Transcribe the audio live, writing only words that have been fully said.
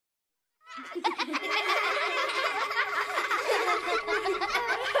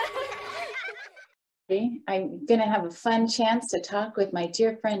I'm going to have a fun chance to talk with my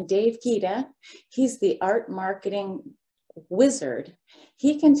dear friend Dave Geada. He's the art marketing wizard.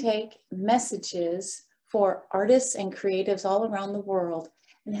 He can take messages for artists and creatives all around the world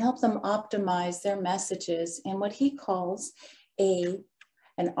and help them optimize their messages in what he calls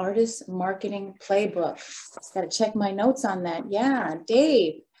an artist marketing playbook. Got to check my notes on that. Yeah,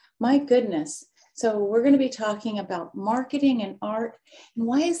 Dave, my goodness. So we're going to be talking about marketing and art. And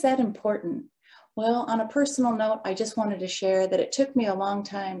why is that important? Well, on a personal note, I just wanted to share that it took me a long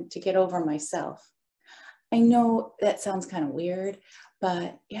time to get over myself. I know that sounds kind of weird,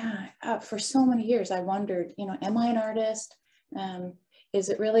 but yeah, for so many years, I wondered, am I an artist? Is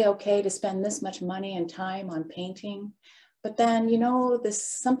it really okay to spend this much money and time on painting? But then, this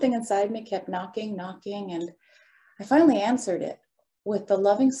something inside me kept knocking, and I finally answered it with the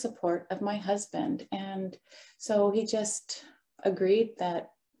loving support of my husband. And so he just agreed that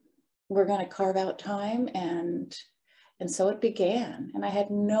we're going to carve out time, and so it began. And I had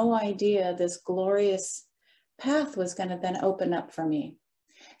no idea this glorious path was going to then open up for me.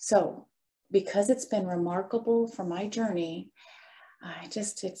 So because it's been remarkable for my journey,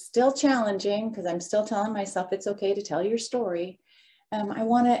 it's still challenging because I'm still telling myself it's okay to tell your story. I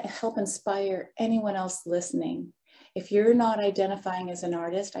want to help inspire anyone else listening. If you're not identifying as an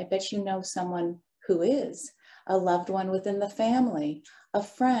artist, I bet you know someone who is, a loved one within the family, a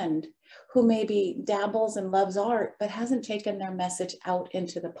friend who maybe dabbles and loves art, but hasn't taken their message out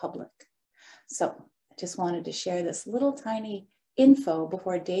into the public. So I just wanted to share this little tiny info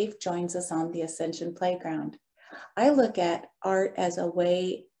before Dave joins us on the Ascension Playground. I look at art as a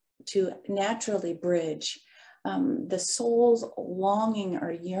way to naturally bridge the soul's longing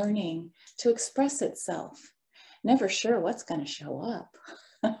or yearning to express itself. Never sure what's going to show up.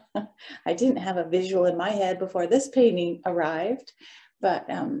 I didn't have a visual in my head before this painting arrived, but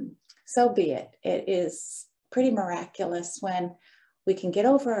so be it. It is pretty miraculous when we can get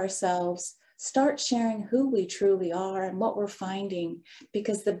over ourselves, start sharing who we truly are and what we're finding,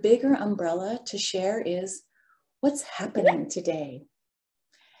 because the bigger umbrella to share is what's happening today.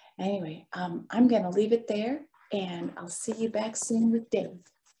 Anyway, I'm going to leave it there, and I'll see you back soon with Dave.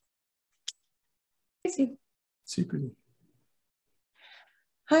 Secretly.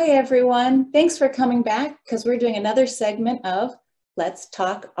 Hi, everyone. Thanks for coming back, because we're doing another segment of Let's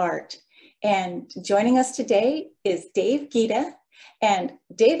Talk Art. And joining us today is Dave Geada. And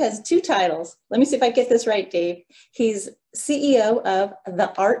Dave has two titles. Let me see if I get this right, Dave. He's CEO of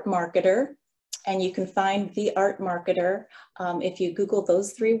The Art Marketer, and you can find The Art Marketer if you Google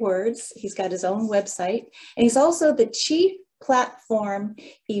those three words. He's got his own website. And he's also the Chief Platform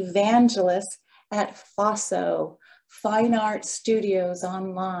Evangelist at FOSSO, Fine Art Studios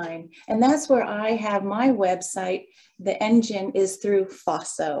Online. And that's where I have my website. The engine is through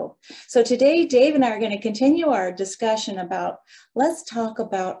FOSSO. So today, Dave and I are going to continue our discussion about, let's talk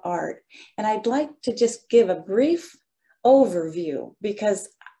about art. And I'd like to just give a brief overview, because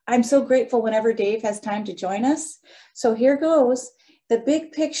I'm so grateful whenever Dave has time to join us. So here goes the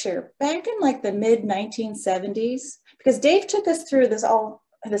big picture back in like the mid 1970s, because Dave took us through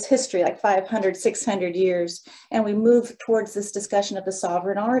this history, like 500, 600 years, and we moved towards this discussion of the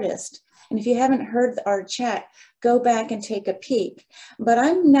sovereign artist. And if you haven't heard our chat, go back and take a peek. But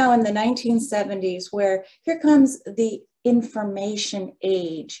I'm now in the 1970s, where here comes the information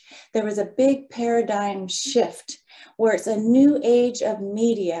age. There was a big paradigm shift where it's a new age of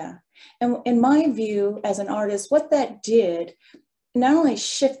media. And in my view, as an artist, what that did, not only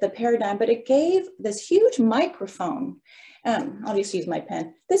shift the paradigm, but it gave this huge microphone. I'll just use my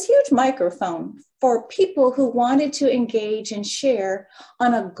pen. This huge microphone for people who wanted to engage and share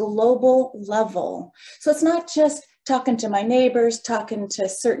on a global level. So it's not just talking to my neighbors, talking to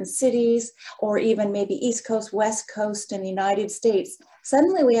certain cities, or even maybe East Coast, West Coast in the United States.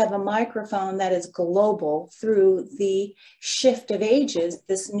 Suddenly we have a microphone that is global through the shift of ages,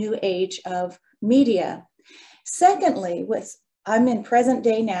 this new age of media. Secondly, I'm in present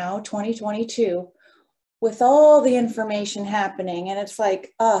day now, 2022, with all the information happening, and it's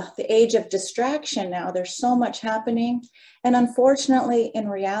like, the age of distraction now. There's so much happening. And unfortunately, in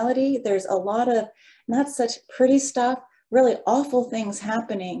reality, there's a lot of not such pretty stuff, really awful things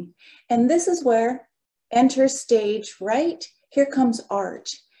happening. And this is where enters stage right. Here comes art.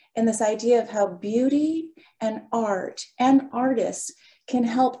 And this idea of how beauty and art and artists can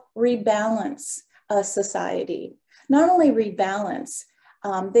help rebalance a society. Not only rebalance,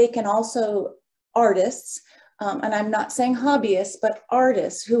 they can also, artists, and I'm not saying hobbyists, but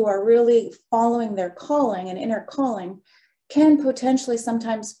artists who are really following their calling and inner calling, can potentially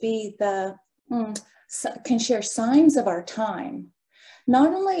sometimes be can share signs of our time.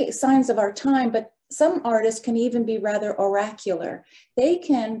 Not only signs of our time, but some artists can even be rather oracular. They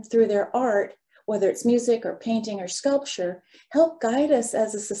can, through their art, whether it's music or painting or sculpture, help guide us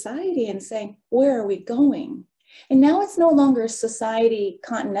as a society in saying, where are we going? And now it's no longer society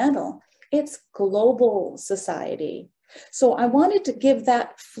continental, it's global society. So I wanted to give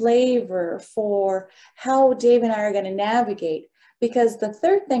that flavor for how Dave and I are going to navigate, because the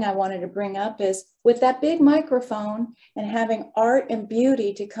third thing I wanted to bring up is with that big microphone and having art and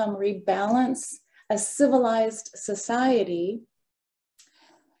beauty to come rebalance a civilized society,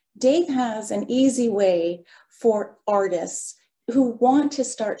 Dave has an easy way for artists who want to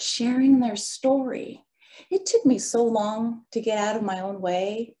start sharing their story. It took me so long to get out of my own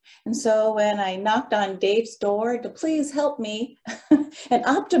way. And so when I knocked on Dave's door to please help me and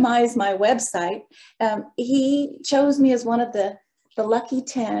optimize my website, he chose me as one of the lucky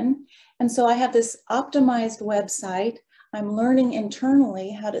 10. And so I have this optimized website. I'm learning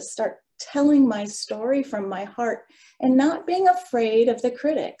internally how to start telling my story from my heart and not being afraid of the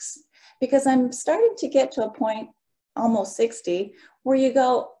critics, because I'm starting to get to a point, almost 60, where you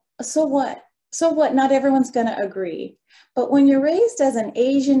go, so what? So what? Not everyone's going to agree. But when you're raised as an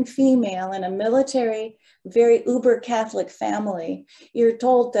Asian female in a military, very uber Catholic family, you're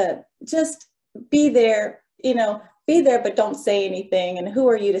told to just be there, be there, but don't say anything. And who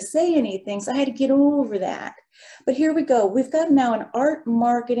are you to say anything? So I had to get over that. But here we go. We've got now an art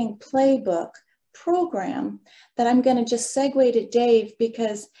marketing playbook program that I'm going to just segue to Dave,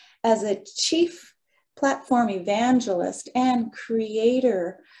 because as a chief platform evangelist and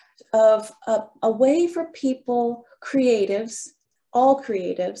creator of a way for people, creatives, all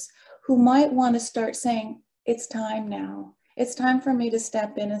creatives, who might want to start saying, it's time now. It's time for me to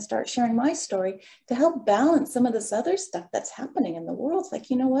step in and start sharing my story to help balance some of this other stuff that's happening in the world. It's like,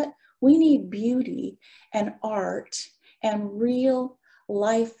 you know what? We need beauty and art and real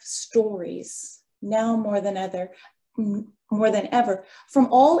life stories now more than ever, from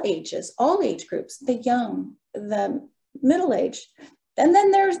all ages, all age groups, the young, the middle-aged, and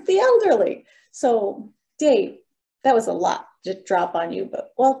then there's the elderly. So Dave, that was a lot to drop on you,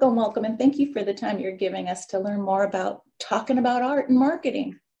 but welcome, welcome. And thank you for the time you're giving us to learn more about talking about art and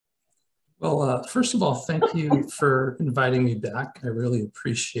marketing. Well, first of all, thank you for inviting me back. I really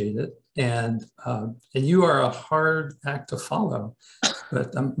appreciate it. And you are a hard act to follow,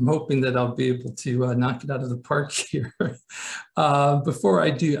 but I'm hoping that I'll be able to knock it out of the park here. Before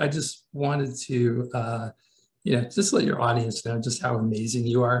I do, I just wanted to just let your audience know just how amazing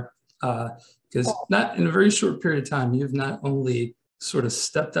you are. Because not in a very short period of time, you've not only sort of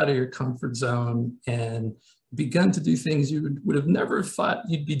stepped out of your comfort zone and begun to do things you would have never thought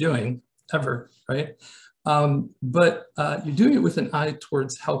you'd be doing ever, right? But you're doing it with an eye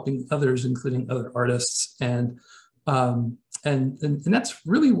towards helping others, including other artists. And that's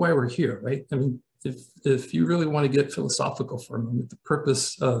really why we're here, right? I mean, if you really want to get philosophical for a moment, the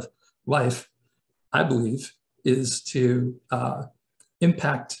purpose of life, I believe, is to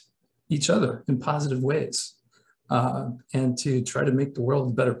impact each other in positive ways and to try to make the world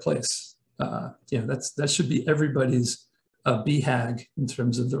a better place. That should be everybody's BHAG in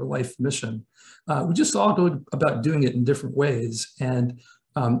terms of their life mission. We just all go about doing it in different ways. And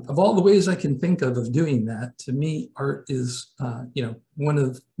of all the ways I can think of doing that, to me, art is one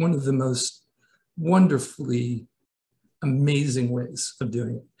of the most wonderfully amazing ways of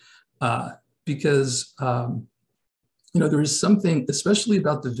doing it. Because there is something, especially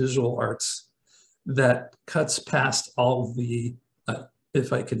about the visual arts, that cuts past all the,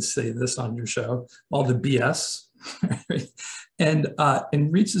 if I can say this on your show, all the BS, right?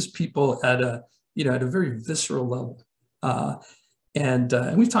 and reaches people at a very visceral level. And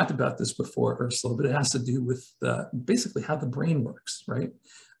we've talked about this before, Ursula, but it has to do with basically how the brain works, right?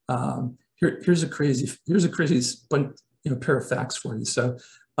 Here's a crazy pair of facts for you. So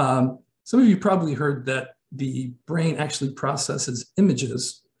some of you probably heard that the brain actually processes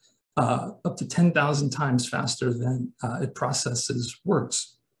images up to 10,000 times faster than it processes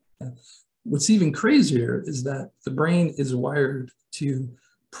words. What's even crazier is that the brain is wired to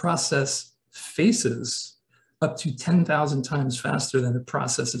process faces up to 10,000 times faster than it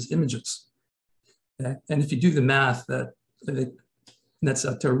processes images. Okay? And if you do the math, that's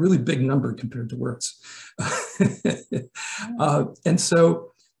up to a really big number compared to words. And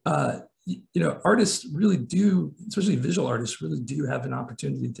so, artists really do, especially visual artists, really do have an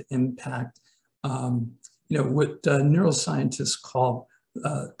opportunity to impact, what neuroscientists call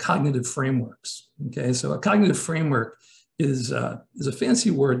cognitive frameworks. Okay, so a cognitive framework is a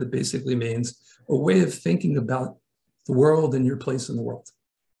fancy word that basically means a way of thinking about the world and your place in the world.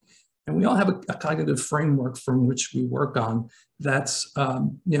 And we all have a cognitive framework from which we work on. That's,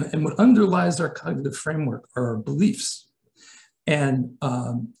 and what underlies our cognitive framework are our beliefs. And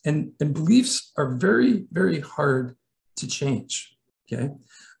beliefs are very, very hard to change, okay?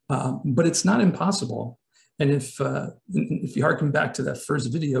 But it's not impossible. And if you harken back to that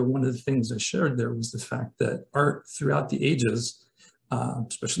first video, one of the things I shared there was the fact that art throughout the ages,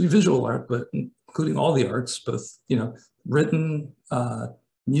 especially visual art, but including all the arts, both, written,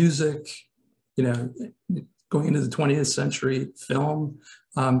 music, going into the 20th century, film,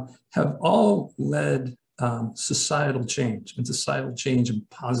 have all led societal change in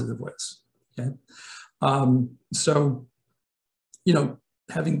positive ways, okay? So,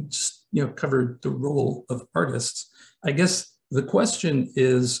 having just, covered the role of artists, I guess the question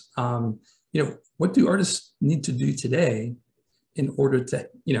is, what do artists need to do today in order to,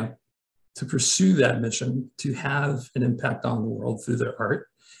 to pursue that mission, to have an impact on the world through their art,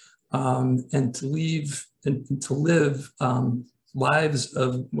 and to live lives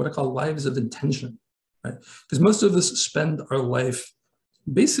of what I call lives of intention, right? Because most of us spend our life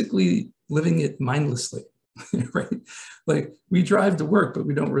basically living it mindlessly, right? Like we drive to work, but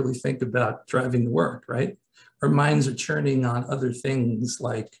we don't really think about driving to work, right? Our minds are churning on other things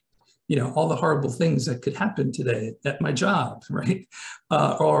like, all the horrible things that could happen today at my job, right?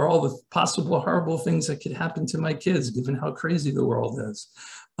 Or all the possible horrible things that could happen to my kids, given how crazy the world is.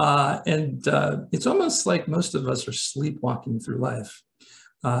 And it's almost like most of us are sleepwalking through life.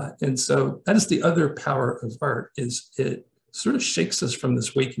 And so that is the other power of art, is it sort of shakes us from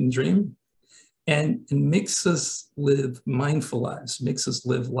this waking dream and makes us live mindful lives, makes us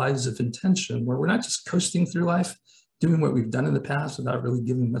live lives of intention, where we're not just coasting through life, doing what we've done in the past without really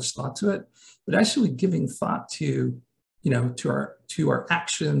giving much thought to it, but actually giving thought to, to our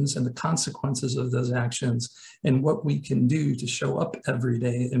actions and the consequences of those actions and what we can do to show up every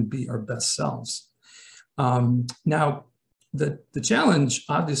day and be our best selves. Now, the challenge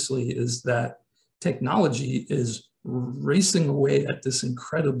obviously is that technology is racing away at this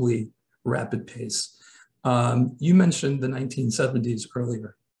incredibly rapid pace. You mentioned the 1970s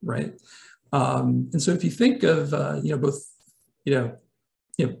earlier, right? And so if you think of, both,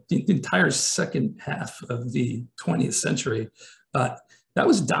 the entire second half of the 20th century, that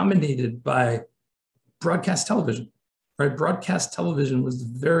was dominated by broadcast television, right? Broadcast television was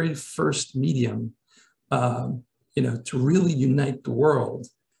the very first medium, to really unite the world,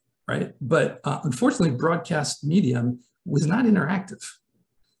 right? But unfortunately, broadcast medium was not interactive,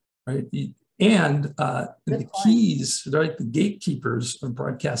 right? And the keys, right, the gatekeepers of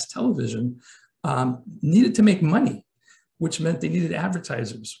broadcast television needed to make money, which meant they needed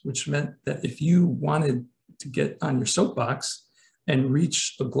advertisers, which meant that if you wanted to get on your soapbox and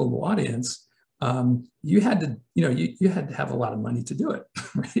reach a global audience, you had to, you had to have a lot of money to do it,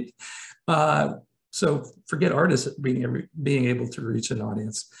 right? So forget artists being able to reach an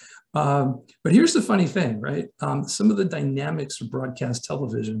audience. But here's the funny thing, right? Some of the dynamics of broadcast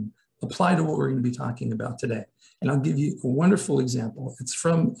television apply to what we're going to be talking about today. And I'll give you a wonderful example. It's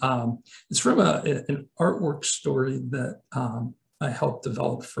from an artwork story that I helped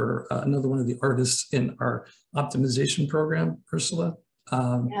develop for another one of the artists in our optimization program, Ursula.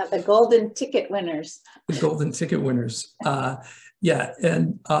 Yeah, the golden ticket winners. The golden ticket winners. Yeah,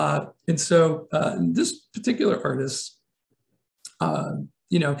 and so this particular artist, and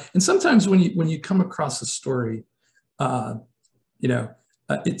sometimes when you come across a story,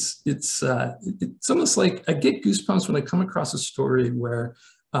 it's almost like I get goosebumps when I come across a story where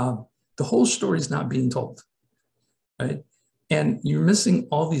the whole story is not being told, right? And you're missing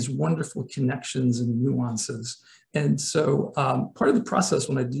all these wonderful connections and nuances. And so part of the process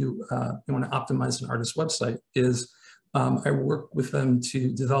when I want to optimize an artist's website is I work with them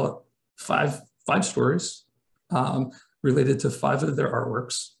to develop five stories related to 5 of their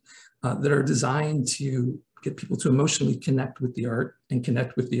artworks that are designed to get people to emotionally connect with the art and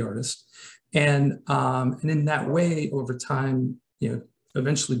connect with the artist. And in that way, over time,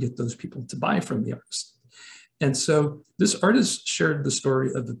 eventually get those people to buy from the artist. And so this artist shared the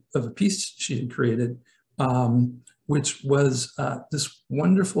story of a piece she had created, which was this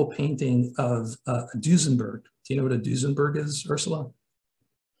wonderful painting of a Duesenberg. Do you know what a Duesenberg is, Ursula?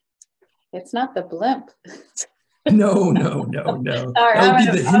 It's not the blimp. No. Sorry, that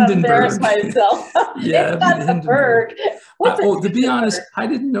would be the Hindenburg. Myself. Yeah, it's not the bird. To be honest, I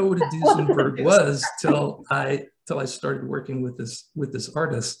didn't know what a Duesenberg was till I started working with this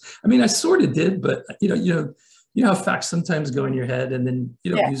artist. I mean, I sort of did, but you know how facts sometimes go in your head and then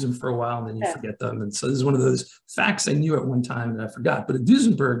you don't use them for a while and then you forget them. And so this is one of those facts I knew at one time that I forgot. But a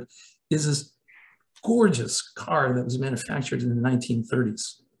Duesenberg is this gorgeous car that was manufactured in the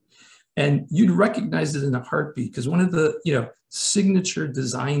 1930s. And you'd recognize it in a heartbeat, because one of the signature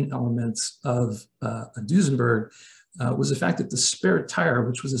design elements of a Duesenberg was the fact that the spare tire,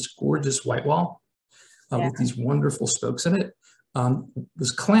 which was this gorgeous white wall with these wonderful spokes in it,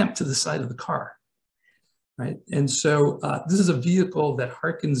 was clamped to the side of the car. Right. And so this is a vehicle that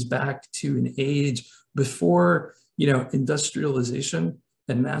harkens back to an age before, industrialization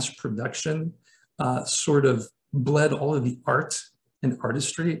and mass production sort of bled all of the art and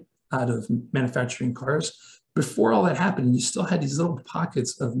artistry out of manufacturing cars. Before all that happened, you still had these little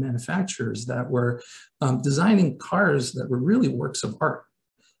pockets of manufacturers that were designing cars that were really works of art.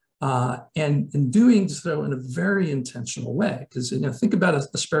 And doing so in a very intentional way. Because think about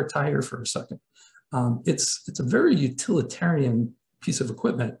a spare tire for a second. It's a very utilitarian piece of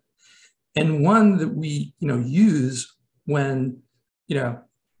equipment, and one that we use when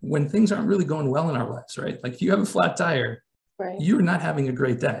things aren't really going well in our lives, right? Like if you have a flat tire, right, you're not having a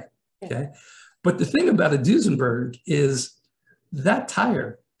great day. Okay, but the thing about a Duesenberg is that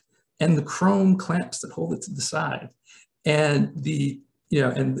tire and the chrome clamps that hold it to the side, and the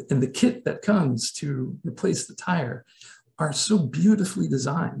and the kit that comes to replace the tire are so beautifully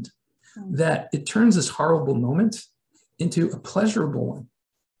designed that it turns this horrible moment into a pleasurable one,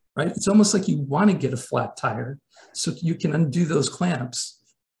 right? It's almost like you want to get a flat tire so you can undo those clamps,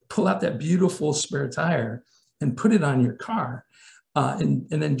 pull out that beautiful spare tire and put it on your car and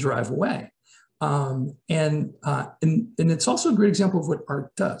then drive away. And it's also a great example of what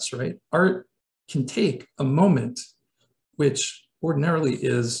art does, right? Art can take a moment, which ordinarily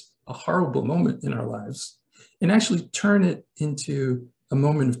is a horrible moment in our lives, and actually turn it into a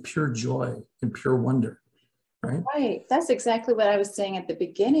moment of pure joy and pure wonder, right? Right. That's exactly what I was saying at the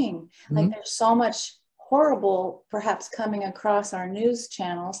beginning. Like there's so much horrible perhaps coming across our news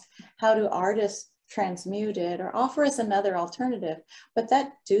channels. How do artists transmute it or offer us another alternative? But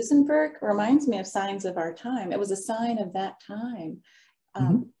that Duesenberg reminds me of signs of our time. It was a sign of that time.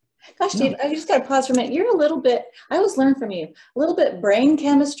 Gosh, Dave, I just got to pause for a minute. You're a little bit, I always learn from you, a little bit brain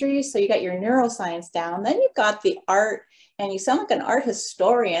chemistry. So you got your neuroscience down, then you've got the art, and you sound like an art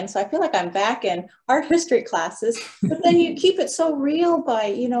historian. So I feel like I'm back in art history classes, but then you keep it so real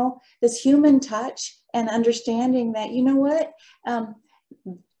by, this human touch and understanding that, what,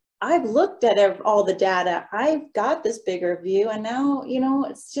 I've looked at all the data, I've got this bigger view, and now,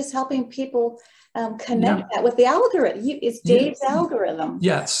 it's just helping people connect that with the algorithm. It's Dave's algorithm.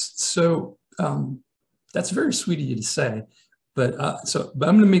 Yes. So that's very sweet of you to say. But I'm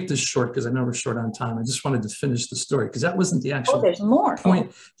going to make this short because I know we're short on time. I just wanted to finish the story because that wasn't the actual there's more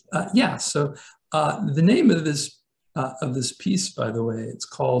point. So the name of this piece, by the way, it's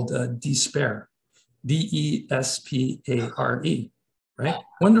called Despair, Despare, right?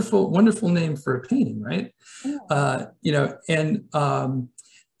 Wonderful name for a painting, right?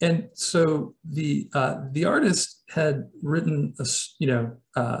 And so the artist had written a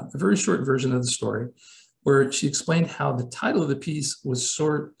very short version of the story, where she explained how the title of the piece was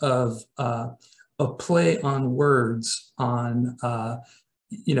sort of a play on words on,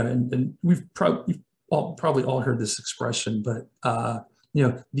 and we've probably all heard this expression, but,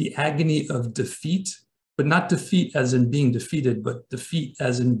 the agony of defeat, but not defeat as in being defeated, but defeat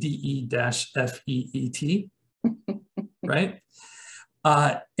as in DE-FEET, right?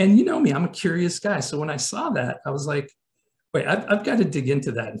 And you know me, I'm a curious guy. So when I saw that, I was like, wait, I've got to dig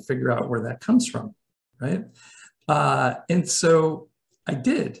into that and figure out where that comes from. Right. And so I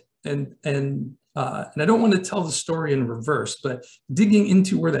did. And I don't want to tell the story in reverse, but digging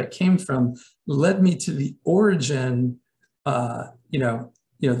into where that came from led me to the origin, the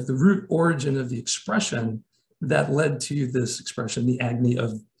root origin of the expression that led to this expression, the agony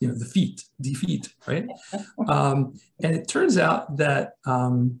of, defeat, right? And it turns out that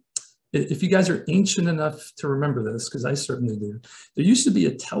if you guys are ancient enough to remember this, because I certainly do, there used to be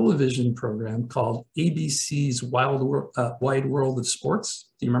a television program called ABC's Wide World of Sports.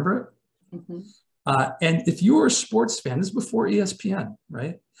 Do you remember it? And if you were a sports fan, this is before ESPN,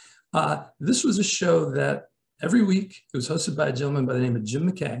 right? This was a show that every week, it was hosted by a gentleman by the name of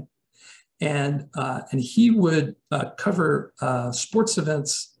Jim McKay. And he would cover sports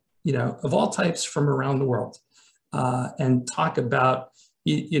events, of all types from around the world, and talk about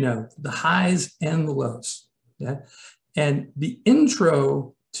the highs and the lows. Yeah. And the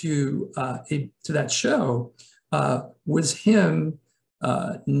intro to that show was him,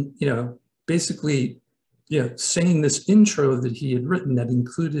 basically, saying this intro that he had written that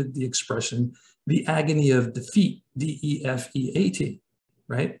included the expression, the agony of defeat, DEFEAT,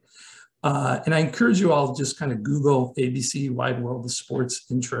 right? And I encourage you all to just kind of Google ABC Wide World of Sports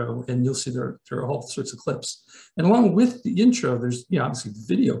intro, and you'll see there are all sorts of clips. And along with the intro, there's obviously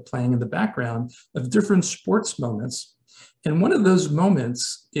video playing in the background of different sports moments. And one of those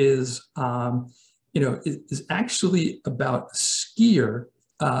moments is, is actually about a skier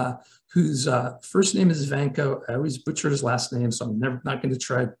whose first name is Vanko. I always butcher his last name, so I'm not going to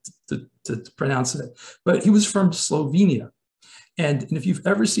try to pronounce it. But he was from Slovenia. And if you've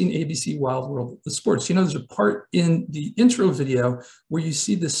ever seen ABC Wild World of Sports, there's a part in the intro video where you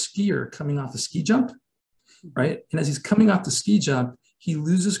see the skier coming off the ski jump, right? And as he's coming off the ski jump, he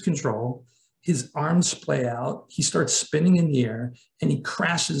loses control. His arms splay out. He starts spinning in the air, and he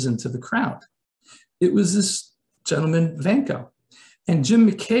crashes into the crowd. It was this gentleman, Vanko. And Jim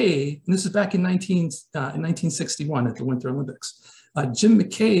McKay, and this is back in 1961 at the Winter Olympics. Jim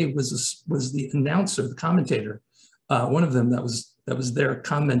McKay was the announcer, the commentator, one of them that was there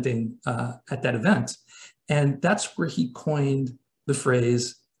commenting at that event. And that's where he coined the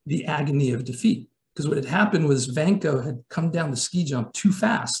phrase, the agony of defeat. Because what had happened was Vanko had come down the ski jump too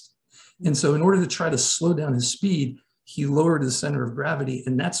fast. And so in order to try to slow down his speed, he lowered his center of gravity.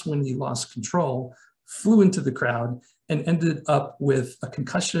 And that's when he lost control, flew into the crowd, and ended up with a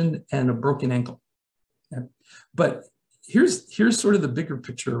concussion and a broken ankle. Okay? But here's sort of the bigger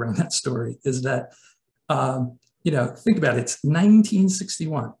picture around that story is that, think about it, it's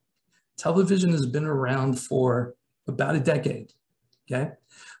 1961. Television has been around for about a decade, okay?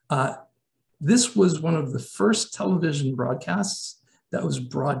 This was one of the first television broadcasts that was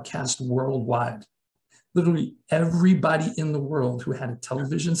broadcast worldwide. Literally everybody in the world who had a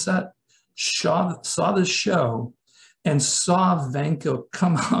television set saw this show and saw Vanko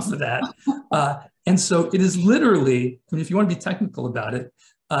come off of that. And so it is literally, if you want to be technical about it,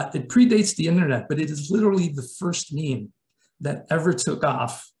 it predates the internet, but it is literally the first meme that ever took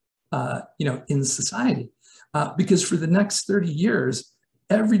off, in society. Because for the next 30 years,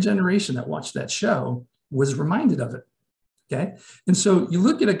 every generation that watched that show was reminded of it, okay? And so you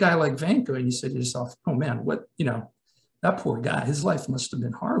look at a guy like Vanko and you say to yourself, oh man, that poor guy, his life must have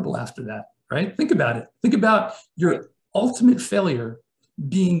been horrible after that, right? Think about it. Think about your ultimate failure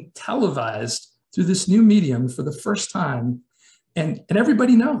being televised through this new medium for the first time. And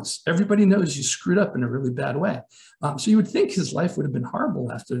everybody knows you screwed up in a really bad way. So you would think his life would have been horrible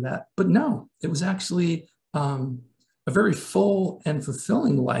after that, but no, it was actually a very full and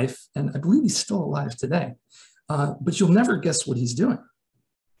fulfilling life. And I believe he's still alive today, but you'll never guess what he's doing.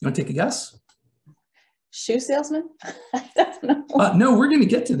 You want to take a guess? Shoe salesman? I don't know. No, we're going to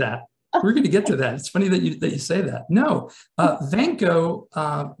get to that. We're going to get to that. It's funny that you say that. No, Vanko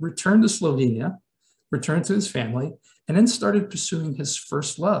returned to Slovenia, returned to his family, and then started pursuing his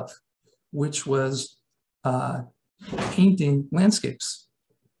first love, which was painting landscapes.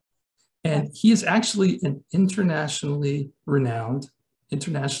 And he is actually an internationally renowned,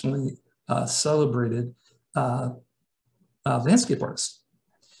 internationally celebrated landscape artist.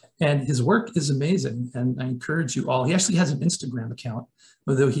 And his work is amazing. And I encourage you all, he actually has an Instagram account,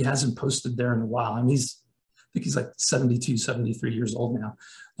 although he hasn't posted there in a while. I mean, I think he's like 72, 73 years old now.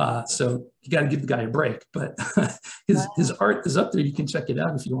 So you got to give the guy a break, but his art is up there. You can check it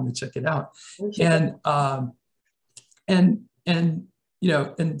out if you want to check it out. And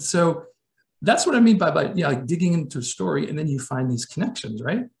so that's what I mean by like digging into a story, and then you find these connections,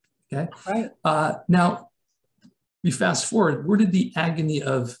 right? Okay. Right. Now we fast forward. Where did the agony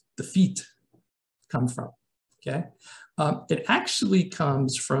of defeat come from? Okay. It actually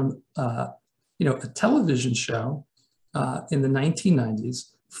comes from a television show in the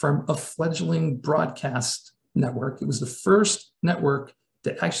 1990s from a fledgling broadcast network. It was the first network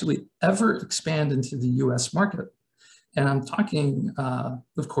to actually ever expand into the US market. And I'm talking,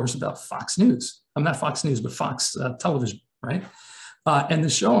 of course, about Fox News. I'm not Fox News, but Fox Television, right? And the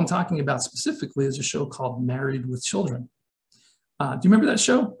show I'm talking about specifically is a show called Married with Children. Do you remember that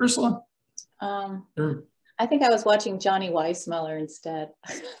show, Ursula? I think I was watching Johnny Weissmuller instead.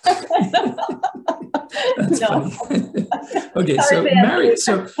 That's funny. Okay, so married.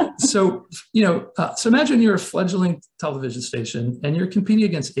 So imagine you're a fledgling television station and you're competing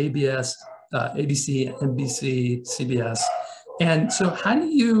against ABS, ABC, NBC, CBS, and so how do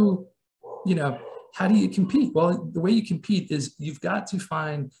you compete? Well, the way you compete is you've got to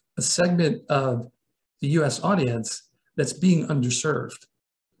find a segment of the U.S. audience that's being underserved,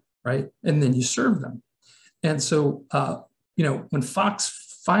 right? And then you serve them. And so, when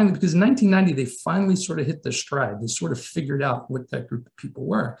Fox finally, because in 1990, they finally sort of hit their stride. They sort of figured out what that group of people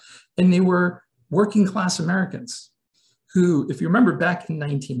were. And they were working class Americans who, if you remember back in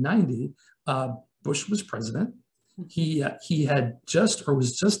 1990, Bush was president. He had just or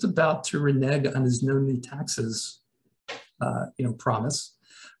was just about to renege on his no new taxes, promise.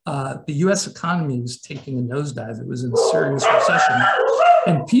 The U.S. economy was taking a nosedive. It was in a serious recession.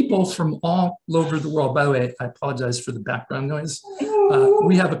 And people from all over the world, by the way, I apologize for the background noise.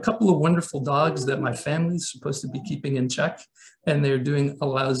 We have a couple of wonderful dogs that my family's supposed to be keeping in check, and they're doing a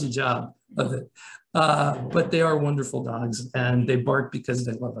lousy job of it. But they are wonderful dogs, and they bark because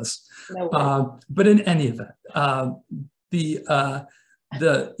they love us. No but in any event, they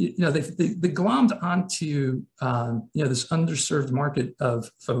glommed onto this underserved market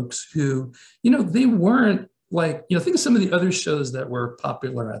of folks who they weren't like think of some of the other shows that were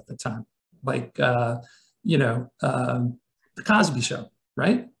popular at the time, like the Cosby Show,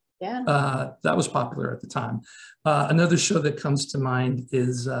 right? Yeah. That was popular at the time. Another show that comes to mind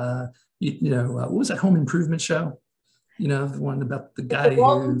is what was that Home Improvement show? The one about the guy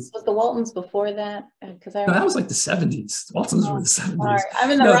was the Waltons before that? Because that was like the 70s. Waltons were the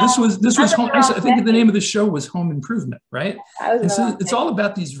 70s. This was home. Actually, I think the name of the show was Home Improvement, right? And so it's all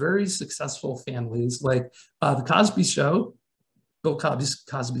about these very successful families, like the Cosby Show. Bill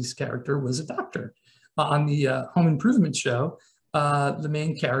Cosby's character was a doctor. On the Home Improvement show, the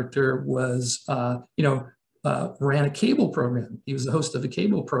main character was ran a cable program. He was the host of a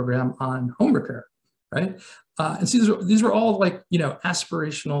cable program on home repair, right? And so these were all like,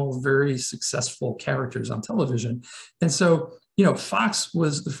 aspirational, very successful characters on television. And so, Fox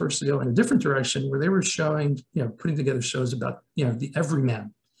was the first to go in a different direction where they were showing, putting together shows about, the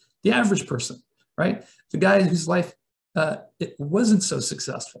everyman, the average person, right? The guy whose life, it wasn't so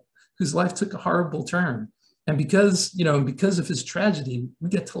successful, whose life took a horrible turn. And because of his tragedy, we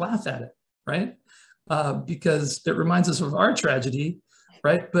get to laugh at it, right? Because it reminds us of our tragedy,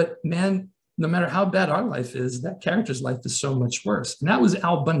 right? But man, no matter how bad our life is, that character's life is so much worse. And that was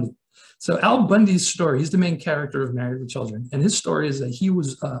Al Bundy. So Al Bundy's story, he's the main character of Married with Children. And his story is that he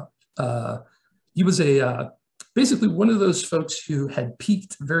was basically one of those folks who had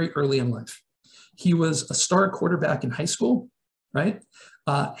peaked very early in life. He was a star quarterback in high school, right?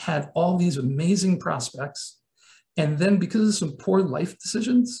 Had all these amazing prospects. And then because of some poor life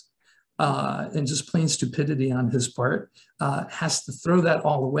decisions and just plain stupidity on his part, has to throw that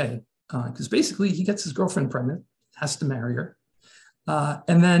all away. Because basically he gets his girlfriend pregnant, has to marry her,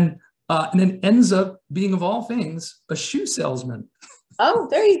 and then ends up being, of all things, a shoe salesman. Oh,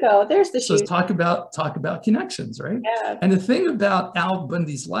 there you go. There's the shoe. So talk about connections, right? Yeah. And the thing about Al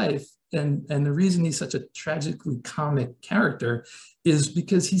Bundy's life, and the reason he's such a tragically comic character, is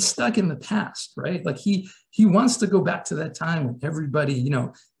because he's stuck in the past, right? Like he wants to go back to that time when everybody,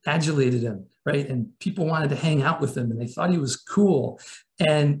 adulated him, right? And people wanted to hang out with him and they thought he was cool.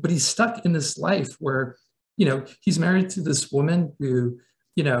 But he's stuck in this life where, he's married to this woman who,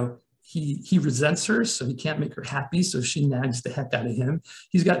 he resents her, so he can't make her happy. So she nags the heck out of him.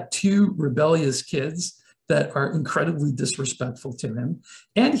 He's got 2 rebellious kids that are incredibly disrespectful to him.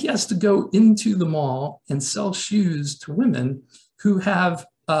 And he has to go into the mall and sell shoes to women who have,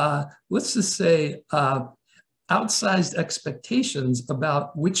 let's just say, outsized expectations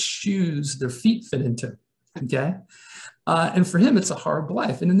about which shoes their feet fit into, okay? And for him, it's a horrible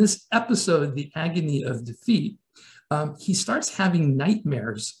life. And in this episode, The Agony of Defeat, he starts having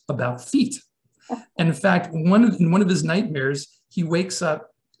nightmares about feet. And in fact, in one of his nightmares, he wakes up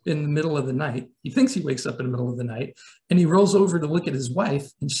in the middle of the night. He thinks he wakes up in the middle of the night, and he rolls over to look at his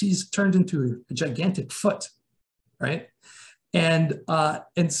wife, and she's turned into a gigantic foot, right? And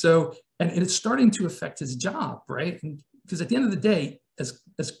it's starting to affect his job, right? Because at the end of the day, as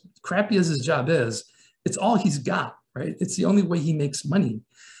crappy as his job is, it's all he's got, right? It's the only way he makes money.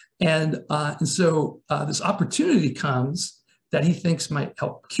 And so this opportunity comes that he thinks might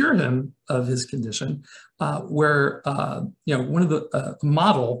help cure him of his condition, where one of the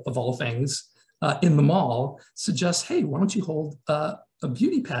model of all things in the mall suggests, hey, why don't you hold a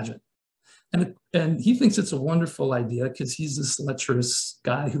beauty pageant? And he thinks it's a wonderful idea because he's this lecherous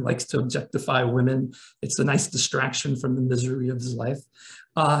guy who likes to objectify women. It's a nice distraction from the misery of his life.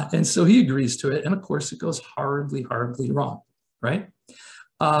 And so he agrees to it. And of course, it goes horribly, horribly wrong, right?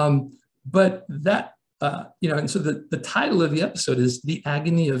 But that, and so the title of the episode is The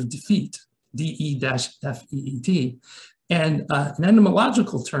Agony of Defeat, D-E-F-E-E-T. And in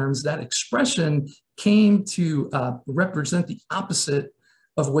etymological terms, that expression came to represent the opposite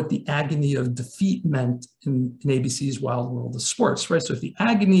of what the agony of defeat meant in ABC's Wild World of Sports, right? So if the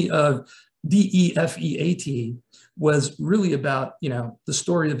agony of D-E-F-E-A-T was really about, the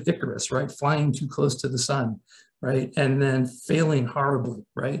story of Icarus, right? Flying too close to the sun, right? And then failing horribly,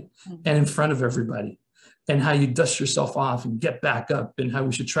 right? And in front of everybody. and how you dust yourself off and get back up, and how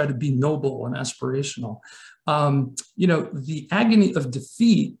we should try to be noble and aspirational. The agony of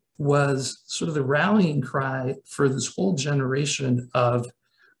defeat was sort of the rallying cry for this whole generation of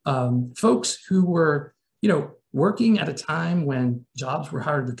folks who were, working at a time when jobs were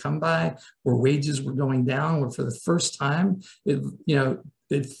harder to come by, where wages were going down, where for the first time,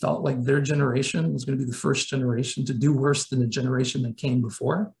 it felt like their generation was going to be the first generation to do worse than the generation that came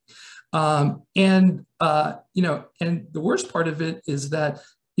before. And the worst part of it is that,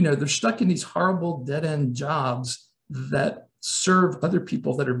 they're stuck in these horrible dead-end jobs that serve other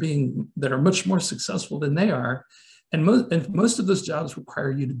people that are much more successful than they are. And most of those jobs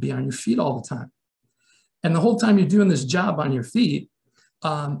require you to be on your feet all the time. And the whole time you're doing this job on your feet,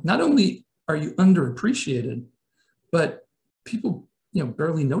 not only are you underappreciated, but people,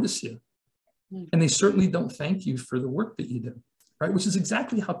 barely notice you. And they certainly don't thank you for the work that you do, right? Which is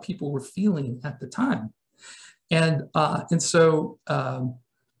exactly how people were feeling at the time. And so,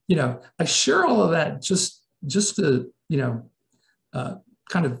 I share all of that just to,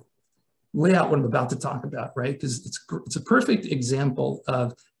 kind of lay out what I'm about to talk about, right? Because it's a perfect example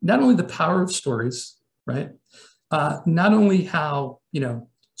of not only the power of stories, right? Not only how,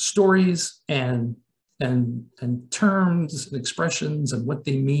 stories and terms and expressions and what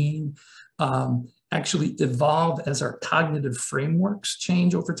they mean actually evolve as our cognitive frameworks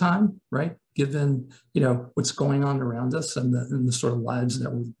change over time, right? Given, what's going on around us and the sort of lives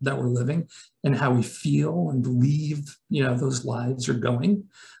that we're living, and how we feel and believe, those lives are going.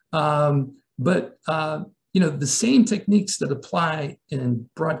 But the same techniques that apply in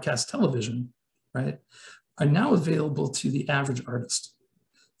broadcast television, right, are now available to the average artist.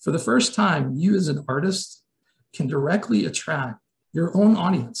 For the first time, you as an artist can directly attract your own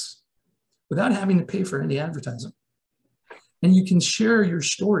audience without having to pay for any advertising. And you can share your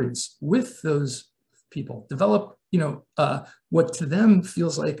stories with those people, develop, what to them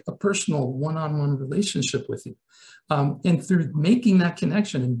feels like a personal one-on-one relationship with you. And through making that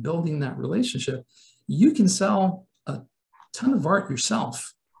connection and building that relationship, you can sell a ton of art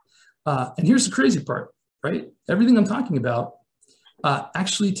yourself. And here's the crazy part, right? Everything I'm talking about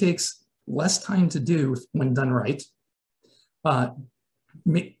actually takes less time to do when done right.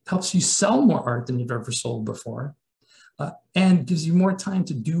 Helps you sell more art than you've ever sold before, and gives you more time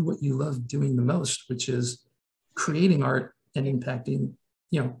to do what you love doing the most, which is creating art and impacting,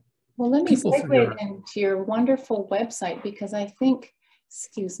 Well, let me segue into your wonderful website, because I think,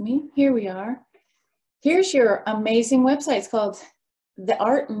 excuse me, here we are. Here's your amazing website. It's called The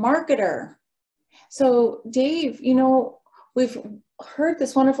Art Marketer. So Dave, we've heard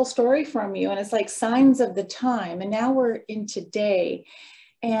this wonderful story from you, and it's like signs of the time. And now we're in today.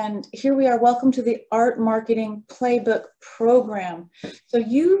 And here we are. Welcome to the Art Marketing Playbook Program. So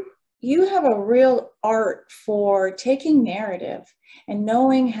you have a real art for taking narrative and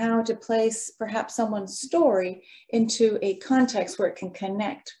knowing how to place perhaps someone's story into a context where it can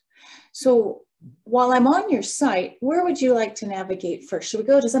connect. So while I'm on your site, where would you like to navigate first? Should we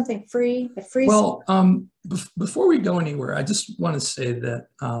go to something free? Well, before we go anywhere, I just want to say that,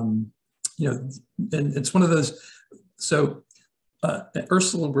 and it's one of those, so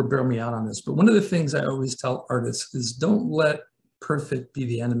Ursula will bear me out on this, but one of the things I always tell artists is don't let perfect be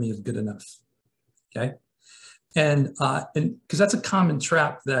the enemy of good enough, okay? And because that's a common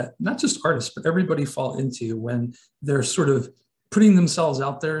trap that not just artists, but everybody fall into when they're sort of putting themselves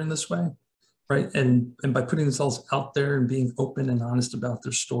out there in this way, right? And by putting themselves out there and being open and honest about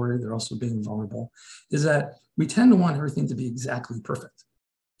their story, they're also being vulnerable, is that we tend to want everything to be exactly perfect,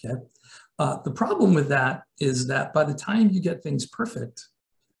 okay? The problem with that is that by the time you get things perfect,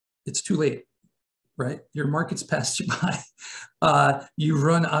 it's too late, right? Your market's passed you by. You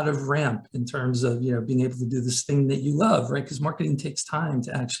run out of ramp in terms of being able to do this thing that you love, right? Because marketing takes time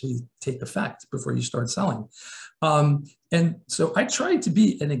to actually take effect before you start selling. And so I try to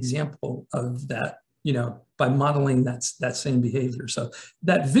be an example of that, by modeling that same behavior. So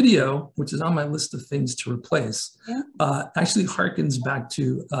that video, which is on my list of things to replace, actually harkens back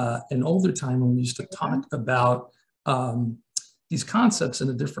to an older time when we used to talk about these concepts in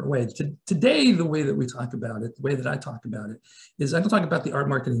a different way. Today, the way that we talk about it, the way that I talk about it, is I don't talk about the Art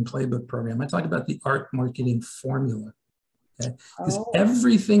Marketing Playbook Program. I talk about the Art Marketing Formula. Okay? Because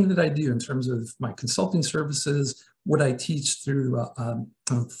everything that I do in terms of my consulting services, what I teach through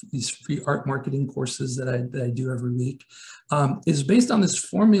these free art marketing courses that I do every week, is based on this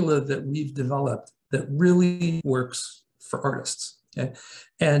formula that we've developed that really works for artists. Okay?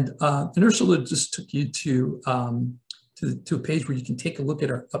 And Ursula just took you to a page where you can take a look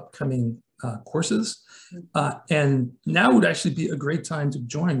at our upcoming courses. And now would actually be a great time to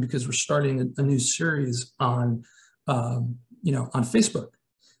join because we're starting a new series on, on Facebook.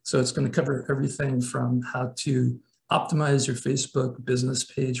 So it's going to cover everything from how to optimize your Facebook business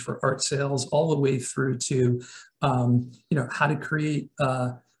page for art sales, all the way through to, how to create,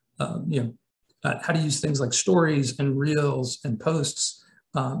 how to use things like stories and reels and posts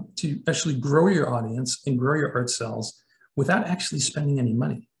to actually grow your audience and grow your art sales without actually spending any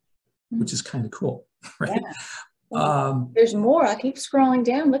money, which is kind of cool, right? Yeah. There's more. I keep scrolling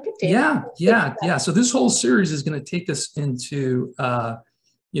down. Look at David. Yeah. So this whole series is going to take us into,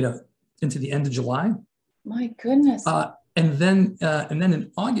 into the end of July. My goodness. And then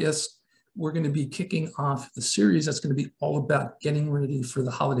in August, we're going to be kicking off the series that's going to be all about getting ready for the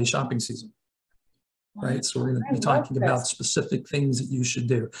holiday shopping season. Wow. Right. So we're going to be talking about specific things that you should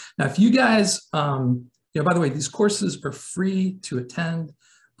do. Now, if you guys, by the way, these courses are free to attend.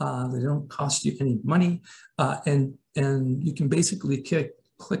 They don't cost you any money. And you can basically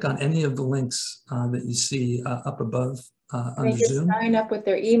click on any of the links that you see up above. They just Zoom. Sign up with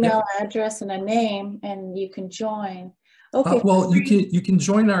their email address and a name, and you can join. Okay. Well, you can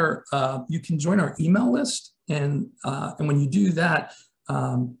join our email list, and when you do that,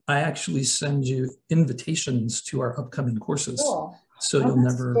 I actually send you invitations to our upcoming courses, cool. So you'll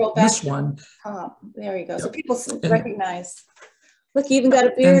never miss one. There you go. Yep. So people recognize. Look, you even got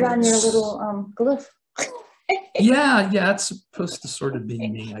a beard on your little glyph. yeah, it's supposed to sort of be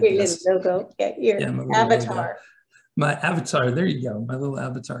me. I guess. Your logo, your avatar. Logo. My avatar, there you go, my little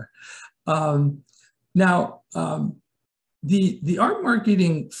avatar. Now, the art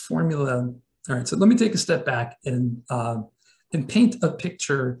marketing formula, all right, so let me take a step back and paint a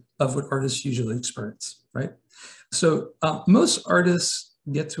picture of what artists usually experience, right? So most artists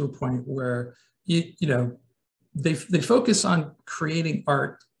get to a point where, they focus on creating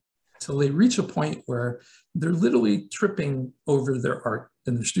art till they reach a point where they're literally tripping over their art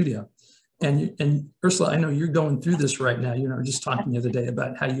in their studio. And Ursula, I know you're going through this right now. You were just talking the other day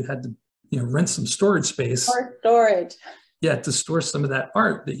about how you had to, rent some storage space. Art storage. Yeah, to store some of that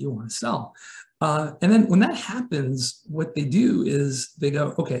art that you want to sell. And then when that happens, what they do is they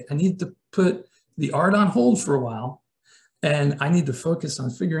go, okay, I need to put the art on hold for a while, and I need to focus on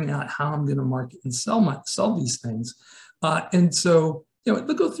figuring out how I'm going to market and sell these things. And so, they'll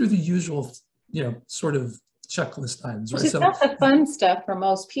go through the usual, sort of checklist items, right? It's not the fun stuff for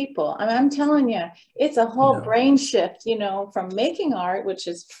most people. I'm telling you, it's a whole brain shift, from making art, which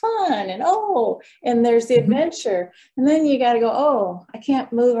is fun, and there's the adventure. And then you got to go, I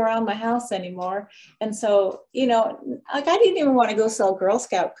can't move around my house anymore. And so, like I didn't even want to go sell Girl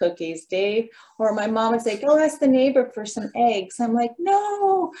Scout cookies, Dave, or my mom would say, go ask the neighbor for some eggs. I'm like,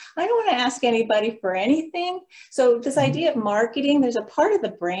 no, I don't want to ask anybody for anything. So this idea of marketing, there's a part of the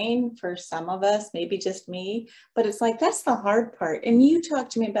brain for some of us, maybe just me, but it's like, that's the hard part. And you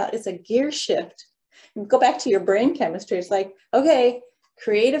talked to me about, it's a gear shift. And go back to your brain chemistry. It's like, okay,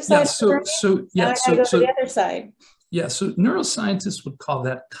 creative side. So to the other side. Yeah. So neuroscientists would call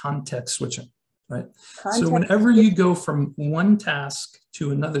that context switching, right? So whenever you go from one task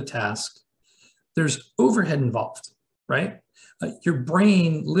to another task, there's overhead involved, right? Your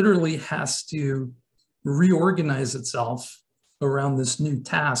brain literally has to reorganize itself around this new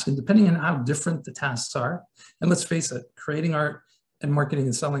task. And depending on how different the tasks are, and let's face it, creating art and marketing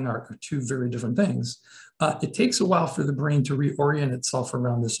and selling art are two very different things. It takes a while for the brain to reorient itself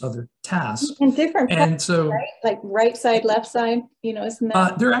around this other task. And different, and so, right? Like right side, left side, isn't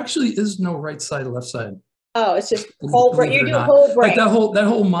that? There actually is no right side, left side. Oh, it's just whole brain. You do whole brain. Like that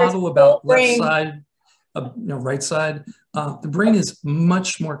whole model about left side, right side. The brain is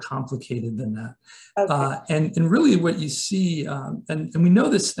much more complicated than that. Okay. And really what you see, and we know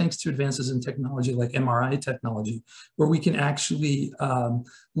this thanks to advances in technology like MRI technology, where we can actually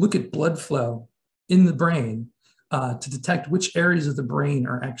look at blood flow in the brain to detect which areas of the brain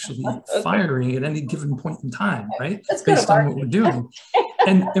are actually firing at any given point in time, right? Based on what we're doing.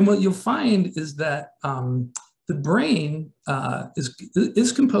 And what you'll find is that the brain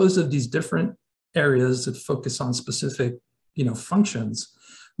is composed of these different areas that focus on specific, functions,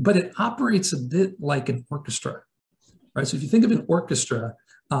 but it operates a bit like an orchestra, right? So if you think of an orchestra,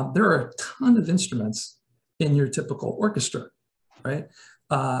 there are a ton of instruments in your typical orchestra, right?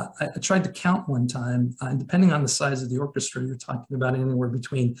 I tried to count one time, and depending on the size of the orchestra, you're talking about anywhere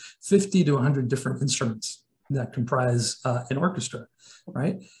between 50 to 100 different instruments that comprise an orchestra,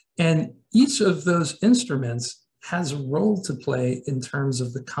 right? And each of those instruments has a role to play in terms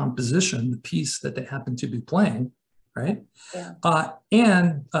of the composition, the piece that they happen to be playing, right? Yeah.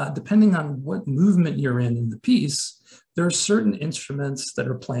 And depending on what movement you're in the piece, there are certain instruments that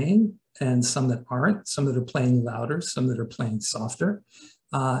are playing and some that aren't, some that are playing louder, some that are playing softer.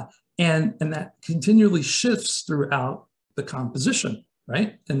 And that continually shifts throughout the composition,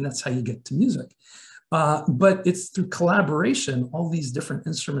 right? And that's how you get to music. But it's through collaboration, all these different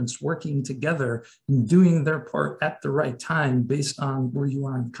instruments working together and doing their part at the right time based on where you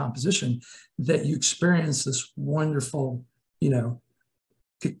are in the composition, that you experience this wonderful,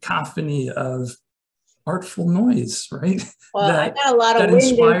 cacophony of artful noise, right? Well, that, I got a lot of wind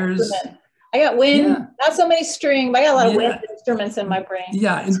instruments. I got wind, not so many string, but I got a lot of wind instruments in my brain.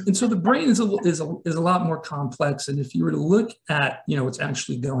 Yeah, and so the brain is a lot more complex. And if you were to look at, what's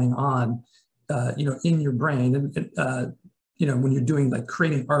actually going on, in your brain, and when you're doing like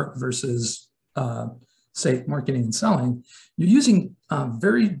creating art versus, say, marketing and selling, you're using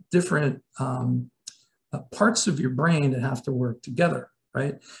very different parts of your brain that have to work together,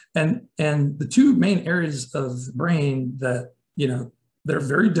 right? And the two main areas of the brain that that are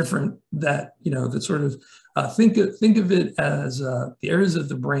very different, that that sort of think of it as the areas of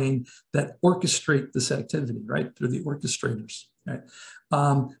the brain that orchestrate this activity, right? They're the orchestrators, right?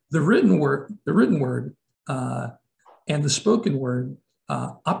 The written word and the spoken word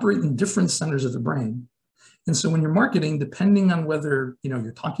operate in different centers of the brain. And so when you're marketing, depending on whether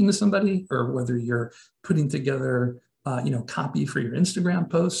you're talking to somebody or whether you're putting together copy for your Instagram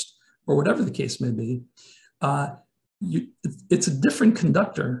post or whatever the case may be, it's a different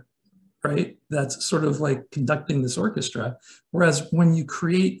conductor, right? That's sort of like conducting this orchestra. Whereas when you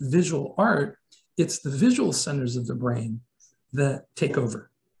create visual art, it's the visual centers of the brain that take over,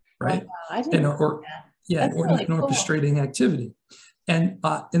 right? Wow, an orchestrating activity. And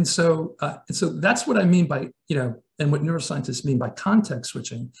so that's what I mean by, and what neuroscientists mean by context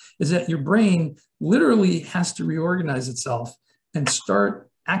switching, is that your brain literally has to reorganize itself and start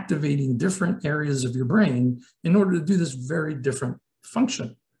activating different areas of your brain in order to do this very different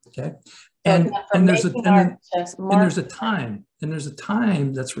function. Okay. And there's a time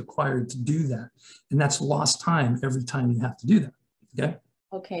that's required to do that. And that's lost time every time you have to do that. Okay.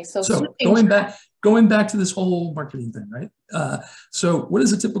 Okay. So going back to this whole marketing thing, right? So what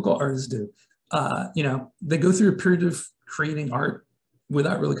does a typical artist do? They go through a period of creating art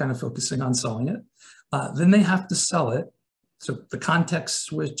without really kind of focusing on selling it. Then they have to sell it. So the context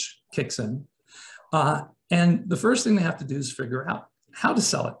switch kicks in. And the first thing they have to do is figure out how to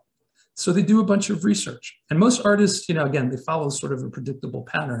sell it. So they do a bunch of research. And most artists, again, they follow sort of a predictable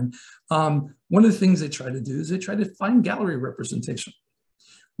pattern. One of the things they try to do is they try to find gallery representation,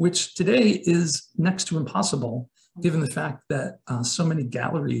 which today is next to impossible, given the fact that so many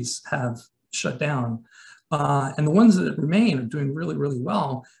galleries have shut down. And the ones that remain are doing really, really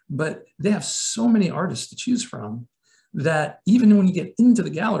well, but they have so many artists to choose from that even when you get into the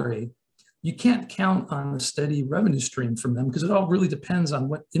gallery, you can't count on a steady revenue stream from them, because it all really depends on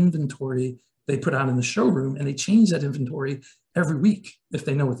what inventory they put out in the showroom, and they change that inventory every week if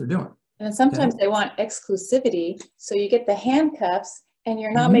they know what they're doing. And sometimes they want exclusivity, so you get the handcuffs and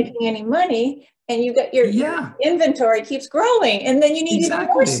you're not making any money, and you got your inventory keeps growing, and then you need even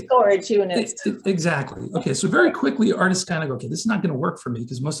more storage units. Exactly. Okay, so very quickly artists kind of go, okay, this is not going to work for me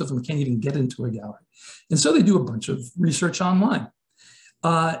because most of them can't even get into a gallery. And so they do a bunch of research online.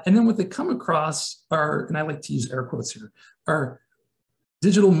 And then what they come across are, and I like to use air quotes here, are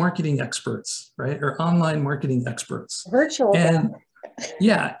digital marketing experts, right? Or online marketing experts. Virtual. And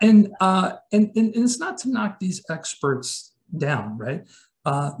and it's not to knock these experts down, right?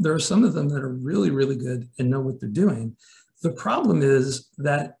 There are some of them that are really, really good and know what they're doing. The problem is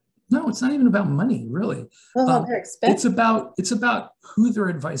that, no, it's not even about money, really. Oh, they're expensive. It's about who their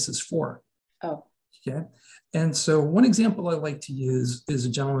advice is for. Oh. Okay. And so one example I like to use is a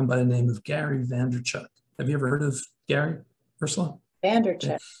gentleman by the name of Gary Vaynerchuk. Have you ever heard of Gary, Ursula?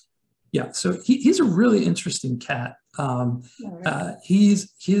 Vaynerchuk. Yeah. So he's a really interesting cat.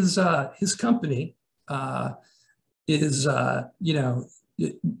 His company is,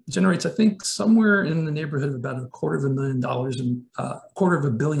 it generates, I think, somewhere in the neighborhood of about $250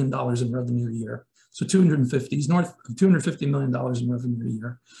 million in revenue a year. So he's north of $250 million in revenue a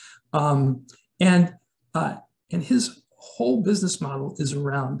year. And his whole business model is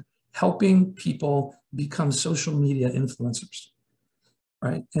around helping people become social media influencers,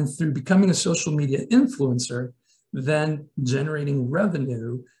 right? And through becoming a social media influencer, then generating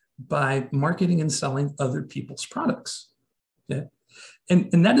revenue by marketing and selling other people's products. Okay?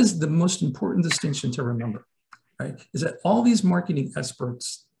 And that is the most important distinction to remember, right? Is that all these marketing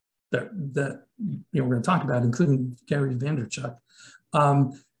experts that we're going to talk about, including Gary Vaynerchuk,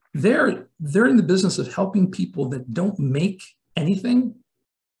 they're in the business of helping people that don't make anything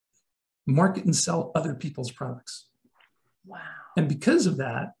market and sell other people's products. Wow. And because of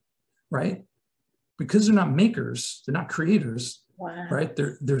that, right? Because they're not makers, they're not creators, Wow. right?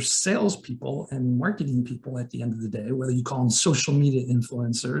 They're salespeople and marketing people at the end of the day, whether you call them social media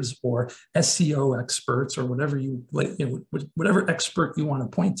influencers or SEO experts or whatever you like, whatever expert you want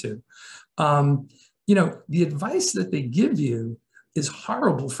to point to. The advice that they give you is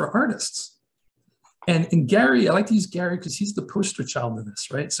horrible for artists. And Gary, I like to use Gary because he's the poster child of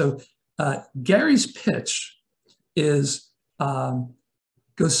this, right? So Gary's pitch is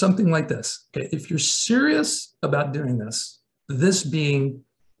goes something like this. Okay, if you're serious about doing this being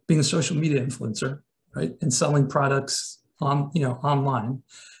a social media influencer, right, and selling products online,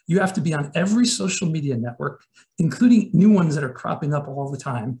 you have to be on every social media network, including new ones that are cropping up all the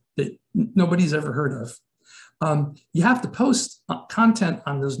time that nobody's ever heard of. You have to post content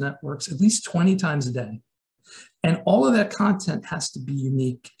on those networks at least 20 times a day. And all of that content has to be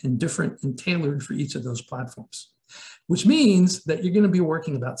unique and different and tailored for each of those platforms, which means that you're going to be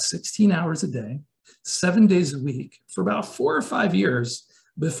working about 16 hours a day, 7 days a week for about 4 or 5 years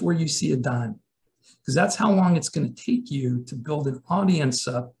before you see a dime. Because that's how long it's going to take you to build an audience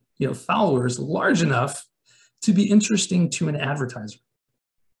up, followers large enough to be interesting to an advertiser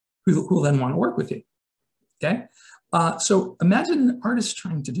who will then want to work with you. Okay. So imagine an artist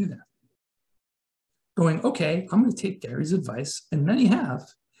trying to do that. Going, okay, I'm going to take Gary's advice, and many have,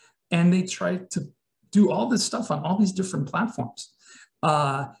 and they try to do all this stuff on all these different platforms.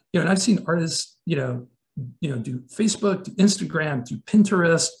 And I've seen artists, do Facebook, do Instagram, do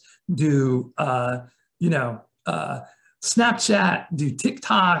Pinterest, do, Snapchat, do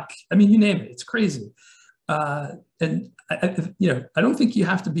TikTok. I mean, you name it, it's crazy. And I don't think you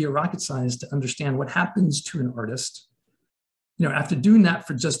have to be a rocket scientist to understand what happens to an artist, after doing that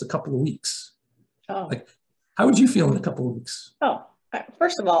for just a couple of weeks. Oh. Like, how would you feel in a couple of weeks? Oh,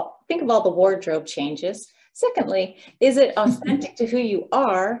 first of all, think of all the wardrobe changes. Secondly, is it authentic to who you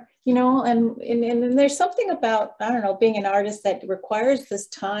are? And there's something about, I don't know, being an artist that requires this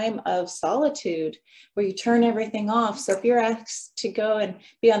time of solitude where you turn everything off. So if you're asked to go and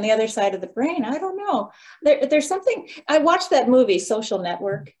be on the other side of the brain, I don't know. There's something, I watched that movie, Social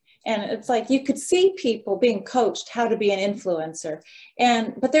Network, and it's like you could see people being coached how to be an influencer.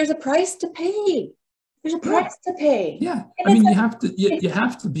 But there's a price to pay. There's a price to pay. Yeah. I mean, you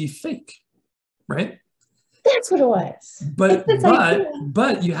have to be fake, right? That's what it was.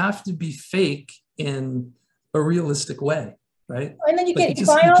 But you have to be fake in a realistic way, right? And then you can't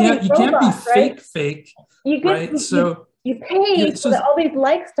be fake, right? So you pay so that all these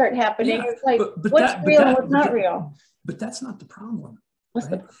likes start happening. Yeah, it's like, what's real and what's not real? But that's not the problem. What's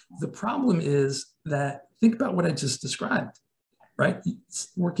right? The problem is that, think about what I just described, right?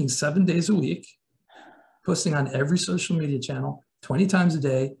 Working 7 days a week, posting on every social media channel, 20 times a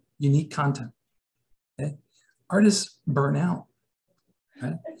day, unique content. Okay? Artists burn out,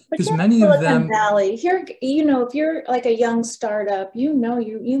 right? Because many of them Valley here, if you're like a young startup, you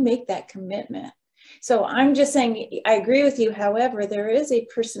make that commitment. So I'm just saying, I agree with you. However, there is a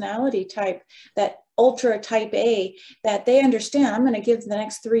personality type, that ultra type A, that they understand, I'm going to give the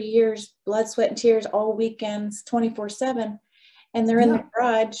next 3 years blood, sweat, and tears, all weekends, 24/7, and they're in the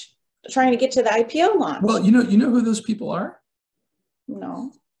garage trying to get to the IPO launch. Well, you know who those people are?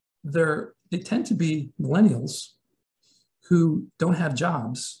 No. They tend to be millennials who don't have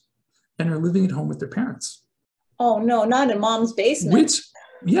jobs and are living at home with their parents. Oh, no, not in mom's basement.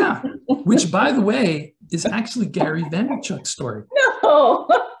 Which by the way, is actually Gary Vaynerchuk's story. No.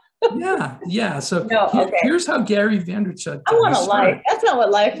 Yeah. So here's how Gary Vaynerchuk got I want his a start. life. That's not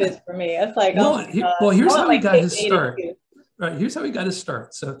what life is for me. It's like, here's how he got his start. Right, here's how he got his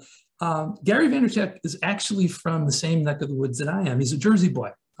start. So Gary Vaynerchuk is actually from the same neck of the woods that I am. He's a Jersey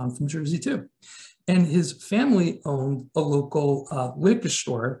boy. I'm from Jersey too. And his family owned a local liquor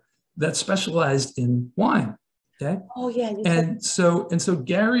store that specialized in wine. Okay. Oh yeah. And so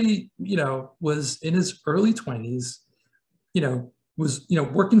Gary, was in his early 20s, was,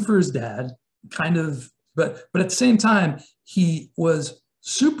 working for his dad, kind of, but at the same time, he was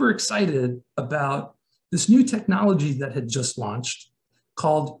super excited about this new technology that had just launched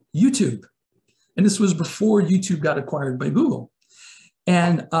called YouTube. And this was before YouTube got acquired by Google.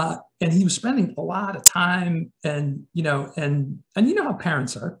 And he was spending a lot of time, and how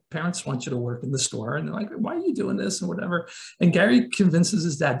parents are. Parents want you to work in the store, and they're like, why are you doing this and whatever. And Gary convinces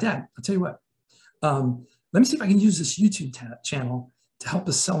his dad, I'll tell you what, let me see if I can use this YouTube channel to help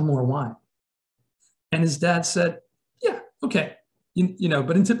us sell more wine. And his dad said, yeah, okay.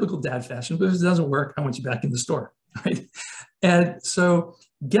 But in typical dad fashion, but if it doesn't work, I want you back in the store, right? And so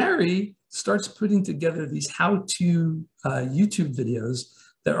Gary starts putting together these how-to YouTube videos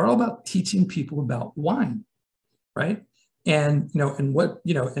that are all about teaching people about wine, right? and and what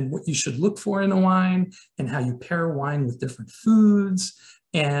and what you should look for in a wine, and how you pair wine with different foods,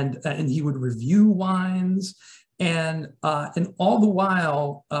 and he would review wines, and all the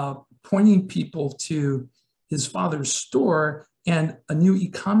while pointing people to his father's store and a new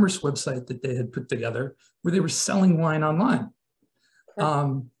e-commerce website that they had put together where they were selling wine online.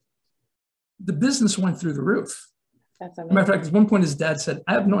 The business went through the roof. That's amazing. Matter of fact, at one point his dad said,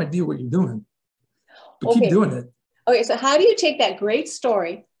 "I have no idea what you're doing, but keep doing it." Okay, so how do you take that great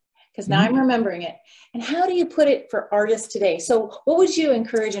story, because now I'm remembering it, and how do you put it for artists today? So what would you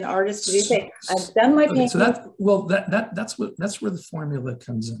encourage an artist to do? Say, I've done my painting. So that's where the formula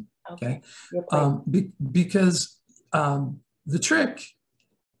comes in. Okay, because the trick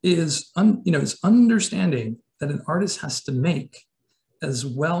is is understanding that an artist has to make as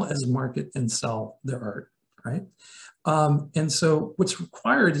well as market and sell their art, right? And so what's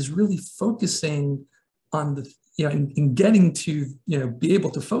required is really focusing on the and getting to be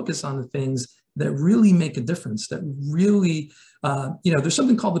able to focus on the things that really make a difference, that really there's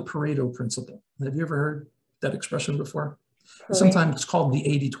something called the Pareto principle. Have you ever heard that expression before? Pareto. Sometimes it's called the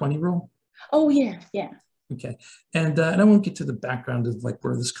 80-20 rule. Oh yeah. Okay, and I won't get to the background of like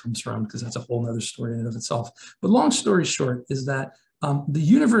where this comes from, because that's a whole nother story in and of itself. But long story short is that the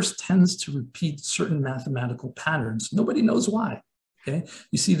universe tends to repeat certain mathematical patterns. Nobody knows why. Okay,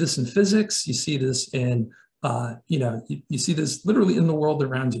 you see this in physics. You see this in you see this literally in the world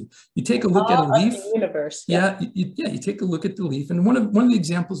around you. You take a look at a leaf. The universe. You take a look at the leaf, and one of the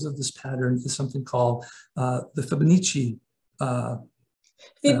examples of this pattern is something called the Fibonacci.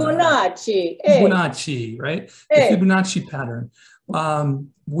 Fibonacci, right? The Fibonacci pattern,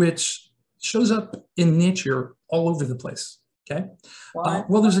 which shows up in nature all over the place. Okay.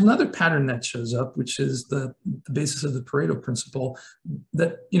 Well, there's another pattern that shows up, which is the basis of the Pareto principle.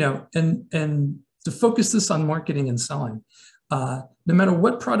 That and to focus this on marketing and selling, no matter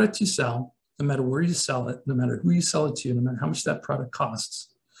what product you sell, no matter where you sell it, no matter who you sell it to, no matter how much that product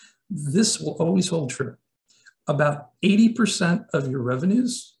costs, this will always hold true. About 80% of your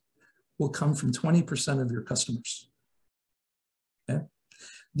revenues will come from 20% of your customers. Okay?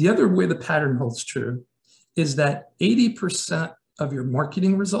 The other way the pattern holds true is that 80% of your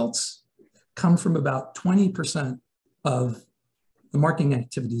marketing results come from about 20% of the marketing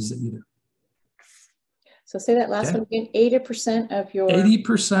activities that you do. So say that last one again, 80% of your...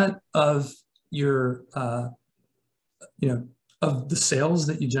 80% of your, of the sales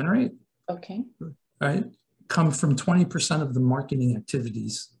that you generate. Okay. Right? Come from 20% of the marketing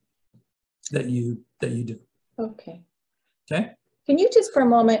activities that you do. Okay. Okay. Can you just for a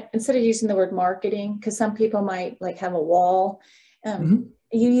moment, instead of using the word marketing, because some people might like have a wall, you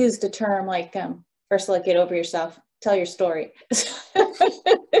used a term like, Ursula, get over yourself, tell your story.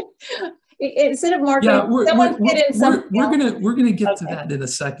 Instead of marketing, we're gonna get to that in a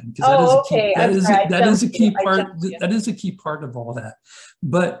second, because that is a key part of all that.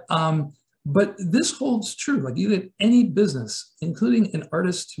 But this holds true. Like even any business, including an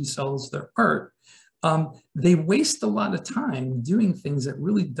artist who sells their art, they waste a lot of time doing things that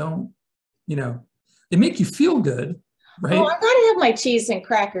really don't, they make you feel good, right? Oh, I gotta have my cheese and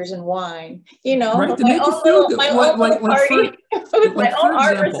crackers and wine, right? They make you feel good. My own party with my own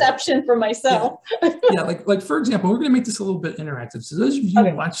art reception for myself. Yeah, like for example, we're gonna make this a little bit interactive. So those of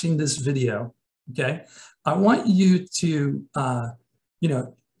you watching this video, okay, I want you to,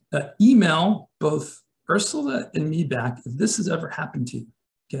 email both Ursula and me back if this has ever happened to you,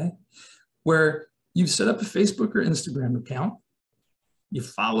 okay? Where you've set up a Facebook or Instagram account, you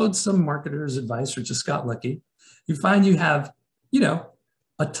followed some marketer's advice or just got lucky, you find you have,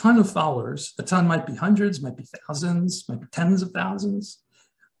 a ton of followers. A ton might be hundreds, might be thousands, might be tens of thousands,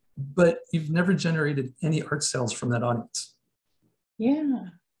 but you've never generated any art sales from that audience. Yeah,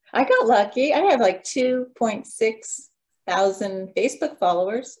 I got lucky. I have like 2.6 thousand Facebook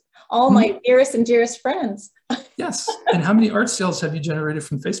followers, all my dearest and dearest friends. Yes. And how many art sales have you generated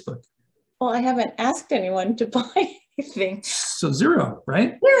from Facebook? Well, I haven't asked anyone to buy anything. So zero,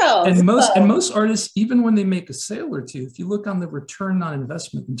 right? Zero. And most artists, even when they make a sale or two, if you look on the return on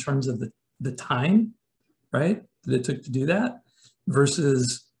investment in terms of the time, right, that it took to do that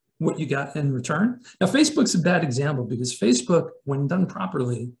versus what you got in return. Now, Facebook's a bad example because Facebook, when done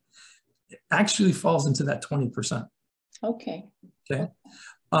properly, actually falls into that 20%. Okay. Okay.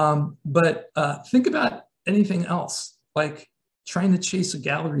 But think about anything else, like trying to chase a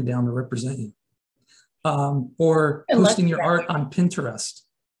gallery down to represent you, or posting your art on Pinterest,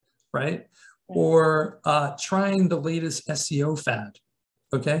 right? Or trying the latest SEO fad.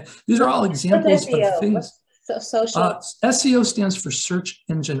 Okay. These are all examples of things. social. SEO stands for search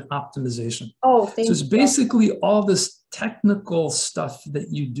engine optimization. Oh, thank so it's you. basically all this technical stuff that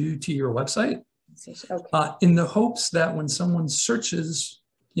you do to your website in the hopes that when someone searches,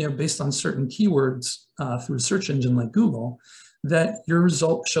 based on certain keywords through a search engine like Google, that your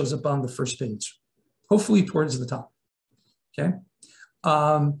result shows up on the first page, hopefully towards the top. Okay.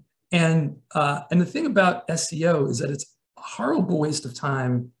 And the thing about SEO is that it's a horrible waste of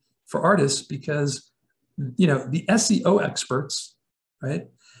time for artists because, the SEO experts, right,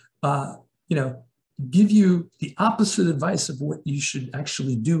 give you the opposite advice of what you should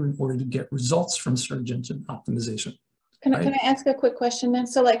actually do in order to get results from search engine optimization. Can I ask a quick question then?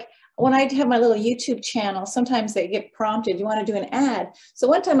 So like when I have my little YouTube channel, sometimes they get prompted, you want to do an ad. So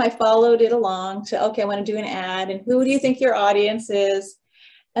one time I followed it along to, okay, I want to do an ad. And who do you think your audience is?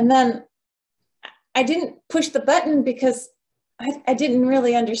 And then I didn't push the button because I didn't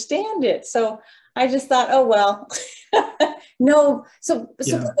really understand it. So I just thought, oh, well, no. So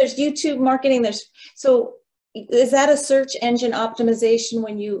there's YouTube marketing. So is that a search engine optimization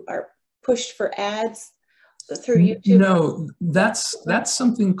when you are pushed for ads through YouTube? No, that's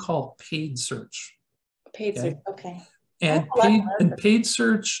something called paid search. Paid search, okay. And paid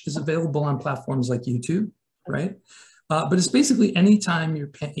search is available on platforms like YouTube, right? But it's basically anytime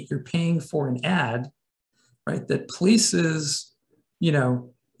you're paying for an ad, right, that places, your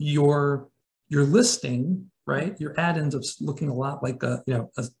listing, right? Your ad ends up looking a lot like a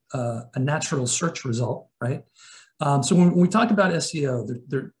natural search result, right? So when we talk about SEO,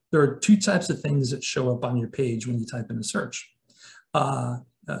 there are two types of things that show up on your page when you type in a search. It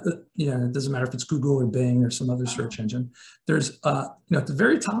doesn't matter if it's Google or Bing or some other search engine. There's, at the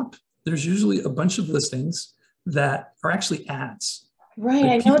very top, there's usually a bunch of listings that are actually ads. Right,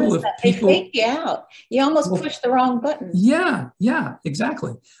 I noticed that. They fake you out. You almost push the wrong button. Yeah,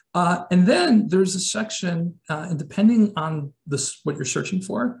 exactly. And then there's a section, and depending on what you're searching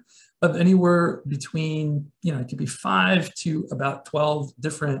for, of anywhere between, it could be 5 to about 12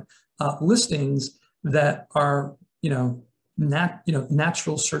 different listings that are,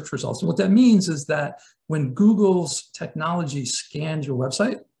 natural search results. And what that means is that when Google's technology scanned your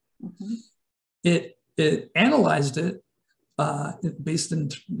website, it analyzed it based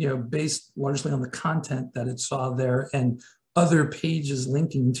largely on the content that it saw there and other pages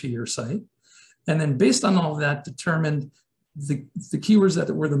linking to your site. And then based on all of that, determined the keywords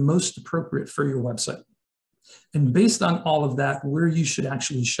that were the most appropriate for your website. And based on all of that, where you should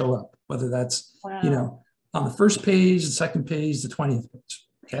actually show up, whether that's, on the first page, the second page, the 20th page.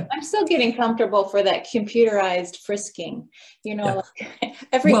 Okay. I'm still getting comfortable for that computerized frisking, Well,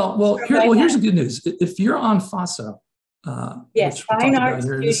 here's the good news. If you're on FOSSO, yes, Fine Art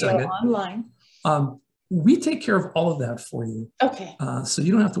Studio online, we take care of all of that for you. Okay. So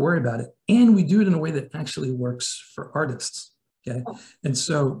you don't have to worry about it. And we do it in a way that actually works for artists. Okay. Oh. And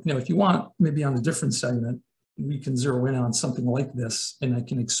so, if you want, maybe on a different segment, we can zero in on something like this, and I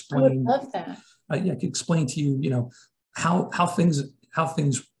can explain. I would love that. I can explain to you, how things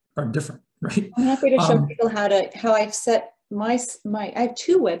are different, right? I'm happy to show people how I've set I have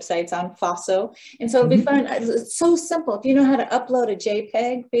 2 websites on FOSSO, and so it'll be fun. It's so simple. If you know how to upload a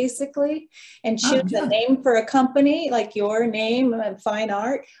JPEG, basically, and choose a name for a company, like your name and Fine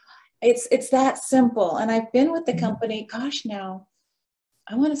Art, it's that simple. And I've been with the company, gosh, now,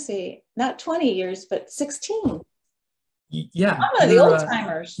 I want to say not 20 years, but 16. Yeah, I'm one of the old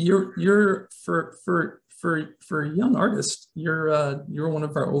timers. You're for a young artist, you're one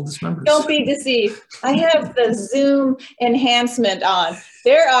of our oldest members. Don't be deceived. I have the Zoom enhancement on.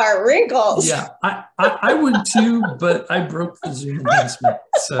 There are wrinkles. Yeah, I would too, but I broke the Zoom enhancement,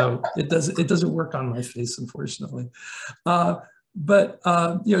 so it doesn't work on my face, unfortunately. But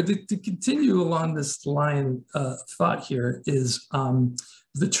to continue along this line of thought here is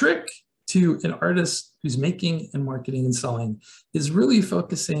the trick to an artist who's making and marketing and selling is really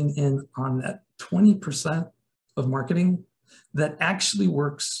focusing in on that 20% of marketing that actually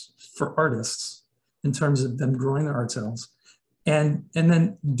works for artists in terms of them growing their art sales and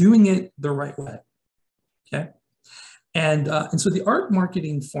then doing it the right way. Okay. And so the art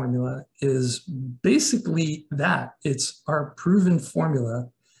marketing formula is basically that. It's our proven formula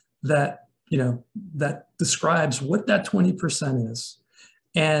that, that describes what that 20% is.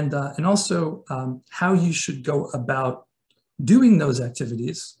 And also how you should go about doing those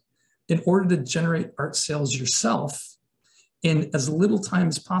activities in order to generate art sales yourself in as little time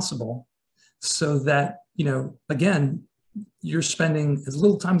as possible, so that, again, you're spending as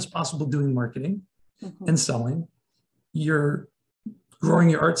little time as possible doing marketing and selling. You're growing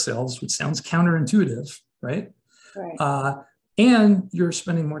your art sales, which sounds counterintuitive, right? Right. And you're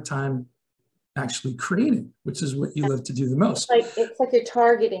spending more time actually creating, which is what you love to do the most. It's like you're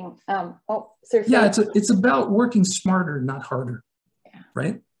targeting. Yeah, it's about working smarter, not harder,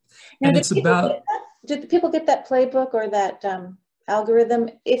 right? Now, and it's about. Did the people get that playbook or that algorithm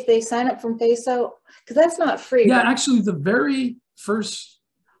if they sign up from FASO? Because that's not free. Yeah, right? actually, the very first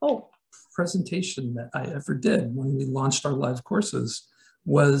presentation that I ever did when we launched our live courses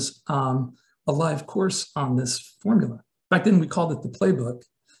was a live course on this formula. Back then, we called it the playbook.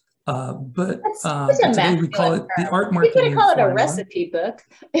 But today we call it the art marketing. You could call it a recipe book.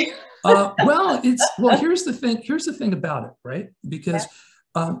 Well, here's the thing. Here's the thing about it, right? Because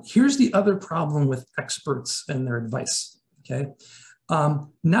here's the other problem with experts and their advice. Okay,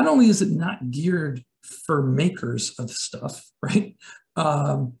 not only is it not geared for makers of stuff, right?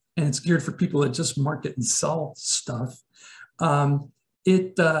 And it's geared for people that just market and sell stuff.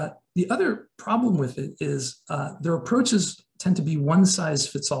 The other problem with it is their approaches tend to be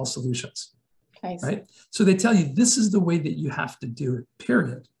one-size-fits-all solutions, right? So they tell you this is the way that you have to do it,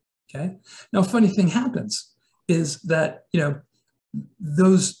 period, okay? Now, a funny thing happens is that, the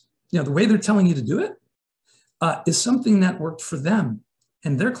way they're telling you to do it is something that worked for them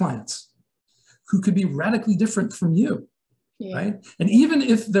and their clients who could be radically different from you, right? And even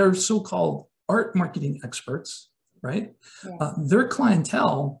if they're so-called art marketing experts, right? Their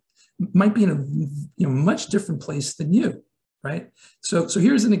clientele might be in a much different place than you, right? So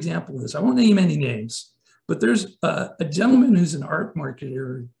here's an example of this. I won't name any names, but there's a gentleman who's an art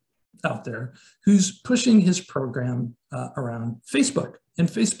marketer out there who's pushing his program around Facebook and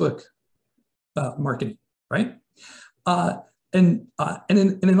Facebook marketing, right? And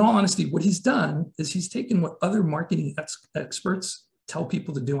in all honesty, what he's done is he's taken what other marketing experts tell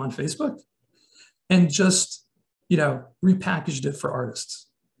people to do on Facebook and just, repackaged it for artists,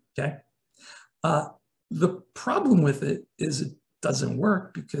 okay? The problem with it is it doesn't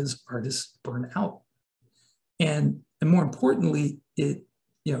work because artists burn out. And more importantly, it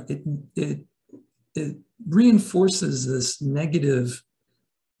reinforces this negative,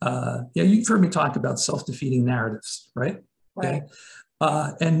 you've heard me talk about self-defeating narratives, right? Right.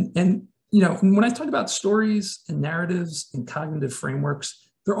 And when I talk about stories and narratives and cognitive frameworks,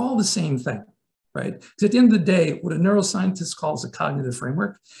 they're all the same thing, right? Because at the end of the day, what a neuroscientist calls a cognitive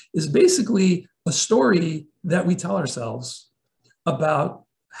framework is basically a story that we tell ourselves about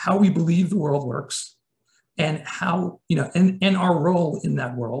how we believe the world works and how, and our role in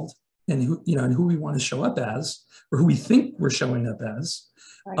that world and who, and who we want to show up as, or who we think we're showing up as.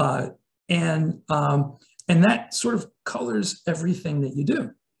 Right. And that sort of colors everything that you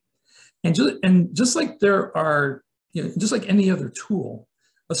do. And just like there are, just like any other tool,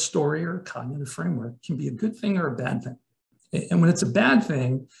 a story or a cognitive framework can be a good thing or a bad thing. And when it's a bad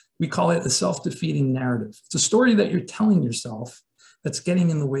thing, we call it a self-defeating narrative. It's a story that you're telling yourself that's getting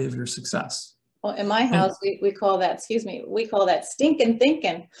in the way of your success. Well, in my house, we call that, we call that stinking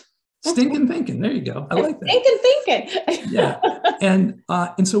thinking. Stinking thinking, there you go. I like that. Stinking thinking. Yeah,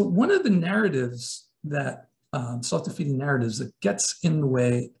 and so one of the narratives that, self-defeating narratives that gets in the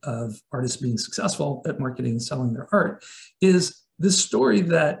way of artists being successful at marketing and selling their art is this story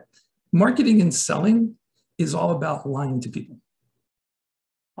that marketing and selling is all about lying to people.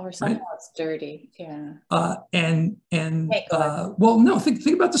 Or somehow it's dirty, yeah. Well, no, think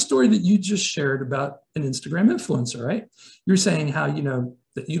about the story that you just shared about an Instagram influencer, right? You're saying how,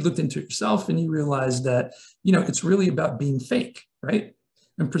 that you looked into it yourself and you realized that, it's really about being fake, right?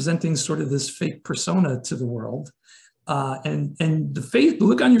 And presenting sort of this fake persona to the world. And the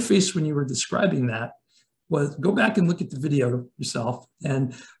look on your face when you were describing that was, go back and look at the video yourself,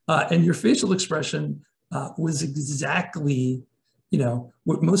 and your facial expression was exactly,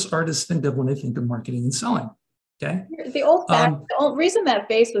 what most artists think of when they think of marketing and selling. Okay. The reason that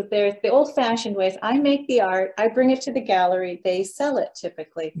face was there is the old-fashioned ways. I make the art, I bring it to the gallery, they sell it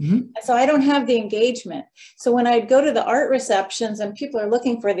typically. Mm-hmm. And so I don't have the engagement. So when I go to the art receptions and people are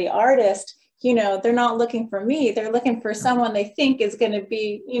looking for the artist, they're not looking for me. They're looking for someone they think is going to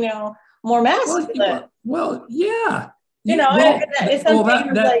be, more masculine. Well, yeah. That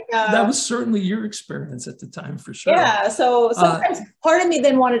was certainly your experience at the time, for sure. Yeah. So sometimes part of me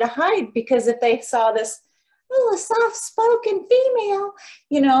then wanted to hide, because if they saw this, a soft-spoken female,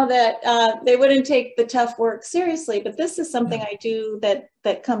 that they wouldn't take the tough work seriously. But this is something I do that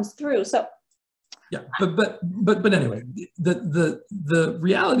comes through. So yeah, but anyway, the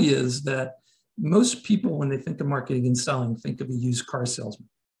reality is that most people, when they think of marketing and selling, think of a used car salesman,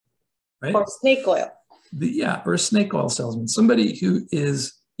 right? Or snake oil. Or a snake oil salesman, somebody who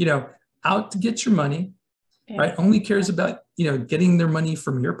is, out to get your money, right? Only cares about, getting their money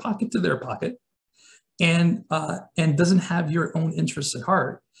from your pocket to their pocket, and doesn't have your own interests at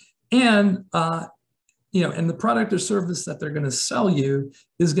heart. And and the product or service that they're going to sell you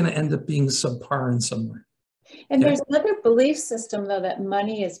is going to end up being subpar in some way. And there's another belief system, though, that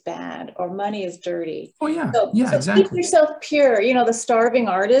money is bad or money is dirty. Oh, yeah. So Exactly. Keep yourself pure. The starving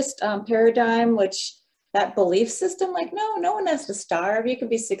artist paradigm, which that belief system, like, no one has to starve. You can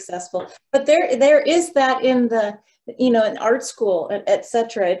be successful. But there is that in the, in art school, et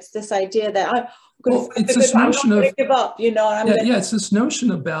cetera. It's this idea that I'm going to give up, it's this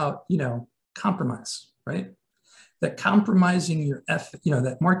notion about, compromise, right? That compromising your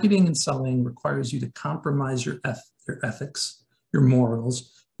that marketing and selling requires you to compromise your ethics, your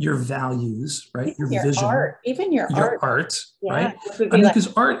morals, your values, right? Your vision, art, even your art, right?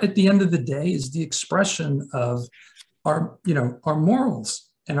 Because art at the end of the day is the expression of our morals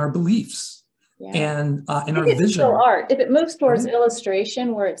and our beliefs and our vision. Still art. If it moves towards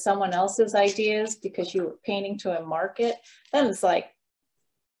illustration where it's someone else's ideas because you were painting to a market, then it's like,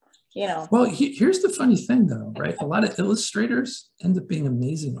 Well, here's the funny thing, though, right? A lot of illustrators end up being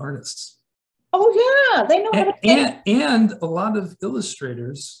amazing artists. Oh, yeah. They know how to paint. And a lot of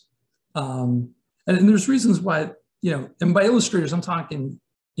illustrators, and there's reasons why, and by illustrators, I'm talking,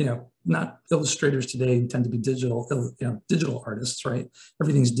 not illustrators today who tend to be digital artists, right?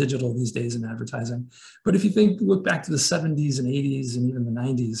 Everything's digital these days in advertising. But if you look back to the 70s and 80s and even the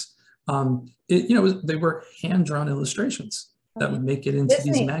 90s, they were hand-drawn illustrations that would make it into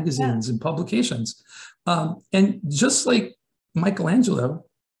these magazines and publications. And just like Michelangelo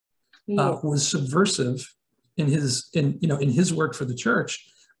was subversive in his work for the church,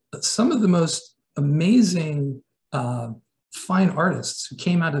 some of the most amazing fine artists who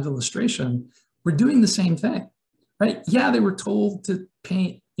came out of illustration were doing the same thing, right? Yeah, they were told to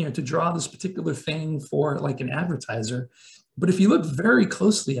paint, to draw this particular thing for like an advertiser. But if you look very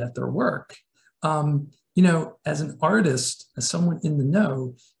closely at their work, as an artist, as someone in the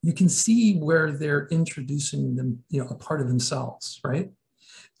know, you can see where they're introducing them, a part of themselves, right?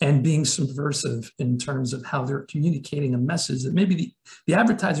 And being subversive in terms of how they're communicating a message that maybe the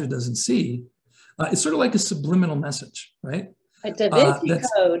advertiser doesn't see. It's sort of like a subliminal message, right? A Da Vinci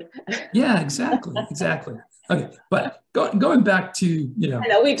Code. Yeah, exactly. Okay, but going back to, I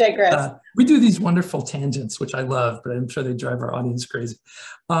know we digress. We do these wonderful tangents, which I love, but I'm sure they drive our audience crazy.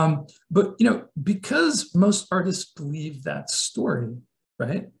 But, because most artists believe that story,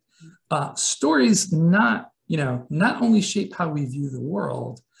 right? Stories not only shape how we view the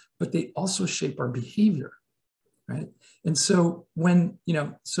world, but they also shape our behavior, right? And so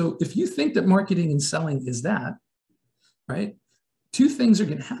so if you think that marketing and selling is that, right? Two things are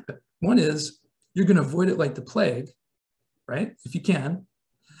going to happen. One is you're going to avoid it like the plague, right? If you can.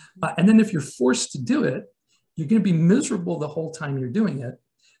 And then if you're forced to do it, you're going to be miserable the whole time you're doing it.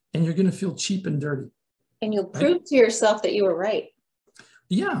 And you're going to feel cheap and dirty. And you'll prove to yourself that you were right.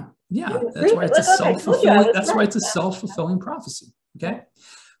 Yeah. That's why it's a self-fulfilling, self-fulfilling prophecy. Okay.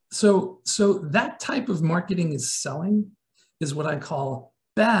 So that type of marketing is selling is what I call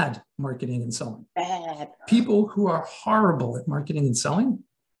bad marketing and selling. Bad. People who are horrible at marketing and selling,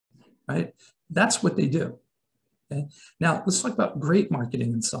 right? That's what they do. Okay. Now let's talk about great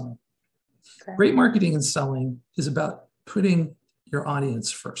marketing and selling. Okay. Great marketing and selling is about putting your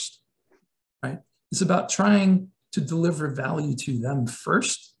audience first, right? It's about trying to deliver value to them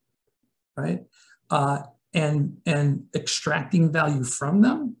first, right? And extracting value from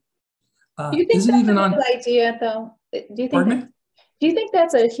them. Do you think that's a new idea, though? Do you think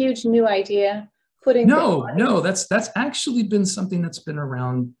that's a huge new idea? No, that's actually been something that's been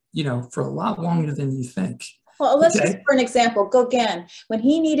around, for a lot longer than you think. Well, let's just, for an example, Gauguin, when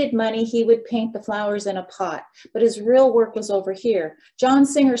he needed money, he would paint the flowers in a pot, but his real work was over here. John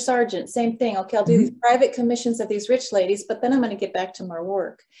Singer Sargent, same thing. Okay, I'll do these private commissions of these rich ladies, but then I'm going to get back to my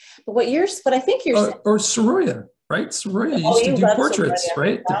work. But what I think you're saying, or Sorolla, right? Sorolla used to do portraits,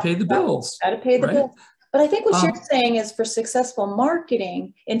 right? To pay the bills. Got to pay the bills. But I think what you're saying is for successful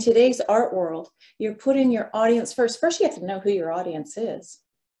marketing in today's art world, you're putting your audience first. First, you have to know who your audience is.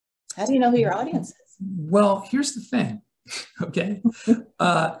 How do you know who your audience is? Well, here's the thing, okay?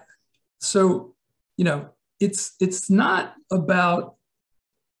 So, it's not about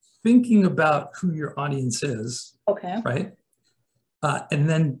thinking about who your audience is, okay, right? And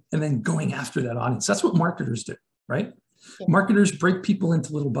then going after that audience. That's what marketers do, right? Yeah. Marketers break people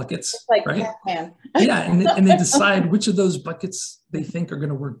into little buckets, like right? Pac-Man. Yeah, and they decide which of those buckets they think are going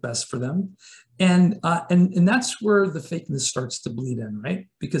to work best for them. And that's where the fakeness starts to bleed in, right?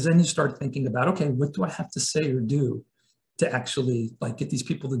 Because then you start thinking about, okay, what do I have to say or do to actually get these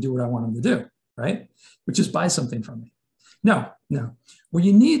people to do what I want them to do, right? Which is buy something from me. No. Where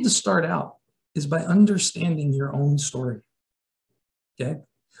you need to start out is by understanding your own story, okay?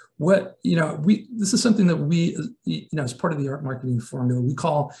 this is something that we, as part of the art marketing formula, we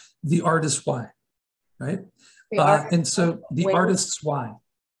call the artist's why, right? And so the artist's why.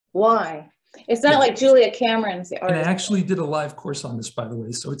 Why? It's not like Julia Cameron's The Artist. And I actually did a live course on this, by the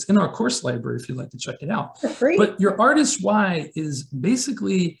way. So it's in our course library if you'd like to check it out. For free. But your artist's why is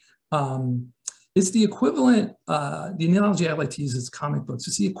basically, it's the equivalent, the analogy I like to use is comic books.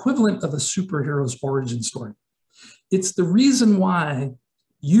 It's the equivalent of a superhero's origin story. It's the reason why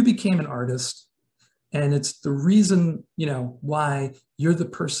you became an artist, and it's the reason, why you're the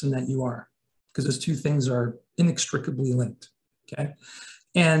person that you are, because those two things are inextricably linked, okay?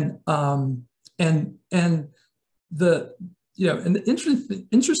 And the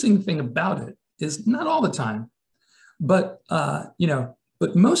interesting thing about it is not all the time, but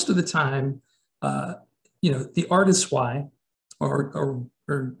but most of the time, the artist's why, or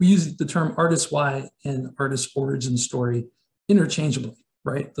we use the term artist's why and artist's origin story interchangeably,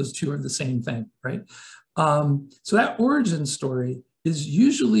 right? Those two are the same thing, right? So that origin story is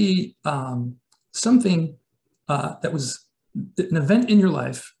usually something that was an event in your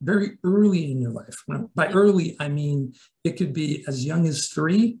life, very early in your life. By early, I mean, it could be as young as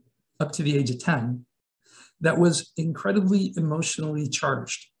 3 up to the age of 10, that was incredibly emotionally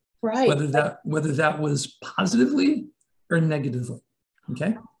charged. Right. Whether that was positively or negatively,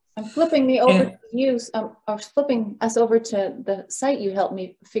 okay? I'm flipping me over to you, or flipping us over to the site you helped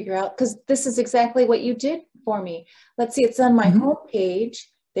me figure out, because this is exactly what you did for me. Let's see, it's on my homepage.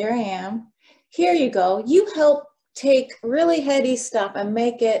 There I am. Here you go. You help take really heady stuff and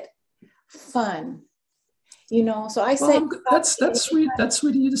make it fun. So I say, that's sweet. That's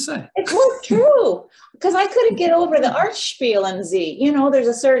sweet of you to say. It was true, because I couldn't get over the art spiel and Z. There's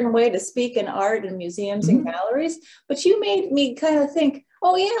a certain way to speak in art and museums and galleries, but you made me kind of think,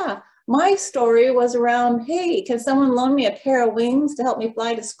 oh yeah, my story was around, hey, can someone loan me a pair of wings to help me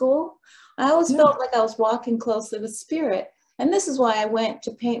fly to school? I always felt like I was walking closely with spirit. And this is why I went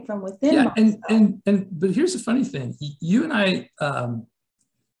to paint from within. Yeah, but here's the funny thing. You and I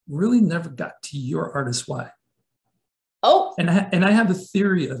really never got to your artist's why. Oh. And I have a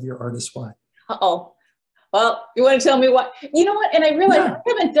theory of your artist's why. Uh-oh. Well, you want to tell me what? You know what? And I realized I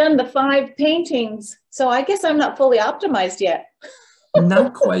haven't done the 5 paintings, so I guess I'm not fully optimized yet.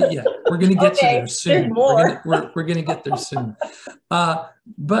 Not quite yet. We're going to get to there soon. There's more. We're going to get there soon.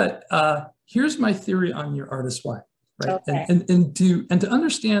 But here's my theory on your artist's why. Right. Okay. And to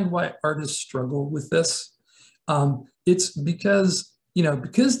understand why artists struggle with this, it's because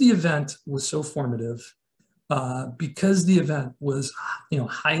the event was so formative, because the event was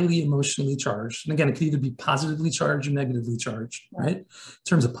highly emotionally charged. And again, it could either be positively charged or negatively charged, right? In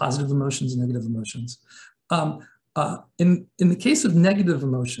terms of positive emotions and negative emotions. In the case of negative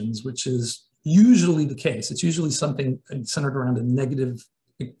emotions, which is usually the case, it's usually something centered around a negative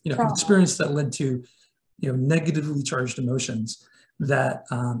experience that led to negatively charged emotions that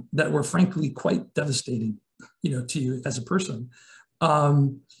were frankly quite devastating, to you as a person.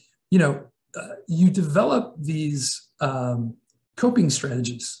 You develop these coping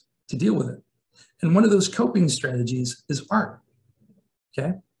strategies to deal with it, and one of those coping strategies is art.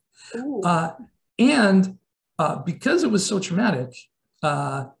 Okay, and because it was so traumatic,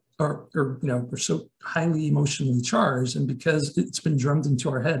 or so highly emotionally charged, and because it's been drummed into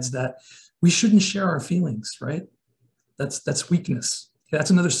our heads that we shouldn't share our feelings, right? That's weakness.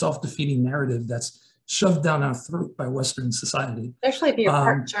 That's another self-defeating narrative that's shoved down our throat by Western society. Especially if you're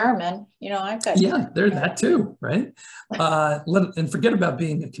part German, I've got. Yeah, there's that too, right? And forget about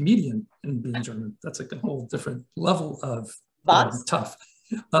being a comedian and being German. That's like a whole different level of tough.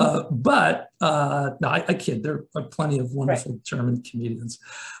 But no, I kid. There are plenty of wonderful German comedians.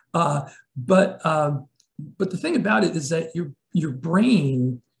 But the thing about it is that your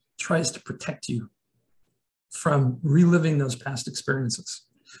brain tries to protect you from reliving those past experiences.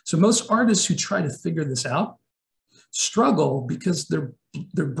 So most artists who try to figure this out struggle because their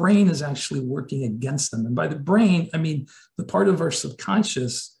brain is actually working against them. And by the brain, I mean the part of our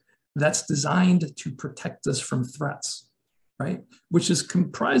subconscious that's designed to protect us from threats, right? Which is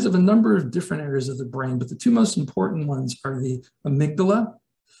comprised of a number of different areas of the brain, but the 2 most important ones are the amygdala,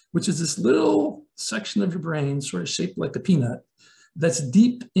 which is this little section of your brain sort of shaped like a peanut that's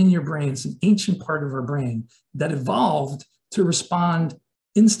deep in your brain. It's an ancient part of our brain that evolved to respond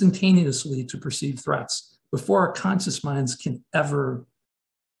instantaneously to perceived threats before our conscious minds can ever,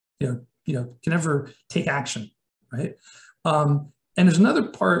 take action, right? And there's another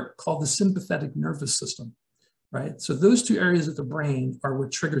part called the sympathetic nervous system, right? So those 2 areas of the brain are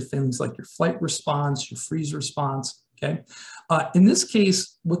what trigger things like your flight response, your freeze response, okay? In this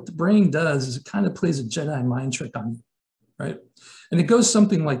case, what the brain does is it kind of plays a Jedi mind trick on you, right? And it goes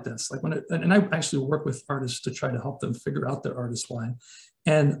something like this. Like and I actually work with artists to try to help them figure out their artist why.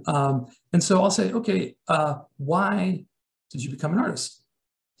 And so I'll say, okay, why did you become an artist?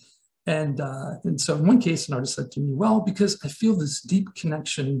 And so in one case, an artist said to me, well, because I feel this deep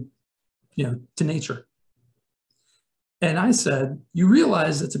connection, to nature. And I said, you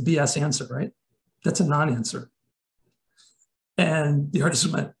realize that's a BS answer, right? That's a non-answer. And the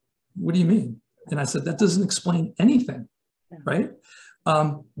artist went, what do you mean? And I said, that doesn't explain anything, right?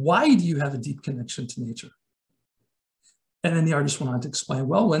 Why do you have a deep connection to nature? And then the artist went on to explain,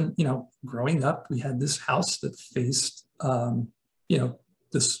 well, when, growing up, we had this house that faced,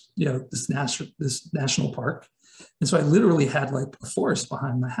 this national park. And so I literally had like a forest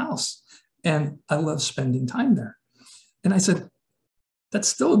behind my house, and I love spending time there. And I said, that's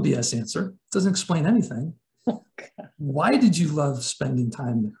still a BS answer. It doesn't explain anything. Okay. Why did you love spending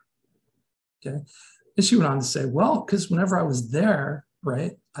time there? Okay. And she went on to say, well, because whenever I was there,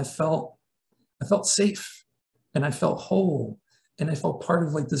 right, I felt safe, and I felt whole, and I felt part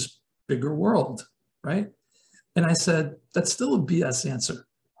of like this bigger world, right? And I said, that's still a BS answer.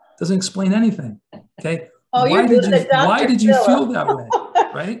 Doesn't explain anything. Okay. Oh, why did you feel that way?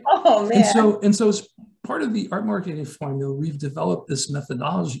 Right? Oh, man. And so as part of the art marketing formula, we've developed this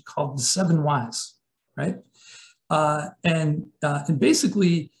methodology called the 7 whys, right? And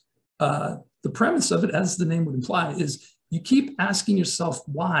basically, the premise of it, as the name would imply, is you keep asking yourself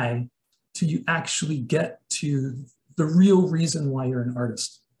why till you actually get to the real reason why you're an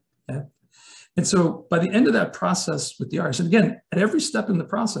artist. Okay? And so by the end of that process with the artist, and again, at every step in the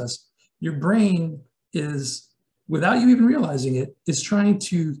process, your brain is, without you even realizing it, is trying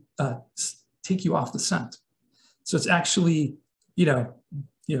to take you off the scent. So it's actually,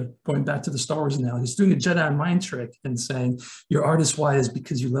 going back to the Star Wars analogy, it's doing a Jedi mind trick and saying your artist why is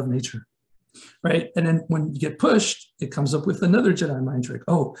because you love nature, right? And then when you get pushed, it comes up with another Jedi mind trick.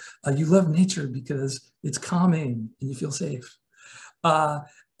 Oh, you love nature because it's calming and you feel safe.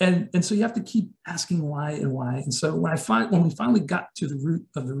 And so you have to keep asking why and why. And so when we finally got to the root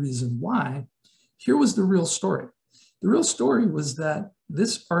of the reason why, here was the real story. The real story was that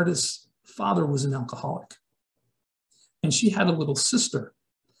this artist's father was an alcoholic, and she had a little sister.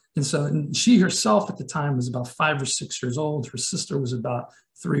 And so she herself at the time was about 5 or 6 years old. Her sister was about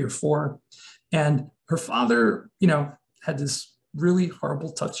 3 or 4. And her father, had this really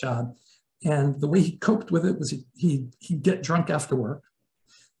horrible tough job. And the way he coped with it was he'd get drunk after work,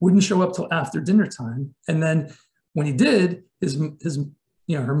 wouldn't show up till after dinner time. And then when he did,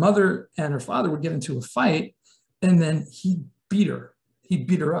 her mother and her father would get into a fight, and then he'd beat her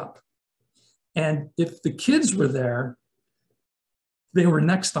up. And if the kids were there, they were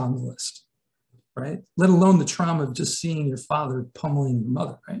next on the list, right? Let alone the trauma of just seeing your father pummeling your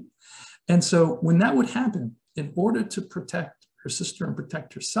mother, right? And so when that would happen, in order to protect her sister and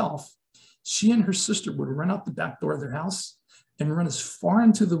protect herself, she and her sister would run out the back door of their house and run as far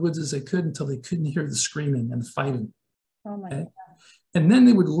into the woods as they could until they couldn't hear the screaming and fighting. Oh my God. And then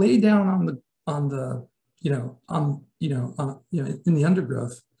they would lay down in the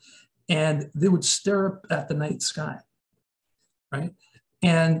undergrowth, and they would stare up at the night sky, right?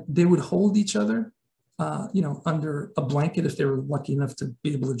 And they would hold each other, under a blanket if they were lucky enough to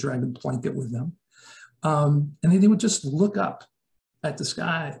be able to drag a blanket with them. And then they would just look up at the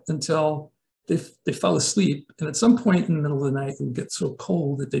sky until they fell asleep. And at some point in the middle of the night, it would get so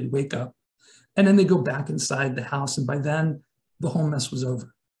cold that they'd wake up. And then they go back inside the house. And by then, the whole mess was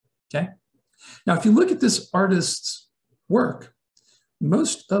over, okay? Now, if you look at this artist's work,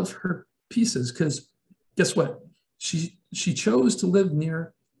 most of her pieces, because guess what? She chose to live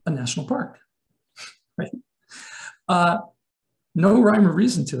near a national park, right? No rhyme or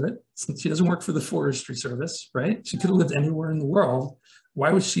reason to it. Since she doesn't work for the Forestry Service, right? She could have lived anywhere in the world.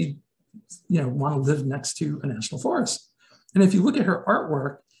 Why would she, want to live next to a national forest? And if you look at her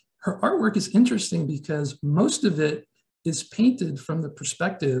artwork is interesting because most of it is painted from the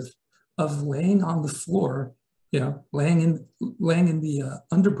perspective of laying on the floor, laying in the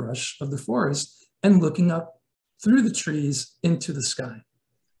underbrush of the forest and looking up through the trees into the sky.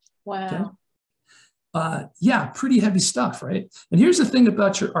 Wow. Okay? Yeah, pretty heavy stuff, right? And here's the thing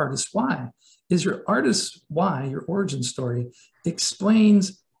about your artist why, is your artist why, your origin story,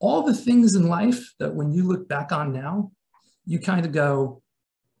 explains all the things in life that when you look back on now, you kind of go,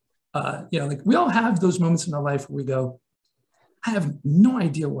 like we all have those moments in our life where we go, I have no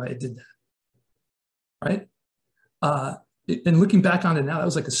idea why I did that, right? And looking back on it now, that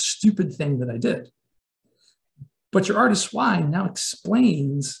was like a stupid thing that I did. But your artist why now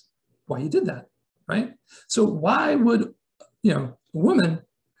explains why you did that, right? So why would, a woman,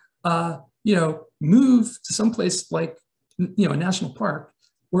 move to someplace like a national park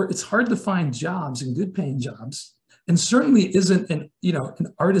where it's hard to find jobs and good paying jobs, and certainly isn't an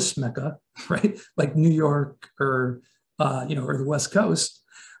artist mecca, right? Like New York or the West Coast.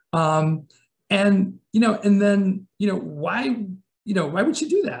 And then why would you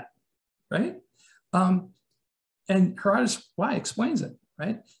do that, right? And her artist why explains it,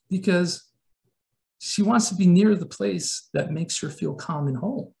 right? Because she wants to be near the place that makes her feel calm and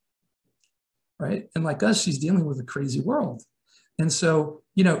whole, right? And like us, she's dealing with a crazy world. And so,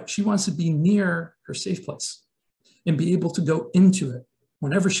 she wants to be near her safe place and be able to go into it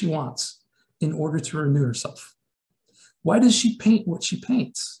whenever she wants in order to renew herself. Why does she paint what she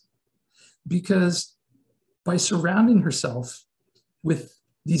paints? Because by surrounding herself with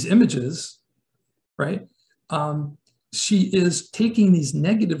these images, right, she is taking these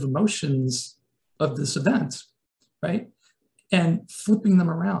negative emotions of this event, right, and flipping them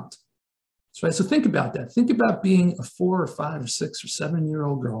around. So think about that. Think about being a 4 or 5 or 6 or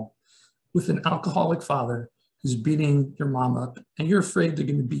 7-year-old girl with an alcoholic father who's beating your mom up, and you're afraid they're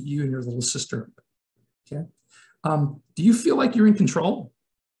going to beat you and your little sister up. Okay. Do you feel like you're in control?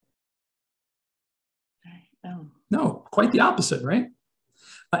 No, quite the opposite, right?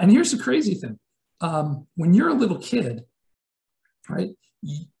 And here's the crazy thing. When you're a little kid, right,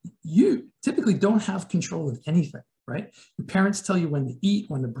 you typically don't have control of anything, right? Your parents tell you when to eat,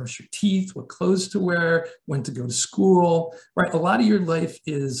 when to brush your teeth, what clothes to wear, when to go to school, right? A lot of your life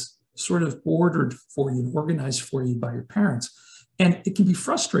is sort of ordered for you, organized for you by your parents. And it can be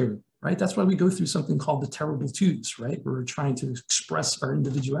frustrating, right? That's why we go through something called the terrible twos, right? Where we're trying to express our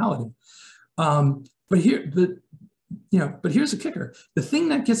individuality. But here's the kicker. The thing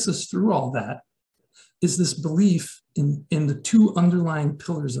that gets us through all that is this belief in the 2 underlying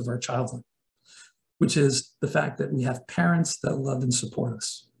pillars of our childhood, which is the fact that we have parents that love and support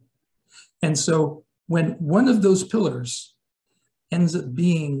us. And so when one of those pillars ends up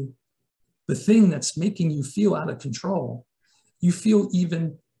being the thing that's making you feel out of control, you feel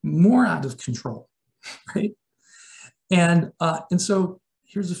even more out of control, right? And so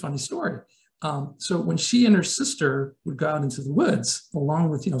here's a funny story. So when she and her sister would go out into the woods, along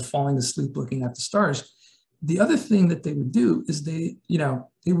with, falling asleep looking at the stars, the other thing that they would do is they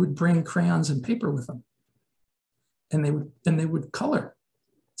would bring crayons and paper with them. And they would color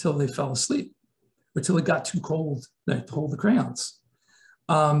till they fell asleep or till it got too cold to hold the crayons.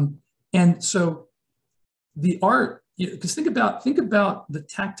 And so the art, because think about the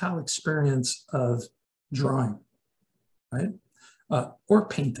tactile experience of drawing, right? Or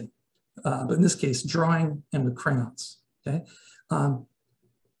painting. But in this case, drawing and with crayons, okay?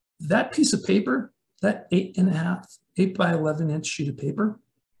 That piece of paper, that 8 by 11 inch sheet of paper,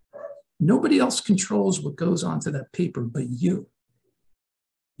 nobody else controls what goes onto that paper but you.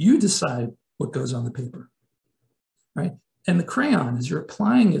 You decide what goes on the paper, right? And the crayon, as you're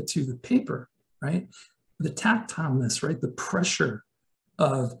applying it to the paper, right? The tactileness, right? The pressure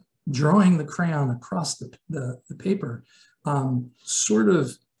of drawing the crayon across the paper sort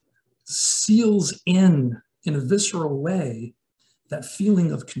of seals in a visceral way that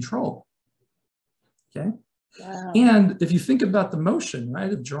feeling of control, okay? Wow. And if you think about the motion,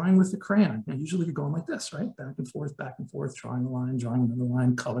 right, of drawing with the crayon, usually you're going like this, right? Back and forth, drawing a line, drawing another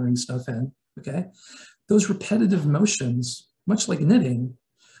line, coloring stuff in, okay? Those repetitive motions, much like knitting,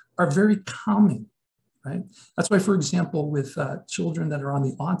 are very calming, right? That's why, for example, with children that are on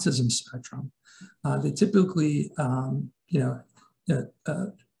the autism spectrum, they typically,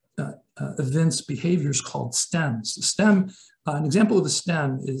 evince behaviors called stems. The stem, an example of a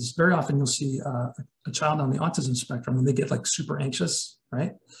stem is very often you'll see a child on the autism spectrum when they get like super anxious,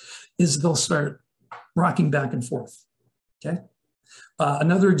 right? Is they'll start rocking back and forth, okay?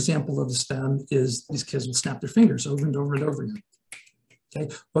 Another example of the stem is these kids will snap their fingers over and over and over again,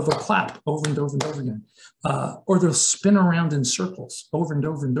 okay? Or they'll clap over and over and over again. Or they'll spin around in circles over and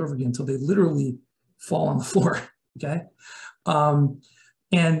over and over again until they literally fall on the floor, okay?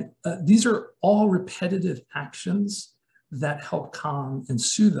 And these are all repetitive actions that help calm and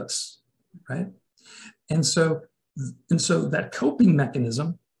soothe us, right? And so that coping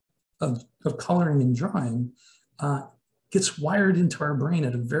mechanism of coloring and drawing gets wired into our brain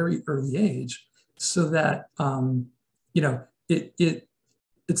at a very early age, so that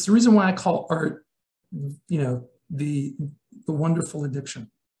it's the reason why I call art, the wonderful addiction.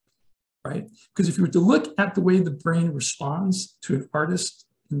 Right? Because if you were to look at the way the brain responds to an artist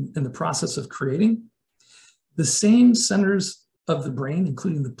in the process of creating, the same centers of the brain,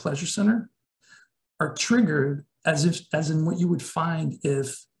 including the pleasure center, are triggered as in what you would find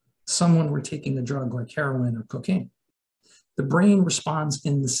if someone were taking a drug like heroin or cocaine. The brain responds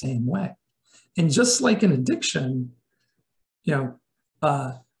in the same way. And just like an addiction, you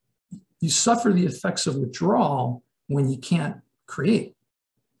suffer the effects of withdrawal when you can't create.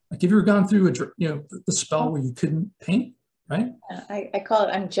 Like, have you ever gone through the spell where you couldn't paint, right? I call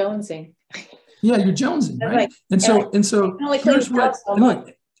it, I'm jonesing. Yeah, you're jonesing, right? And so here's what,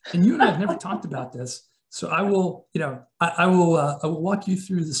 and you and I have never talked about this. So I will walk you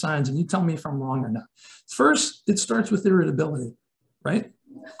through the signs, and you tell me if I'm wrong or not. First, it starts with irritability, right?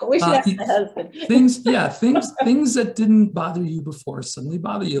 We should ask my husband. Things that didn't bother you before suddenly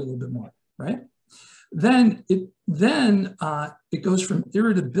bother you a little bit more, right? Then it goes from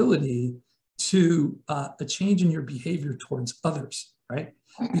irritability to a change in your behavior towards others, right?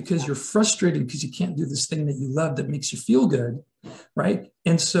 Because you're frustrated because you can't do this thing that you love that makes you feel good, right?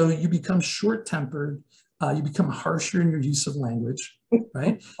 And so you become short-tempered, you become harsher in your use of language,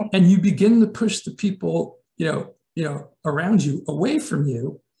 right? And you begin to push the people, around you away from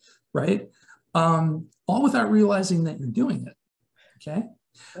you, right? All without realizing that you're doing it, okay?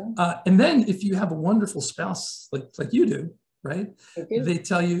 And then if you have a wonderful spouse like you do, right? They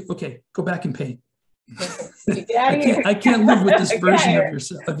tell you, okay, go back and paint. I can't live with this version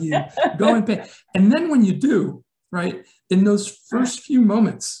of you. Go and paint. And then when you do, right, in those first few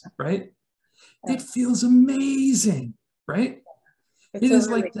moments, right, it feels amazing, right? It's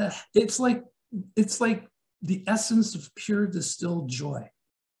like the essence of pure distilled joy,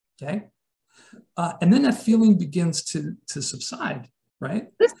 okay? And then that feeling begins to subside, right?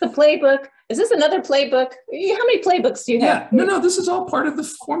 Is this the playbook? Is this another playbook? How many playbooks do you have? Yeah, no, this is all part of the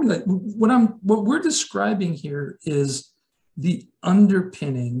formula. What we're describing here is the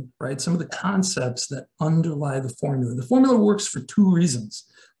underpinning, right? Some of the concepts that underlie the formula. The formula works for two reasons.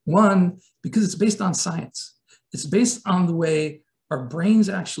 One, because it's based on science. It's based on the way our brains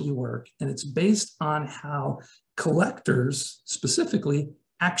actually work, and it's based on how collectors specifically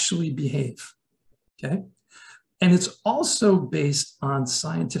actually behave, okay? And it's also based on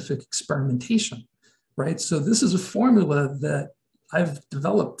scientific experimentation, right? So this is a formula that I've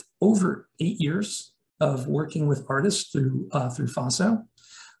developed over 8 years of working with artists through FASO.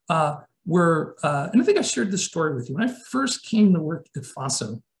 And I think I shared this story with you. When I first came to work at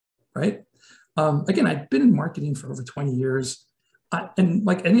FASO, right? Again, I'd been in marketing for over 20 years. And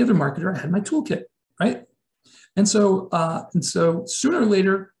like any other marketer, I had my toolkit, right? And so sooner or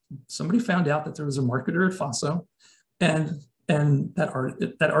later, somebody found out that there was a marketer at FASO, and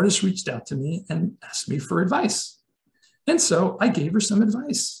that artist reached out to me and asked me for advice. And so I gave her some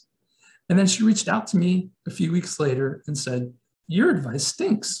advice. And then she reached out to me a few weeks later and said, "Your advice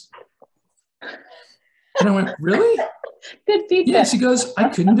stinks." And I went, "Really?" Good feedback. Yeah, she goes, "I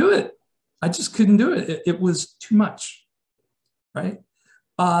couldn't do it. I just couldn't do it. It was too much." Right?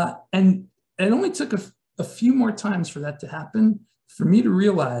 And it only took a few more times for that to happen for me to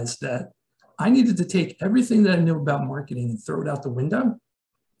realize that I needed to take everything that I knew about marketing and throw it out the window,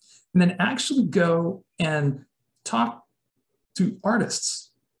 and then actually go and talk to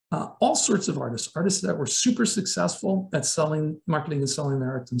artists, all sorts of artists that were super successful at marketing and selling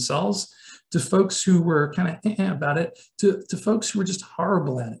their art themselves, to folks who were kind of about it, to folks who were just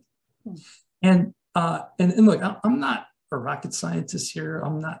horrible at it. And look, I'm not a rocket scientist here.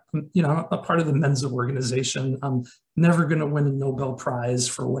 I'm not, I'm a part of the Mensa organization. I'm never going to win a Nobel Prize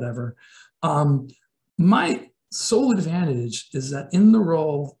for whatever. My sole advantage is that in the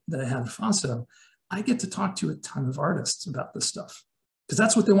role that I have at FASO, I get to talk to a ton of artists about this stuff, because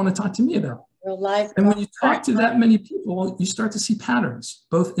that's what they want to talk to me about. And when you talk to that many people, you start to see patterns,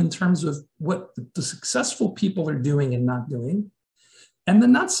 both in terms of what the successful people are doing and not doing, and the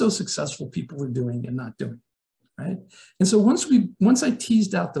not so successful people are doing and not doing, right? And so once I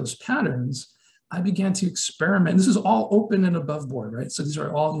teased out those patterns, I began to experiment. This is all open and above board, right? So these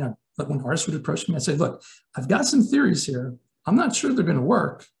are all, like when artists would approach me, I'd say, "Look, I've got some theories here. I'm not sure they're going to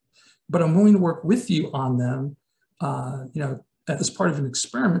work, but I'm willing to work with you on them, as part of an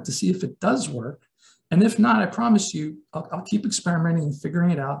experiment to see if it does work. And if not, I promise you, I'll keep experimenting and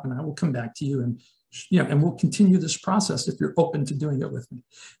figuring it out, and I will come back to you, and and we'll continue this process if you're open to doing it with me."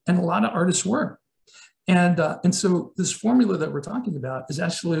 And a lot of artists were. And so this formula that we're talking about is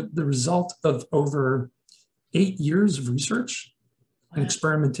actually the result of over 8 years of research and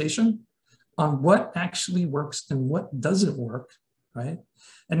experimentation on what actually works and what doesn't work, right?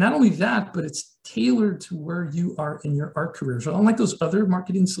 And not only that, but it's tailored to where you are in your art career. So unlike those other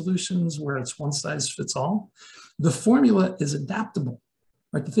marketing solutions where it's one size fits all, the formula is adaptable,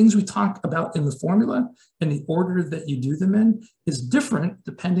 right? The things we talk about in the formula and the order that you do them in is different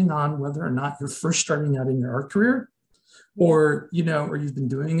depending on whether or not you're first starting out in your art career, or, or you've been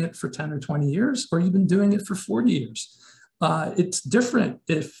doing it for 10 or 20 years, or you've been doing it for 40 years. It's different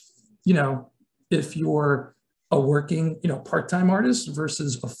if you're a working, part-time artist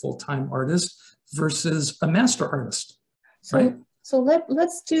versus a full-time artist versus a master artist, right? So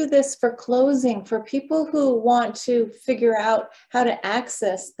let's do this for closing. For people who want to figure out how to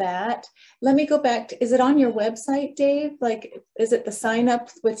access that, let me go back to, is it on your website, Dave? Like, is it the sign up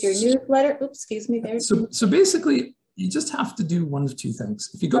with your newsletter? Oops, excuse me there. So basically, you just have to do one of two things.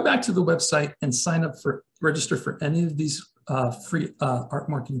 If you go back to the website and register for any of these free art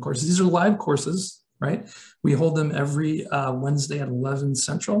marketing courses, these are live courses, right? We hold them every Wednesday at 11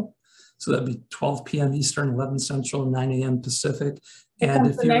 Central. So that'd be 12 p.m. Eastern, 11 Central, 9 a.m. Pacific. And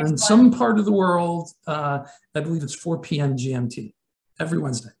if you're in some part of the world, I believe it's 4 p.m. GMT every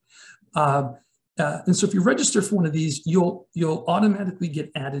Wednesday. And so if you register for one of these, you'll automatically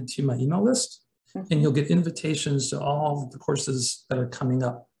get added to my email list, and you'll get invitations to all the courses that are coming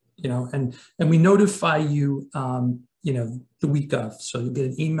up, and we notify you, the week of. So you'll get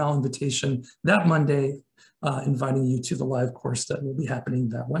an email invitation that Monday, inviting you to the live course that will be happening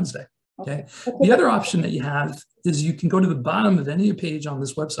that Wednesday. Okay. The other option that you have is you can go to the bottom of any page on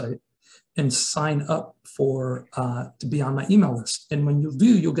this website and sign up for to be on my email list. And when you do,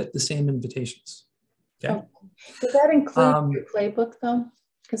 you'll get the same invitations. Okay. Does that include your playbook though?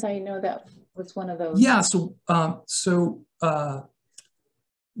 Because I know that was one of those. Yeah.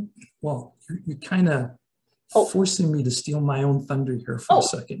 Well, you're kind of forcing me to steal my own thunder here for a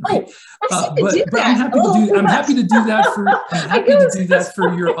second, right? But I'm happy to do. I'm happy to do that for. I'm happy to do that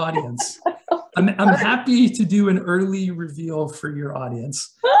for your audience. I'm happy to do an early reveal for your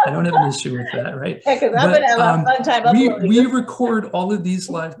audience. I don't have an issue with that, right? Yeah, because I'm gonna have a fun time uploading. We record all of these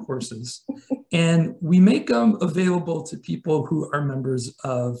live courses, and we make them available to people who are members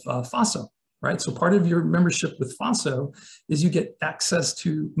of FASO. Right. So part of your membership with FASO is you get access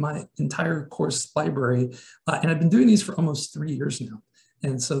to my entire course library. And I've been doing these for almost 3 years now.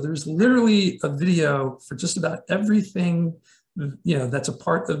 And so there's literally a video for just about everything, that's a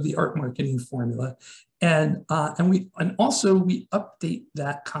part of the art marketing formula. And also we update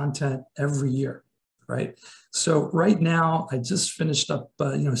that content every year. Right. So right now, I just finished up,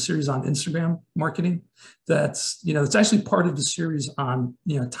 a series on Instagram marketing. That's, it's actually part of the series on,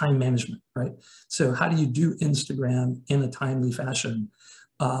 time management. Right. So how do you do Instagram in a timely fashion?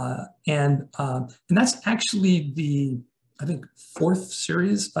 And that's actually I think, 4th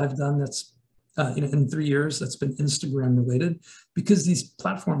series I've done that's, in 3 years that's been Instagram related, because these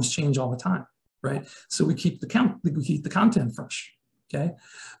platforms change all the time. Right. So we keep the content fresh. Okay.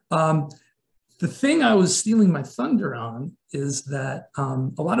 The thing I was stealing my thunder on is that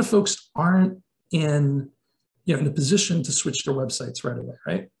a lot of folks aren't in a position to switch their websites right away,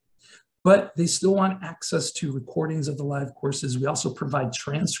 right? But they still want access to recordings of the live courses. We also provide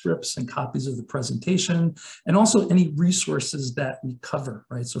transcripts and copies of the presentation, and also any resources that we cover,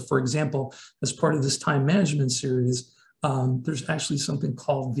 right? So for example, as part of this time management series, there's actually something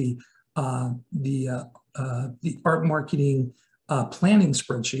called the art marketing planning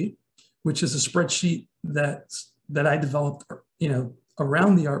spreadsheet, which is a spreadsheet that I developed,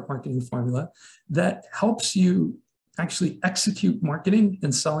 around the art marketing formula that helps you actually execute marketing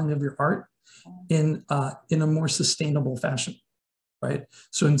and selling of your art in a more sustainable fashion, right?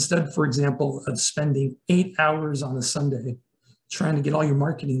 So instead, for example, of spending 8 hours on a Sunday trying to get all your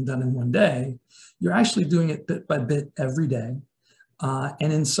marketing done in one day, you're actually doing it bit by bit every day,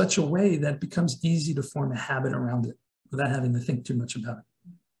 and in such a way that it becomes easy to form a habit around it without having to think too much about it.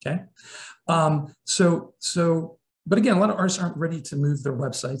 Okay. But again, a lot of artists aren't ready to move their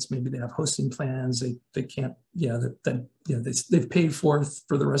websites. Maybe they have hosting plans. They can't, they've paid for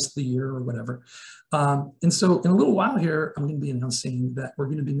the rest of the year or whatever. And so in a little while here, I'm going to be announcing that we're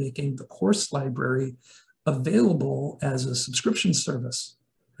going to be making the course library available as a subscription service.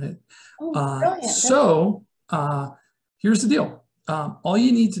 Right? So here's the deal. All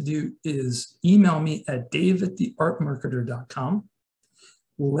you need to do is email me at dave@theartmarketer.com.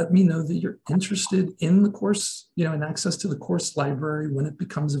 Let me know that you're interested in the course, and access to the course library when it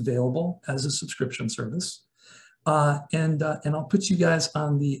becomes available as a subscription service. And I'll put you guys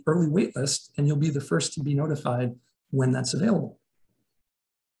on the early wait list, and you'll be the first to be notified when that's available.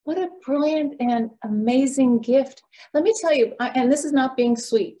 What a brilliant and amazing gift. Let me tell you, and this is not being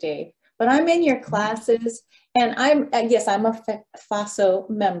sweet, Dave, but I'm in your classes, and I'm a FASO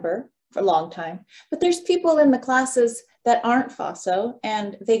member for a long time, but there's people in the classes that aren't FASO,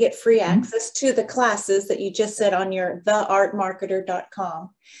 and they get free access to the classes that you just said on your theartmarketer.com.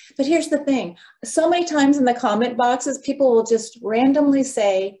 But here's the thing. So many times in the comment boxes, people will just randomly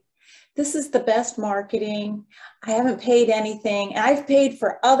say, this is the best marketing. I haven't paid anything. I've paid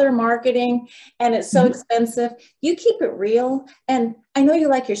for other marketing and it's so expensive. You keep it real. And I know you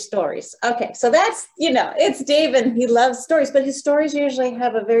like your stories. Okay. So that's, you know, it's Dave and he loves stories, but his stories usually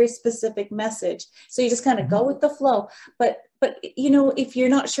have a very specific message. So you just kind of go with the flow. But, you know, if you're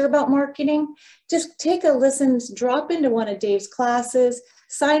not sure about marketing, just take a listen, drop into one of Dave's classes,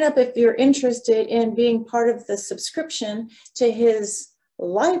 sign up if you're interested in being part of the subscription to his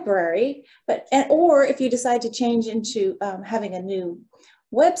library, or if you decide to change into having a new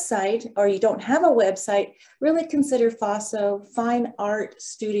website, or you don't have a website, really consider FASO, Fine Art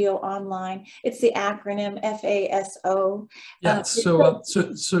Studio Online. It's the acronym FASO. Yeah.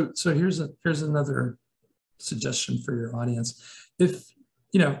 So here's another suggestion for your audience. If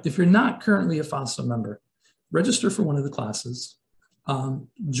you're not currently a FASO member, register for one of the classes,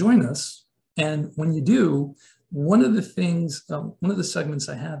 join us, and when you do, one of the things, one of the segments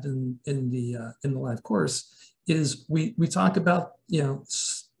I have in the live course is we talk about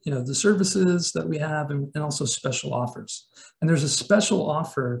the services that we have and also special offers. And there's a special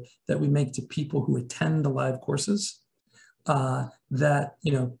offer that we make to people who attend the live courses that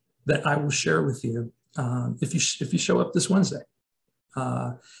I will share with you if you show up this Wednesday.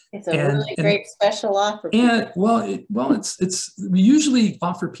 It's a really great special offer. And we usually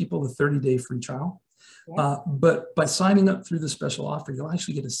offer people a 30-day free trial. Yeah. But by signing up through the special offer, you'll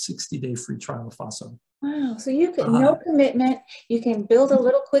actually get a 60-day free trial of FASO. Wow. So you can, no commitment. You can build a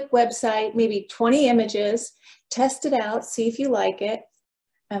little quick website, maybe 20 images, test it out, see if you like it.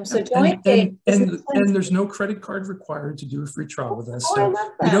 So join Dave. And there's no credit card required to do a free trial with us. Oh, so I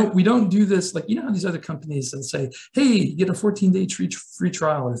love that. we don't do this like, how these other companies that say, hey, you get a 14-day free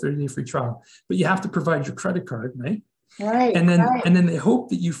trial or 30-day free trial, but you have to provide your credit card, right? Right. And then they hope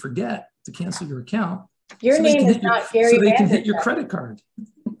that you forget to cancel your account. Your name is not Gary. So they can hit your credit card,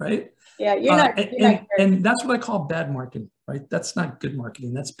 right? Yeah, you're not. And that's what I call bad marketing, right? That's not good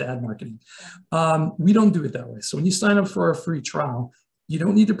marketing. That's bad marketing. We don't do it that way. So when you sign up for a free trial, you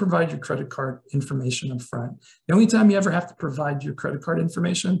don't need to provide your credit card information up front. The only time you ever have to provide your credit card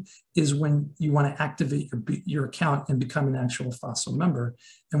information is when you want to activate your account and become an actual FASO member.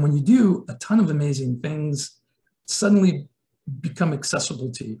 And when you do, a ton of amazing things suddenly become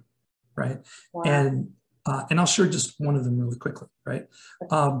accessible to you, right? Wow. And I'll share just one of them really quickly, right?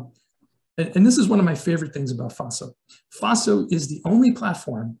 And this is one of my favorite things about FASO. FASO is the only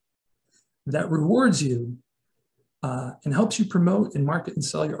platform that rewards you and helps you promote and market and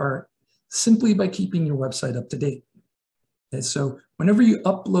sell your art simply by keeping your website up to date. And so whenever you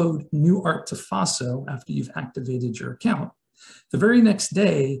upload new art to FASO after you've activated your account, the very next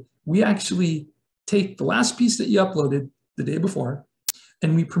day, we actually take the last piece that you uploaded the day before,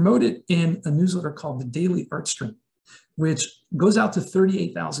 and we promote it in a newsletter called the Daily Art Stream, which goes out to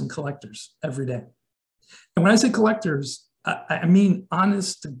 38,000 collectors every day. And when I say collectors, I mean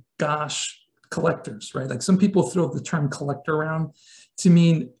honest to gosh collectors, right? Like some people throw the term collector around to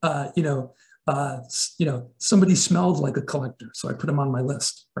mean, somebody smelled like a collector, so I put them on my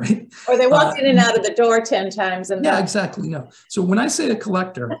list, right? Or they walked in and out of the door 10 times. And yeah, exactly. No. So when I say a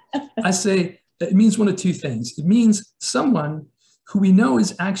collector, I say it means one of two things. It means someone who we know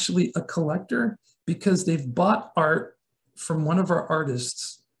is actually a collector because they've bought art from one of our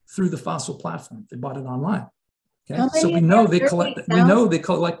artists through the FASO platform. They bought it online. Okay, so we know they collect. We know they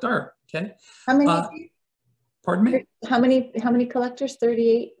collect art. Okay. How many? Pardon me? How many collectors?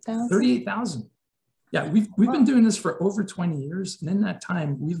 38,000. 38,000. Yeah, we've been doing this for over 20 years, and in that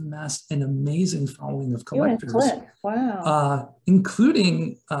time, we've amassed an amazing following of collectors. Wow.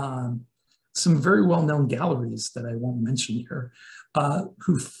 Including some very well-known galleries that I won't mention here,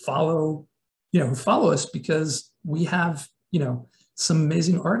 who follow us because we have some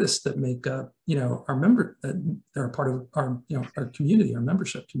amazing artists that make up our member that are part of our our community, our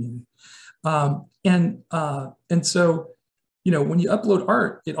membership community, and so when you upload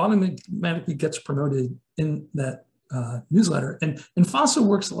art, it automatically gets promoted in that newsletter, and FASO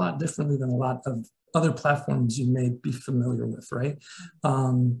works a lot differently than a lot of other platforms you may be familiar with, right?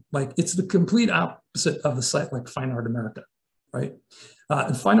 Like it's the complete opposite of a site like Fine Art America, right?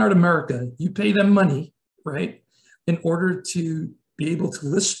 In Fine Art America, you pay them money, right, in order to be able to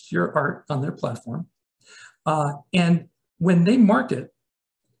list your art on their platform. And when they market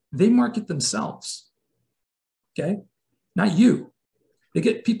themselves, okay? Not you. They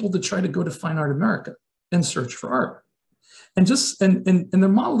get people to try to go to Fine Art America and search for art. And the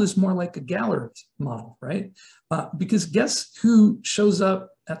model is more like a gallery model, right? Because guess who shows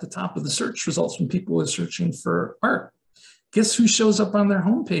up at the top of the search results when people are searching for art? Guess who shows up on their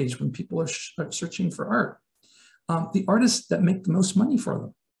homepage when people are searching for art? The artists that make the most money for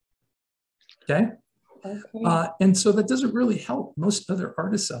them. Okay. Okay. And so that doesn't really help most other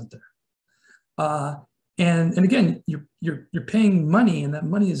artists out there. And again, you're paying money, and that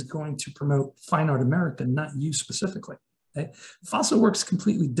money is going to promote Fine Art America, not you specifically. Okay? Faso works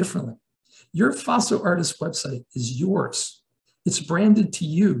completely differently. Your Faso artist website is yours. It's branded to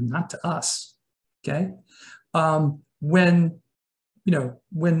you, not to us. Okay. When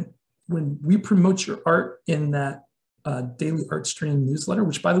we promote your art in that daily art stream newsletter,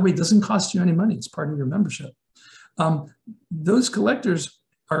 which by the way doesn't cost you any money, it's part of your membership. Those collectors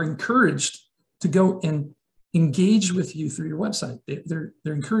are encouraged to go and engage with you through your website. They're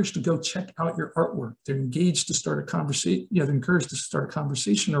encouraged to go check out your artwork. They're engaged to start a conversation. They're encouraged to start a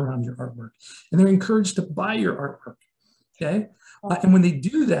conversation around your artwork, and they're encouraged to buy your artwork. Okay, and when they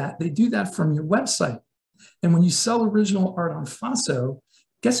do that from your website. And when you sell original art on Faso,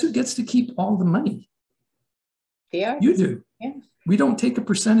 guess who gets to keep all the money? The artist. You do. Yeah. We don't take a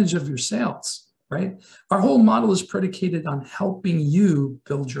percentage of your sales, right? Our whole model is predicated on helping you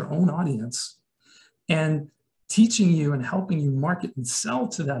build your own audience and teaching you and helping you market and sell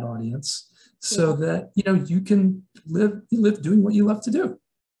to that audience so that you can live doing what you love to do.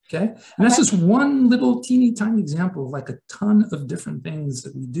 Okay. And that's just one little teeny tiny example of like a ton of different things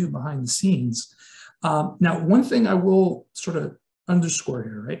that we do behind the scenes. Now, one thing I will sort of underscore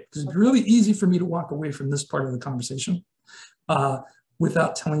here, right? Because it's really easy for me to walk away from this part of the conversation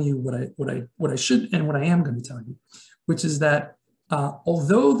without telling you what I should and what I am going to tell you, which is that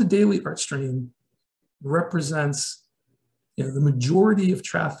although the daily art stream represents the majority of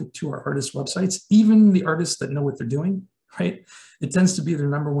traffic to our artists' websites, even the artists that know what they're doing, right? It tends to be their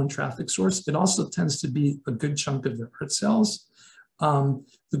 #1 traffic source. It also tends to be a good chunk of their art sales.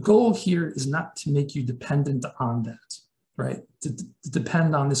 The goal here is not to make you dependent on that, right? To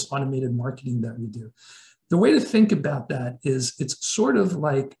depend on this automated marketing that we do. The way to think about that is it's sort of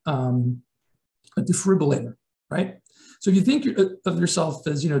like a defibrillator, right? So if you think of yourself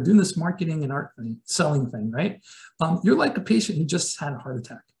as, doing this marketing and art thing, selling thing, right? You're like a patient who just had a heart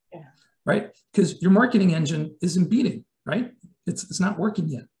attack, right? Because your marketing engine isn't beating, right? It's not working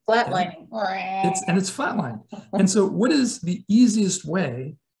yet. Flatlining. It's flatlined. And so what is the easiest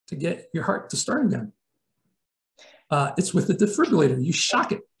way to get your heart to start again? It's with the defibrillator. You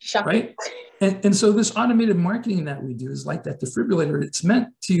shock it, right? And so this automated marketing that we do is like that defibrillator. It's meant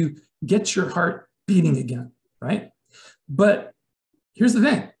to get your heart beating again, right? But here's the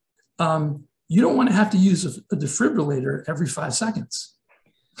thing. You don't want to have to use a defibrillator every 5 seconds,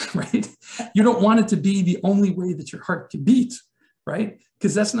 right? You don't want it to be the only way that your heart can beat, right?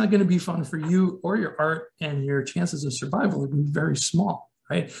 Because that's not going to be fun for you or your art, and your chances of survival are going to be very small,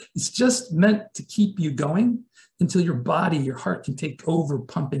 right? It's just meant to keep you going until your body, your heart can take over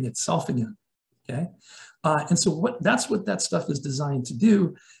pumping itself again, okay? And so that's what that stuff is designed to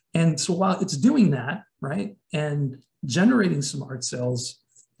do. And so while it's doing that, right, and generating some art sales,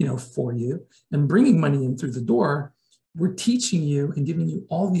 for you and bringing money in through the door, we're teaching you and giving you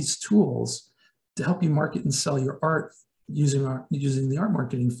all these tools to help you market and sell your art using the art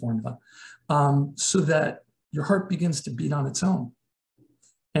marketing formula, so that your heart begins to beat on its own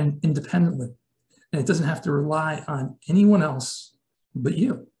and independently. And it doesn't have to rely on anyone else but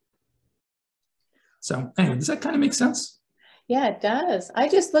you. So anyway, does that kind of make sense? Yeah, it does. I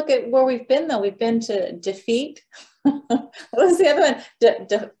just look at where we've been, though. We've been to defeat. What was the other one?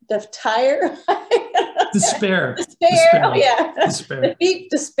 Tire? Despair. Despair. Oh, yeah. Despair. Defeat,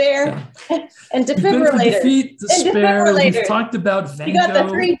 despair, yeah. And defibrillators. Defeat, despair. We've talked about Van Gogh. You got the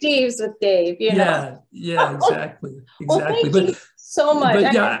 3 Ds with Dave, Yeah, exactly. Well, thank you so much.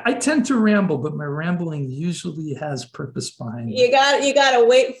 But yeah, I tend to ramble, but my rambling usually has purpose behind it. You got to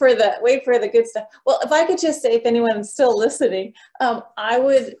wait for the good stuff. Well, if I could just say, if anyone's still listening,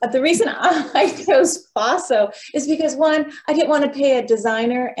 the reason I chose Faso is because, one, I didn't want to pay a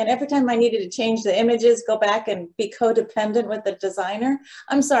designer, and every time I needed to change the images, go back and be codependent with the designer.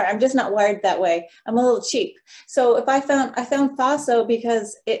 I'm sorry, I'm just not wired that way. I'm a little cheap. So if I found Faso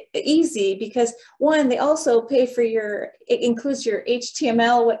because easy, because one, they also pay for it includes your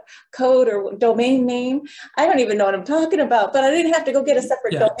HTML code or domain name. I don't even know what I'm talking about, but I didn't have to go get a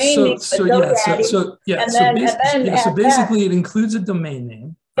separate domain name. So basically it includes a domain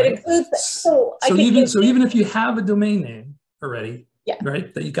name. Right? It includes that. So even if you have a domain name already,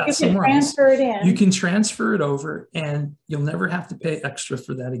 right, that you got somewhere else, you can transfer it over, and you'll never have to pay extra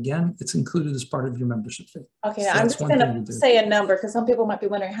for that again. It's included as part of your membership fee. Okay, so I'm just going to say a number, because some people might be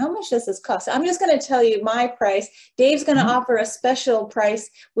wondering, how much does this cost? I'm just going to tell you my price. Dave's going to offer a special price.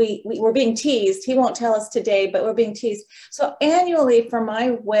 We're being teased. He won't tell us today, but we're being teased. So annually for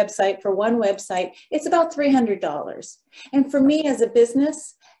my website, for one website, it's about $300. And for me as a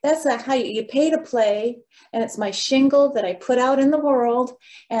business, that's how you pay to play. And it's my shingle that I put out in the world.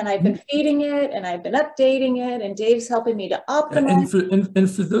 And I've been feeding it and I've been updating it. And Dave's helping me to optimize. And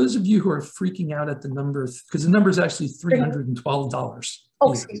for those of you who are freaking out at the number, because the number is actually $312.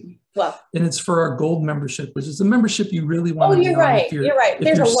 Oh, excuse me. Well, and it's for our gold membership, which is the membership you really want to be you're on right. You're right.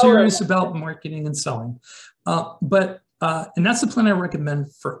 If you're serious about marketing and selling. And that's the plan I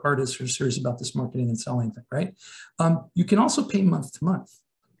recommend for artists who are serious about this marketing and selling thing, right? You can also pay month to month,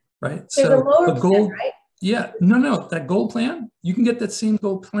 right? There's a lower plan, right? Yeah, no, that gold plan, you can get that same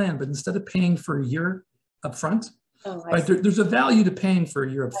gold plan, but instead of paying for a year upfront, right? There's a value to paying for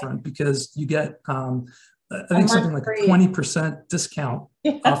a year upfront because you get, I think something like a 20% discount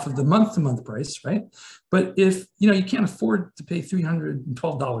off of the month-to-month price, right? But if you can't afford to pay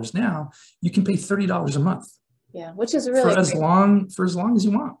 $312 now, you can pay $30 a month. Yeah, which is really for as long as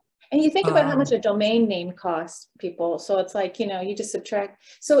you want. And you think about how much a domain name costs people. So it's like, you just subtract.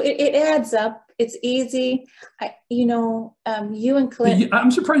 So it adds up. It's easy. You and Clint. I'm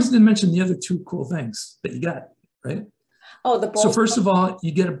surprised you didn't mention the other two cool things that you got, right? Oh, So first of all,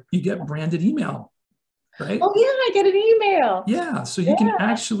 you get branded email, right? Oh yeah, I get an email. Yeah, so you can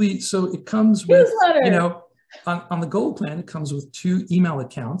actually, so it comes with, on the gold plan, it comes with 2 email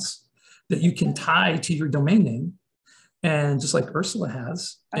accounts that you can tie to your domain name. And just like Ursula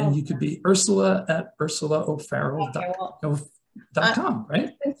has, and you could be Ursula at ursulaofarrell.com, right?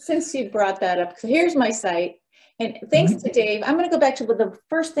 Since you brought that up, so here's my site. And thanks to Dave, I'm going to go back to the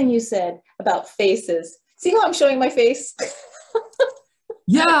first thing you said about faces. See how I'm showing my face?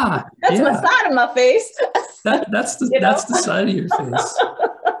 Yeah. That's my side of my face. That's the side of your face.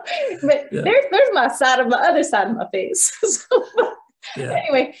 But there's my side of my other side of my face.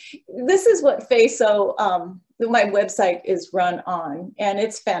 Anyway, this is what Faso, my website is run on, and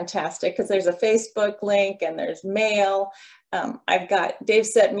it's fantastic because there's a Facebook link and there's mail. Dave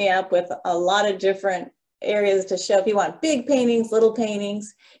set me up with a lot of different areas to show if you want big paintings, little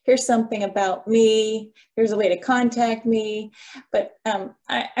paintings. Here's something about me. Here's a way to contact me. But I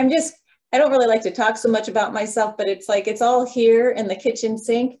don't really like to talk so much about myself, but it's like it's all here in the kitchen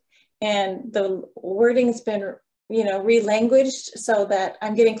sink, and the wording's been relanguaged so that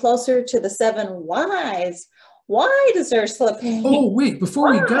I'm getting closer to the 7 whys. Why does Ursula paint? Oh, wait,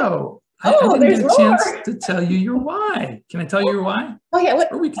 before we go, I didn't get a chance to tell you your why. Can I tell you your why? Oh, yeah.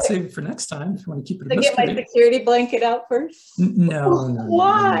 Or we could save it for next time if you want to keep it a mystery. Get my security blanket out first? No.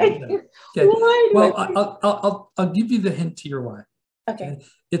 Why? No. Okay. Why? Well, I'll give you the hint to your why. Okay.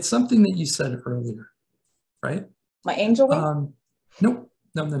 It's something that you said earlier, right? My angel wing? No.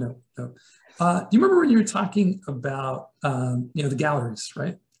 Do you remember when you were talking about, the galleries,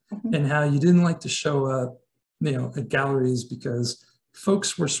 right? Mm-hmm. And how you didn't like to show up, at galleries because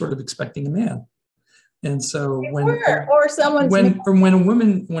folks were sort of expecting a man. And so when a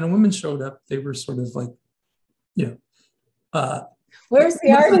woman showed up, they were sort of like, where's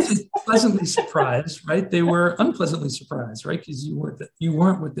the artist? Pleasantly surprised, right? They were unpleasantly surprised, right? Because you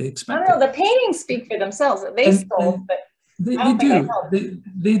weren't what they expected. I don't know. The paintings speak for themselves. They stole, but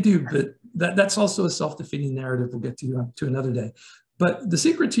they do, but that's also a self-defeating narrative we'll get to another day. But the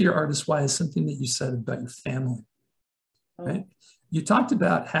secret to your artist why is something that you said about your family, right? You talked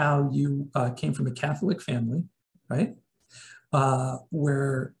about how you came from a Catholic family, right?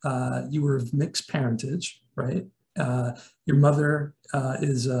 Where you were of mixed parentage, right? Your mother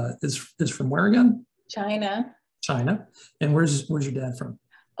is from where again? China. And where's your dad from?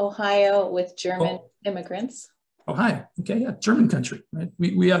 Ohio, with German immigrants. Ohio. Okay, yeah, German country, right?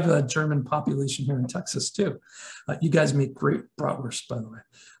 We have a German population here in Texas too. You guys make great bratwurst, by the way.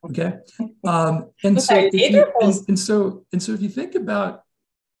 Okay, so if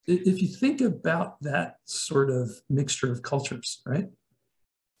you think about that sort of mixture of cultures, right?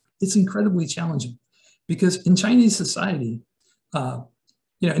 It's incredibly challenging because in Chinese society, and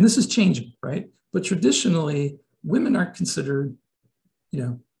this is changing, right? But traditionally, women aren't considered,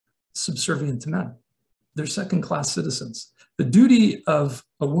 subservient to men. They're second-class citizens. The duty of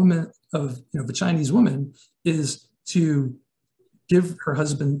a woman, the Chinese woman, is to give her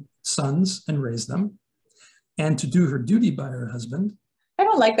husband sons and raise them, and to do her duty by her husband. I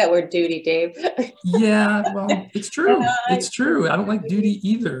don't like that word duty, Dave. Yeah, well, it's true. It's true. I don't like duty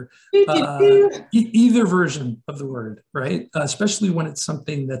either. Either version of the word, right? Especially when it's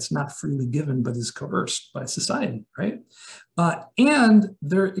something that's not freely given, but is coerced by society, right? And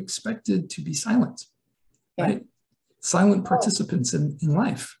they're expected to be silent. Right? Silent participants in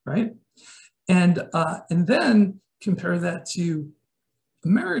life, right? And then compare that to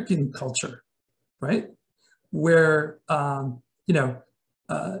American culture, right? Where,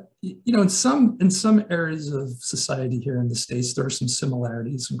 you know, in some areas of society here in the States, there are some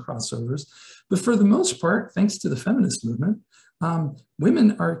similarities and crossovers, but for the most part, thanks to the feminist movement,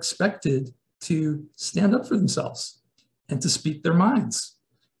 women are expected to stand up for themselves and to speak their minds,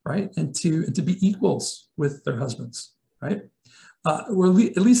 right? And to be equals with their husbands, right? Or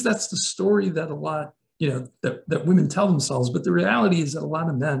at least that's the story that a lot, you know, that women tell themselves. But the reality is that a lot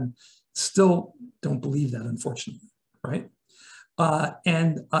of men still don't believe that, unfortunately, right?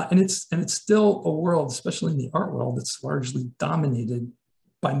 And it's still a world, especially in the art world, that's largely dominated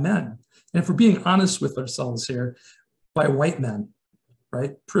by men. And if we're being honest with ourselves here, by white men,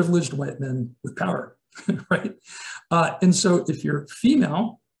 right? Privileged white men with power, right? And so if you're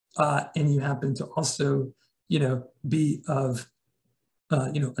female and you happen to also, you know, be of,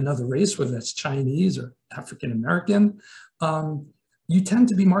 you know, another race, whether that's Chinese or African American, you tend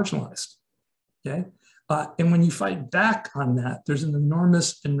to be marginalized, okay? And when you fight back on that, there's an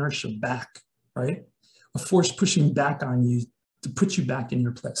enormous inertia back, right? A force pushing back on you to put you back in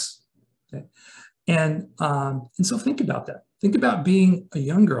your place, okay? And so think about that. Think about being a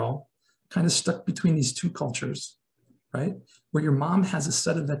young girl kind of stuck between these two cultures, right? Where your mom has a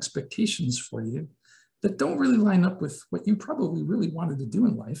set of expectations for you that don't really line up with what you probably really wanted to do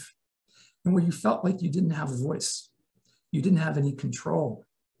in life, and where you felt like you didn't have a voice. You didn't have any control,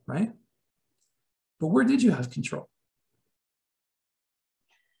 right? But where did you have control?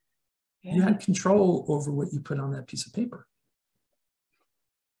 Yeah. You had control over what you put on that piece of paper.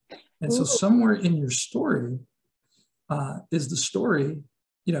 And so somewhere in your story is the story,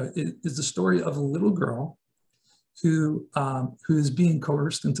 you know, is the story of a little girl who is being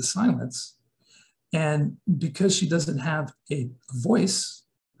coerced into silence. And because she doesn't have a voice,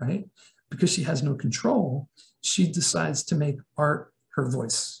 right? Because she has no control, she decides to make art her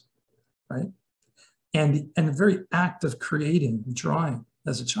voice, right? And the very act of creating, drawing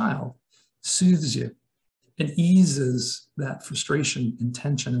as a child soothes you and eases that frustration and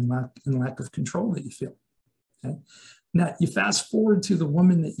tension and lack of control that you feel. Okay? Now, you fast forward to the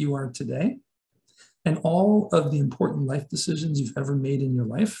woman that you are today and all of the important life decisions you've ever made in your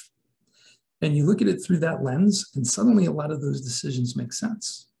life, and you look at it through that lens, and suddenly a lot of those decisions make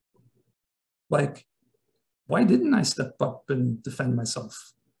sense. Like, why didn't I step up and defend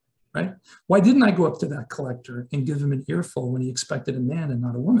myself? Right? Why didn't I go up to that collector and give him an earful when he expected a man and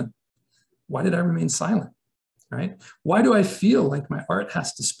not a woman? Why did I remain silent? Right? Why do I feel like my art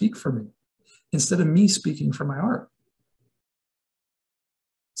has to speak for me instead of me speaking for my art?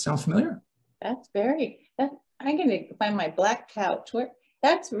 Sound familiar? That's I'm going to find my black couch.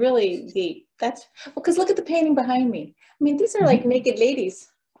 That's really deep. That's, well, because look at the painting behind me. I mean, these are like naked ladies.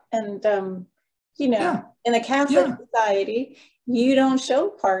 And, you know, in the Catholic society, you don't show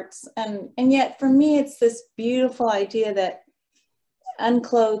parts. And yet for me, it's this beautiful idea that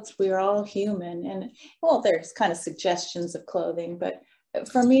unclothed, we're all human. And well, there's kind of suggestions of clothing, but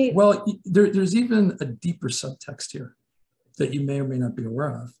for me. Well, there's even a deeper subtext here that you may or may not be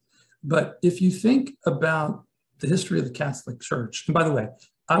aware of. But if you think about the history of the Catholic Church, and by the way,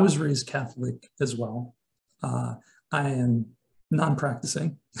 I was raised Catholic as well. I am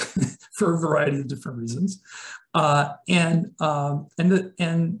non-practicing for a variety of different reasons. And if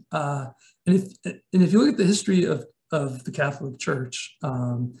you look at the history of the Catholic Church,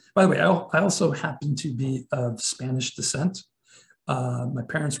 by the way, I also happen to be of Spanish descent. My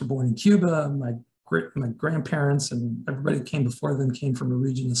parents were born in Cuba. My grandparents and everybody who came before them came from a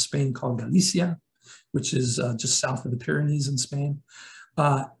region of Spain called Galicia, which is just south of the Pyrenees in Spain.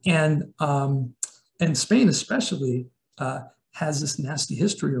 And Spain especially has this nasty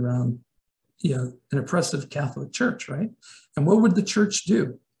history around, you know, an oppressive Catholic Church, right? And what would the church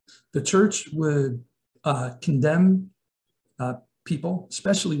do? The church would condemn people,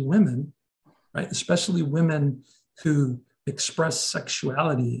 especially women, right? Especially women who express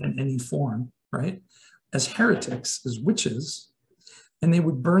sexuality in any form, right? As heretics, as witches, and they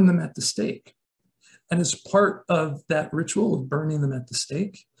would burn them at the stake. And as part of that ritual of burning them at the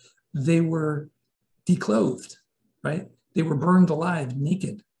stake, they were declothed, right? They were burned alive,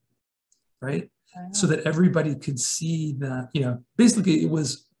 naked, right? So that everybody could see that, you know, basically it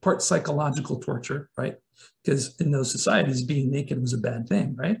was part psychological torture, right? Because in those societies, being naked was a bad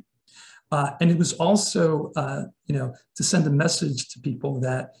thing, right? And it was also, you know, to send a message to people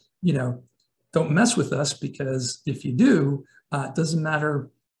that, you know, don't mess with us, because if you do, it doesn't matter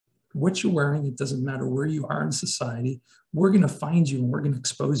what you're wearing, it doesn't matter where you are in society, we're going to find you and we're going to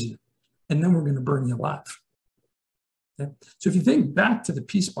expose you, and then we're going to burn you alive. Okay? So if you think back to the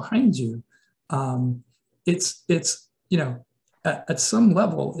piece behind you, it's you know, at some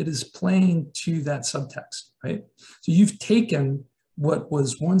level, it is playing to that subtext, right? So you've taken what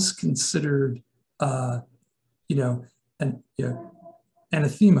was once considered,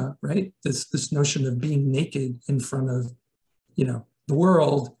 anathema, right? This notion of being naked in front of, the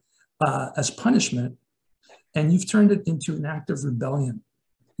world as punishment, and you've turned it into an act of rebellion.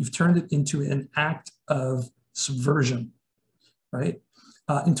 You've turned it into an act of subversion, right?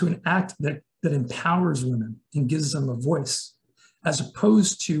 Into an act that empowers women and gives them a voice, as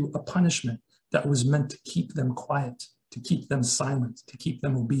opposed to a punishment that was meant to keep them quiet, to keep them silent, to keep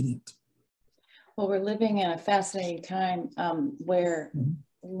them obedient. Well, we're living in a fascinating time where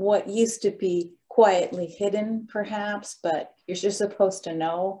what used to be quietly hidden, perhaps, but you're just supposed to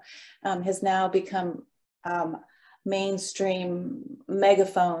know, has now become mainstream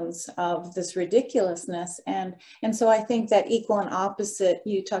megaphones of this ridiculousness. And so I think that equal and opposite,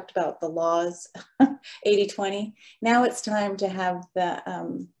 you talked about the laws, 80-20. Now it's time to have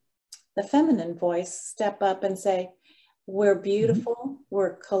the feminine voice step up and say, we're beautiful,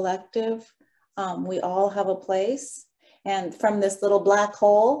 we're collective, we all have a place. And from this little black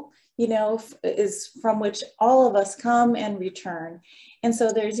hole, is from which all of us come and return. And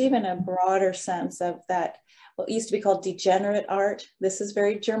so there's even a broader sense of that, what used to be called degenerate art. This is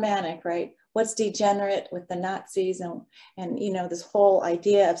very Germanic, right? What's degenerate with the Nazis and this whole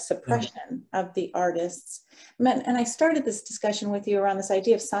idea of suppression of the artists. And I started this discussion with you around this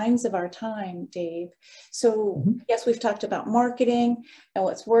idea of signs of our time, Dave. So yes, we've talked about marketing and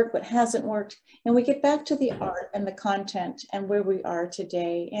what's worked, what hasn't worked, and we get back to the art and the content and where we are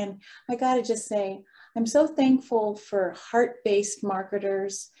today. And I gotta just say, I'm so thankful for heart-based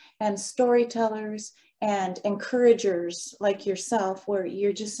marketers and storytellers and encouragers like yourself, where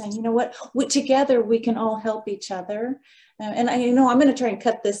you're just saying, you know what, together we can all help each other. And I'm going to try and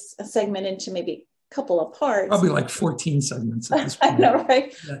cut this segment into maybe a couple of parts. Probably like 14 segments at this point. I know,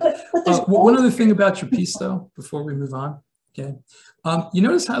 right? Yeah. But one other thing about your piece, though, before we move on, okay? You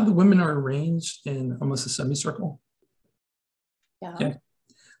notice how the women are arranged in almost a semicircle? Yeah. Okay.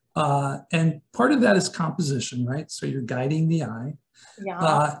 And part of that is composition, right? So you're guiding the eye.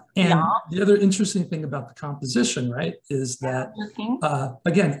 Yeah. The other interesting thing about the composition, right, is that,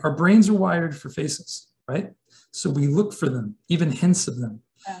 again, our brains are wired for faces, right? So we look for them, even hints of them.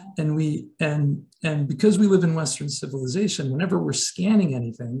 And because we live in Western civilization, whenever we're scanning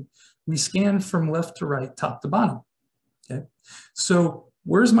anything, we scan from left to right, top to bottom, okay? So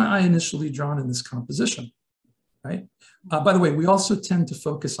where's my eye initially drawn in this composition, right? By the way, we also tend to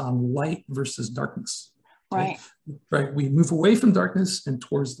focus on light versus darkness. Okay? Right. We move away from darkness and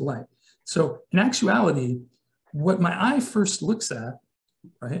towards the light. So in actuality, what my eye first looks at,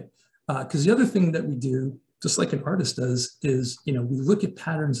 right? Because the other thing that we do, just like an artist does, is, we look at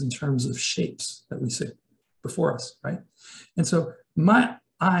patterns in terms of shapes that we see before us, right? And so my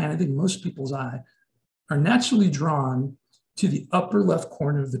eye, and I think most people's eye, are naturally drawn to the upper left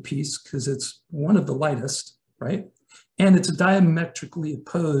corner of the piece because it's one of the lightest, right? And it's diametrically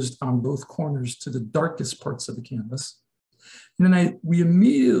opposed on both corners to the darkest parts of the canvas. And then we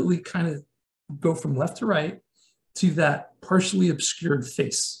immediately kind of go from left to right to that partially obscured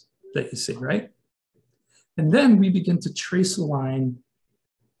face that you see, right? And then we begin to trace a line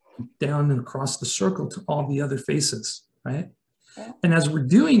down and across the circle to all the other faces, right? And as we're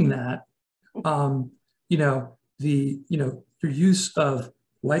doing that, your use of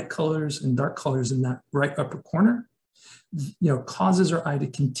light colors and dark colors in that right upper corner, causes our eye to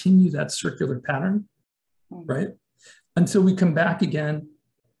continue that circular pattern, right? Until we come back again,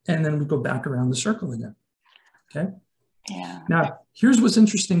 and then we go back around the circle again, okay? Yeah. Now, here's what's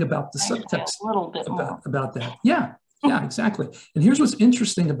interesting about the subtext a little bit about that. Yeah, exactly. And here's what's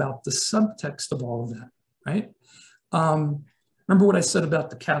interesting about the subtext of all of that, right? Remember what I said about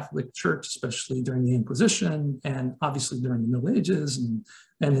the Catholic Church, especially during the Inquisition, and obviously during the Middle Ages, and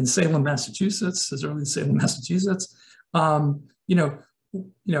in Salem, Massachusetts, as early as Salem, Massachusetts.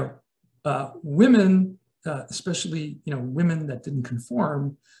 Women, especially women that didn't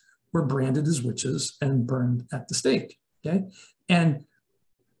conform, were branded as witches and burned at the stake. Okay, and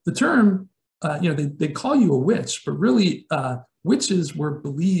the term, they call you a witch, but really, witches were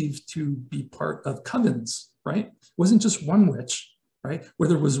believed to be part of covens. Right? It wasn't just one witch, right? Where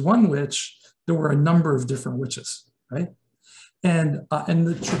there was one witch, there were a number of different witches, right? And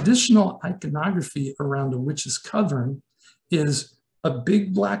the traditional iconography around a witch's coven is a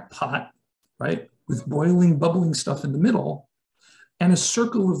big black pot, right? With boiling, bubbling stuff in the middle, and a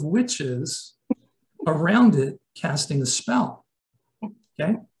circle of witches around it casting a spell,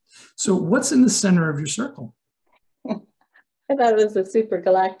 okay? So what's in the center of your circle? I thought it was a super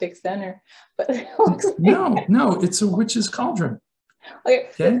galactic center, but it looks like... No, it's a witch's cauldron.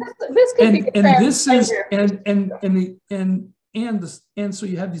 Okay. This could be and this is and and so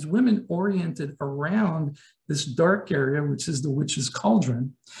you have these women oriented around this dark area, which is the witch's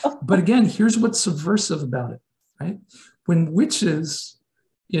cauldron. But again, here's what's subversive about it, right? When witches,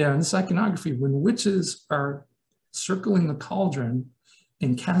 in this iconography, when witches are circling the cauldron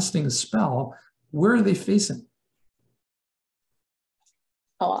and casting a spell, where are they facing?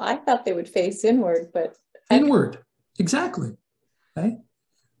 Oh, I thought they would face inward, but inward, exactly. Okay,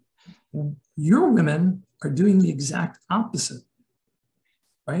 your women are doing the exact opposite,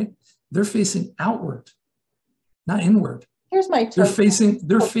 right? They're facing outward, not inward. Here's my they're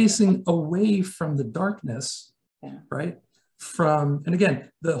facing away from the darkness, right? And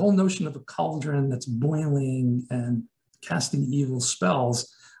again, the whole notion of a cauldron that's boiling and casting evil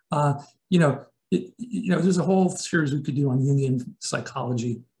spells, there's a whole series we could do on Jungian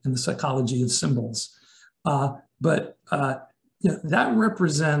psychology and the psychology of symbols. But that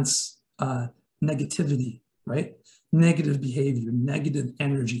represents negativity, right? Negative behavior, negative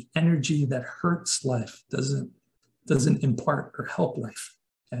energy that hurts life, doesn't impart or help life,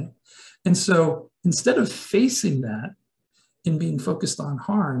 okay? And so instead of facing that and being focused on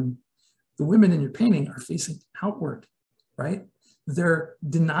harm, the women in your painting are facing outward, right? They're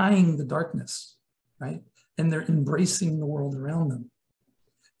denying the darkness, right? And they're embracing the world around them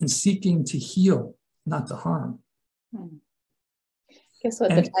and seeking to heal, not to harm. Guess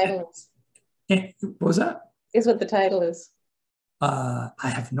what the title is? What was that? Guess what the title is? I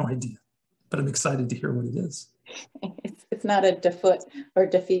have no idea, but I'm excited to hear what it is. It's not a defoot or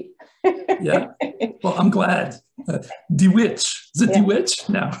defeat. Yeah. Well, I'm glad. Dewitch. Is it Dewitch?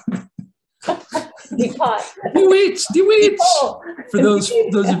 No. Dewitch. For those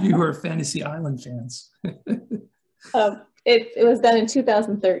of you who are Fantasy Island fans. It was done in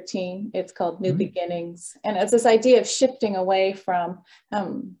 2013. It's called New Beginnings. And it's this idea of shifting away from,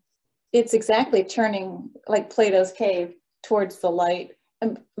 it's exactly turning like Plato's cave towards the light.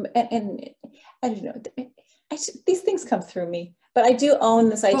 And I don't know, these things come through me, but I do own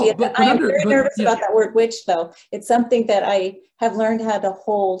this idea. I am very nervous about that word witch, though. It's something that I have learned how to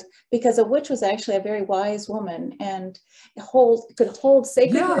hold, because a witch was actually a very wise woman and could hold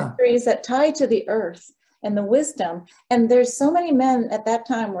sacred mysteries that tie to the earth and the wisdom. And there's so many men at that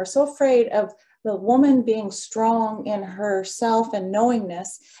time were so afraid of the woman being strong in herself and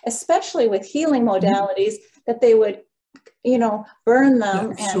knowingness, especially with healing modalities, that they would, burn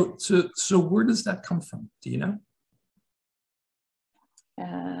them. Yeah, so where does that come from? Do you know?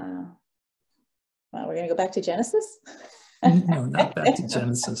 Well, we're going to go back to Genesis? No, not back to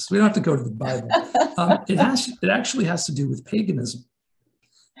Genesis. We don't have to go to the Bible. It actually has to do with paganism.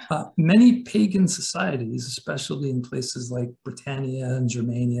 Many pagan societies, especially in places like Britannia and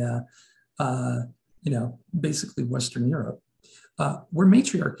Germania, basically Western Europe, were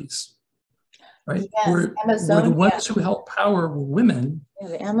matriarchies, right? Yes, where the ones who held power were women,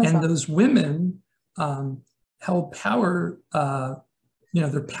 and those women held power.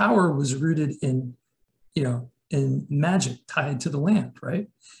 Their power was rooted in magic tied to the land, right?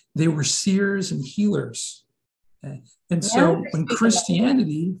 They were seers and healers. Okay? And so when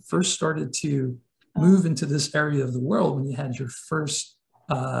Christianity first started to move into this area of the world, when you had your first,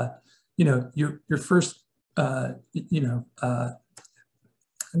 I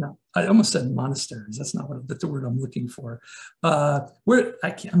almost said monasteries. That's not that's the word I'm looking for. I'm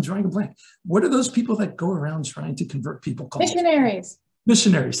drawing a blank. What are those people that go around trying to convert people called? Missionaries.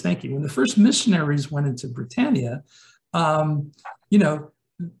 Missionaries, thank you. When the first missionaries went into Britannia,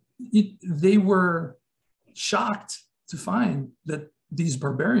 they were shocked to find that these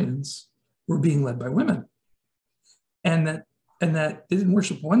barbarians were being led by women, and that they didn't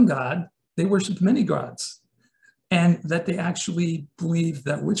worship one god, they worshiped many gods, and that they actually believed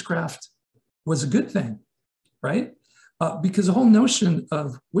that witchcraft was a good thing, right? Because the whole notion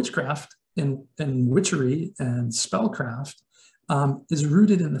of witchcraft and witchery and spellcraft is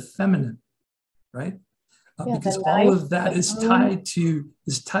rooted in the feminine, right? Because all of that is tied to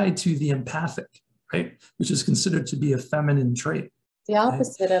the empathic, right? Which is considered to be a feminine trait. The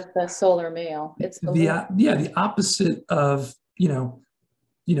opposite of the solar male. It's the opposite of a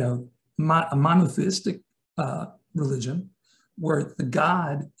monotheistic religion, where the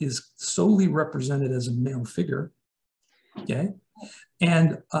god is solely represented as a male figure, okay,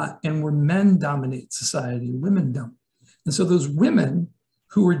 and where men dominate society, women don't. And so those women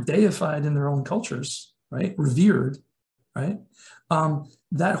who were deified in their own cultures, right, revered, right,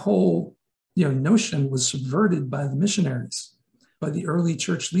 that whole notion was subverted by the missionaries, by the early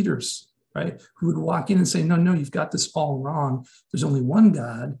church leaders, right, who would walk in and say, no, you've got this all wrong. There's only one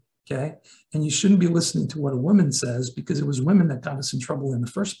God, okay, and you shouldn't be listening to what a woman says, because it was women that got us in trouble in the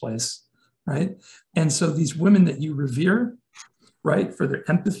first place, right? And so these women that you revere, right? For their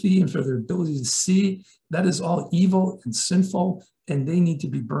empathy and for their ability to see. That is all evil and sinful, and they need to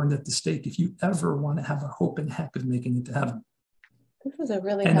be burned at the stake if you ever want to have a hope in heck of making it to heaven. This is a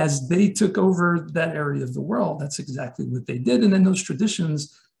really and as they took over that area of the world, that's exactly what they did. And then those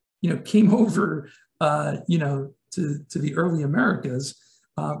traditions, came over, to the early Americas,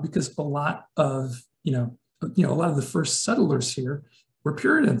 because a lot of the first settlers here were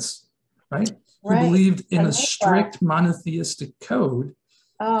Puritans, right? Who believed in a strict monotheistic code.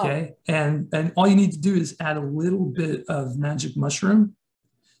 Okay. And all you need to do is add a little bit of magic mushroom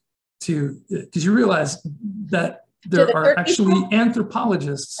because you realize that there are actually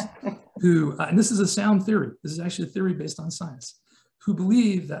anthropologists who, and this is a sound theory, this is actually a theory based on science, who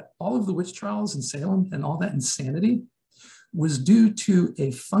believe that all of the witch trials in Salem and all that insanity was due to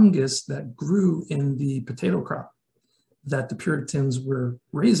a fungus that grew in the potato crop that the Puritans were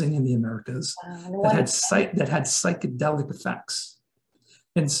raising in the Americas that had psychedelic effects.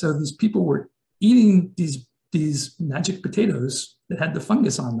 And so these people were eating these magic potatoes that had the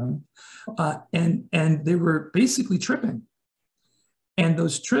fungus on them, and they were basically tripping. And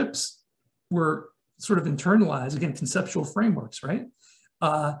those trips were sort of internalized, again, conceptual frameworks, right?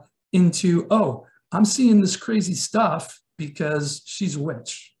 Into, oh, I'm seeing this crazy stuff because she's a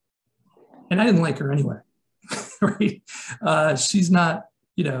witch. And I didn't like her anyway, right? She's not,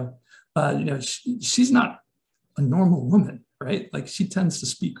 she's not a normal woman, right? Like she tends to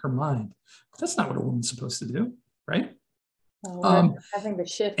speak her mind. But that's not what a woman's supposed to do, right? Having the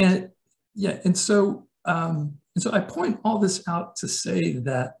shift. And so I point all this out to say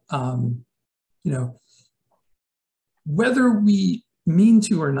that, whether we mean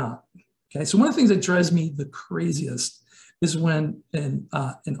to or not, okay? So one of the things that drives me the craziest is when an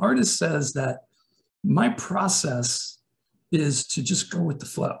artist says that my process is to just go with the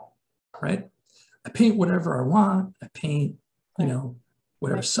flow, right? I paint whatever I want. I paint,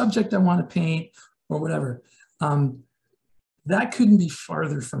 whatever subject I want to paint or whatever. That couldn't be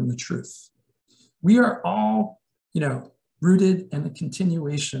farther from the truth. We are all, rooted in a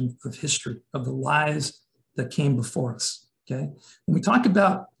continuation of history, of the lives that came before us. Okay. When we talk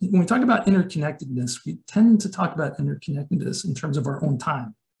about interconnectedness, we tend to talk about interconnectedness in terms of our own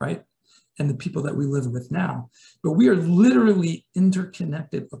time, right? And the people that we live with now. But we are literally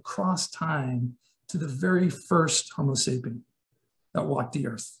interconnected across time to the very first Homo sapien that walked the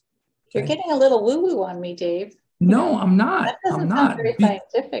earth. Okay? You're getting a little woo-woo on me, Dave. No, I'm not. That doesn't sound very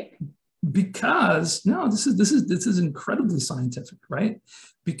scientific. Because no, this is incredibly scientific, right?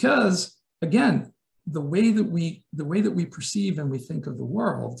 Because again, the way that we perceive and we think of the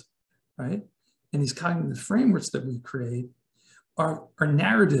world, right, and these cognitive frameworks that we create are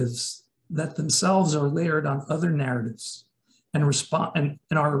narratives that themselves are layered on other narratives and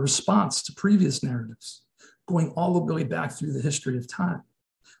our response to previous narratives, going all the way back through the history of time.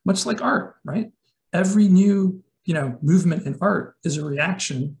 Much like art, right? Every new movement in art is a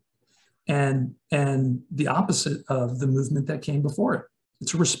reaction and the opposite of the movement that came before it.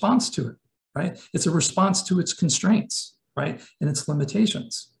 It's a response to it, right? It's a response to its constraints, right? And its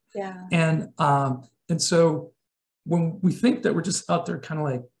limitations. Yeah. And so when we think that we're just out there kind of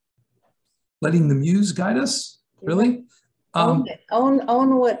like letting the muse guide us, really? Own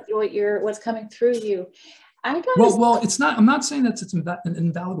what's coming through you. Well, it's not, I'm not saying that it's an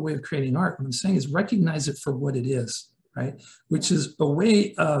invalid way of creating art. What I'm saying is recognize it for what it is, right? Which is a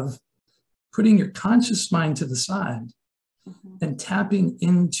way of putting your conscious mind to the side and tapping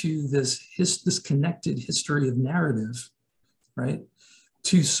into this connected history of narrative, right?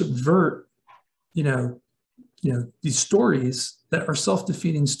 To subvert, these stories that are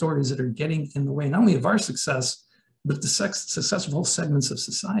self-defeating stories that are getting in the way, not only of our success, but the success of whole segments of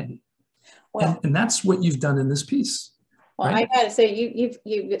society. Well, and that's what you've done in this piece. Well, right? I gotta say,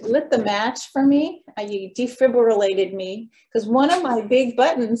 you lit the match for me. You defibrillated me, because one of my big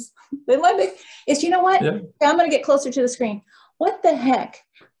buttons is, you know what? Yeah. I'm gonna get closer to the screen. What the heck?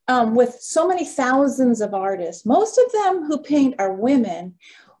 With so many thousands of artists, most of them who paint are women.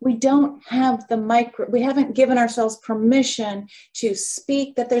 We don't have we haven't given ourselves permission to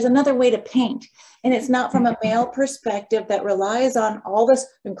speak that there's another way to paint. And it's not from a male perspective that relies on all this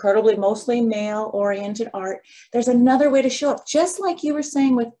incredibly mostly male oriented art. There's another way to show up, just like you were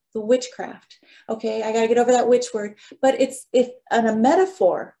saying with the witchcraft. Okay, I got to get over that witch word, but it's on a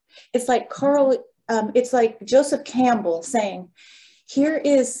metaphor. It's like it's like Joseph Campbell saying, here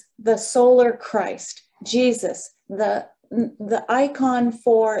is the solar Christ, Jesus, the the icon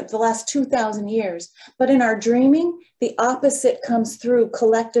for the last 2,000 years. But in our dreaming, the opposite comes through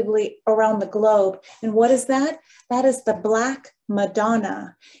collectively around the globe. And what is that? That is the Black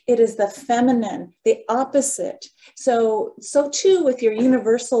Madonna. It is the feminine, the opposite. So too with your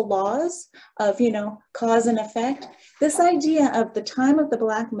universal laws of, cause and effect, this idea of the time of the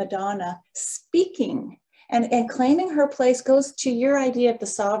Black Madonna speaking and claiming her place goes to your idea of the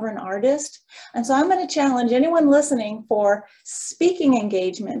sovereign artist. And so I'm going to challenge anyone listening for speaking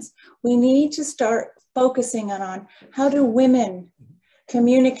engagements. We need to start focusing on how do women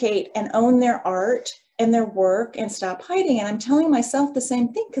communicate and own their art and their work and stop hiding. And I'm telling myself the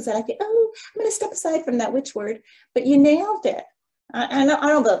same thing because I think, I'm going to step aside from that witch word, but you nailed it. I don't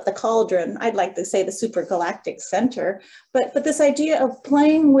know the cauldron, I'd like to say the supergalactic center, but this idea of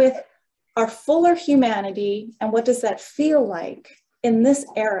playing with our fuller humanity, and what does that feel like in this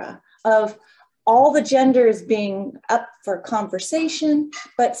era of all the genders being up for conversation,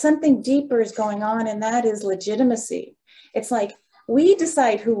 but something deeper is going on, and that is legitimacy. It's like we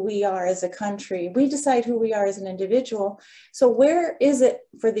decide who we are as a country, we decide who we are as an individual. So where is it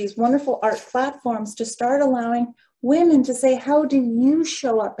for these wonderful art platforms to start allowing women to say, how do you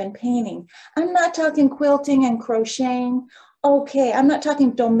show up in painting? I'm not talking quilting and crocheting. Okay, I'm not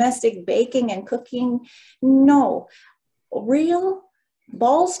talking domestic baking and cooking. No, real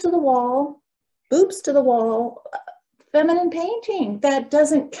balls to the wall, boobs to the wall, feminine painting that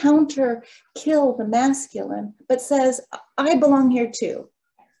doesn't kill the masculine, but says, I belong here too.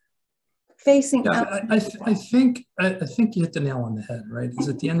 Facing out. I think you hit the nail on the head, right? Is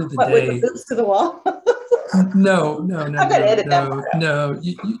at the end of the day. With the boobs to the wall? No. I'm gonna edit that part out. No,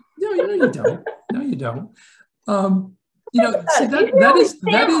 you don't. No, you don't. See, that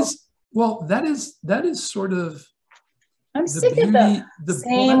is sort of I'm sick of the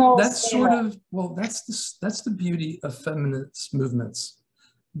same old. That's the beauty of feminist movements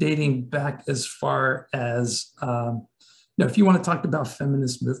dating back as far as if you want to talk about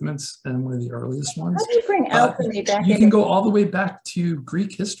feminist movements and one of the earliest ones, how do you bring alchemy back? You can go all the way back to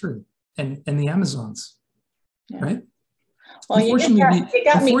Greek history and the Amazons, right? Well, unfortunately,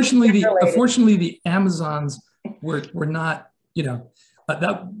 the Amazons were not,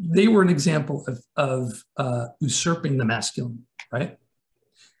 that they were an example of usurping the masculine, right?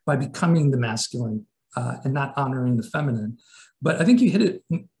 By becoming the masculine and not honoring the feminine. But I think you hit it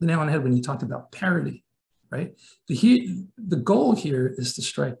the nail on the head when you talked about parity, right? The goal here is to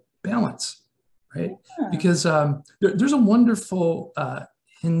strike balance, right? Yeah. Because there's a wonderful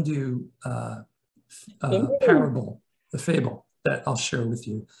Hindu parable, the fable that I'll share with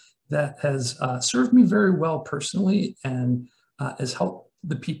you that has served me very well personally and has helped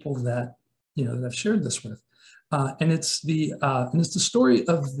the people that that I've shared this with. And it's the story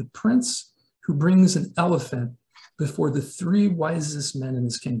of the prince who brings an elephant before the three wisest men in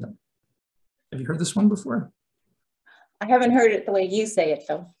his kingdom. Have you heard this one before? I haven't heard it the way you say it,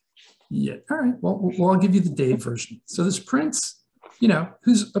 though. Yeah. All right. Well, I'll give you the Dave version. So this prince,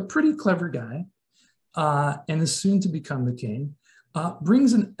 who's a pretty clever guy and is soon to become the king,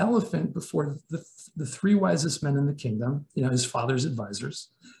 brings an elephant before the three wisest men in the kingdom, his father's advisors,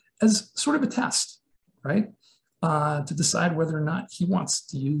 as sort of a test, right? To decide whether or not he wants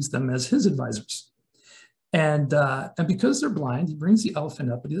to use them as his advisors. And because they're blind, he brings the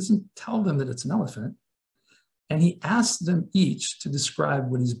elephant up, but he doesn't tell them that it's an elephant. And he asks them each to describe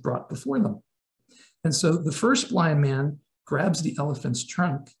what he's brought before them. And so the first blind man grabs the elephant's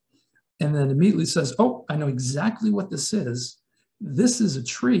trunk and then immediately says, oh, I know exactly what this is. This is a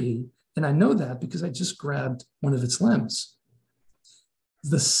tree, and I know that because I just grabbed one of its limbs.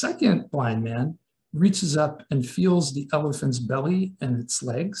 The second blind man reaches up and feels the elephant's belly and its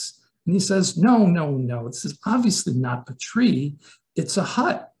legs, and he says, no, this is obviously not a tree, it's a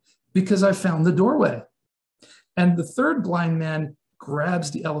hut, because I found the doorway. And the third blind man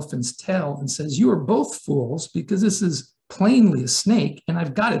grabs the elephant's tail and says, you are both fools, because this is plainly a snake, and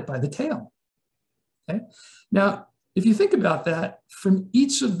I've got it by the tail. Okay? Now, if you think about that, from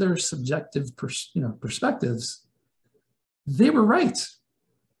each of their subjective perspectives, they were right,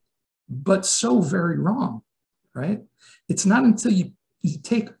 but so very wrong, right? It's not until you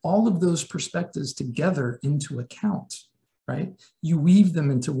take all of those perspectives together into account, right? You weave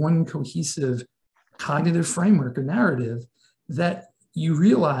them into one cohesive cognitive framework or narrative that you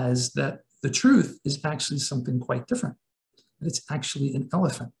realize that the truth is actually something quite different. That it's actually an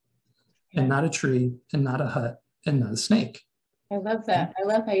elephant and not a tree and not a hut and not a snake. I love that. I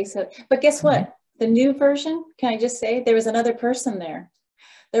love how you said it. But guess what? The new version, can I just say, there was another person there.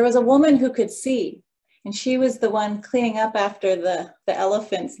 There was a woman who could see, and she was the one cleaning up after the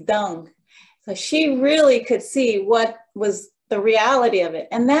elephant's dung. So she really could see what was the reality of it.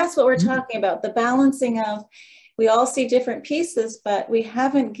 And that's what we're talking about, the balancing of, we all see different pieces, but we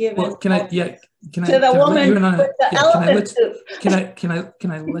haven't given Well, can I let you in on can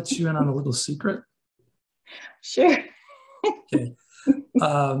I let you in on a little secret? Sure. Okay.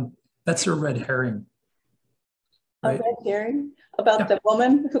 That's a red herring. Right? A red herring about the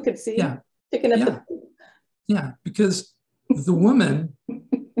woman who could see picking up the poop. Yeah, because the woman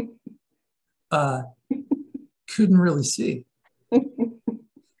couldn't really see.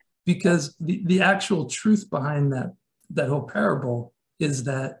 Because the actual truth behind that whole parable is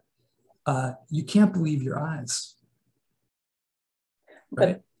that you can't believe your eyes.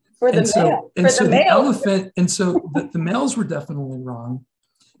 Right? But for the male, the elephant, and so the males were definitely wrong,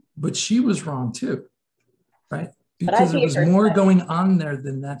 but she was wrong too, right? Because there was more going on there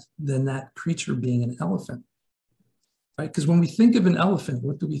than that creature being an elephant, right? Because when we think of an elephant,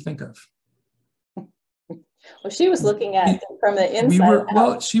 what do we think of? Well, she was looking at it from the inside.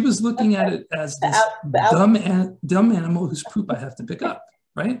 Well, she was looking at it as this dumb animal whose poop I have to pick up,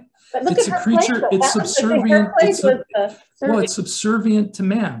 right? It's a creature. It's subservient. It's subservient to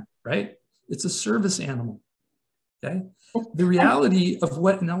man, right? It's a service animal. Okay. The reality of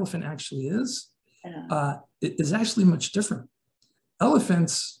what an elephant actually is actually much different.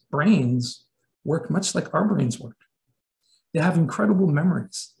 Elephants' brains work much like our brains work. They have incredible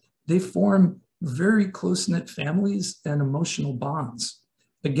memories. They form very close-knit families and emotional bonds.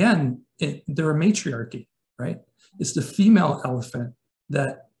 Again, they're a matriarchy, right? It's the female elephant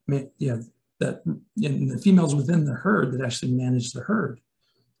that the females within the herd that actually manage the herd,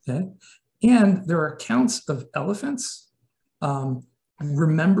 okay? And there are accounts of elephants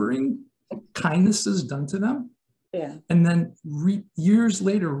remembering kindnesses done to them, and then years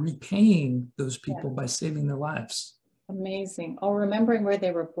later repaying those people by saving their lives. Amazing. Oh, remembering where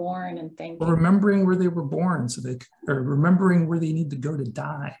they were born and thinking. Or remembering where they were born, or remembering where they need to go to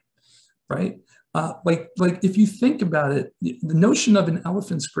die, right? Like if you think about it, the notion of an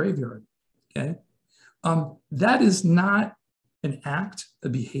elephant's graveyard, okay, that is not an act, a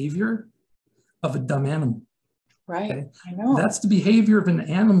behavior of a dumb animal. Right. Okay? I know. That's the behavior of an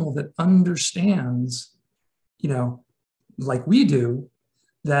animal that understands, like we do,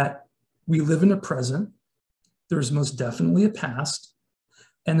 that we live in a present. There's most definitely a past,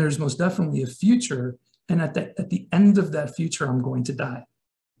 and there's most definitely a future. And at the end of that future, I'm going to die,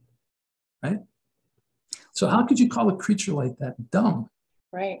 right? So how could you call a creature like that dumb?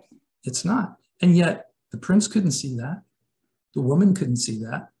 Right. It's not. And yet the prince couldn't see that. The woman couldn't see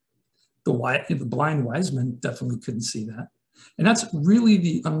that. The blind wise men definitely couldn't see that. And that's really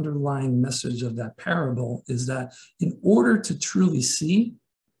the underlying message of that parable, is that in order to truly see,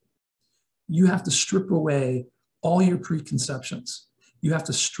 you have to strip away all your preconceptions. You have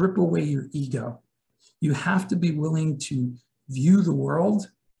to strip away your ego. You have to be willing to view the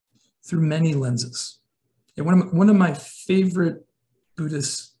world through many lenses. And one of my favorite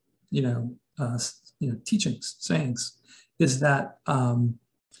Buddhist, teachings, sayings, is that, and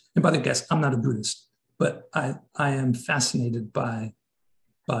by the way, guys, I'm not a Buddhist, but I am fascinated by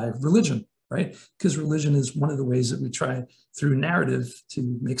religion, right? Because religion is one of the ways that we try through narrative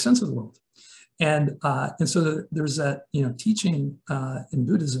to make sense of the world. And so there's that teaching in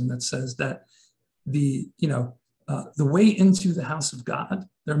Buddhism that says that the way into the house of God,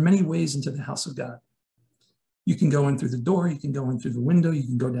 there are many ways into the house of God. You can go in through the door, you can go in through the window, you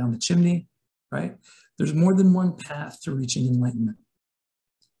can go down the chimney, right? There's more than one path to reaching enlightenment,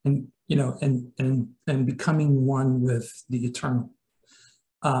 and and becoming one with the eternal.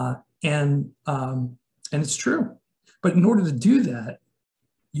 And it's true, but in order to do that,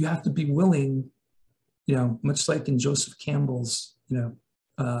 you have to be willing, much like in Joseph Campbell's,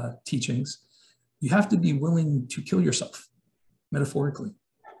 teachings, you have to be willing to kill yourself, metaphorically.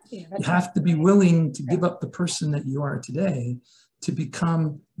 Yeah, you have to be willing to give up the person that you are today to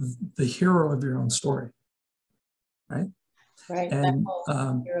become the hero of your own story, right? Right. And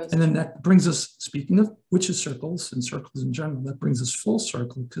then that brings us, speaking of witches circles and circles in general, that brings us full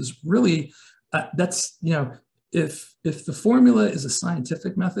circle, because really that's, if the formula is a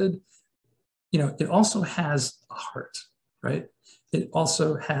scientific method, it also has a heart, right? It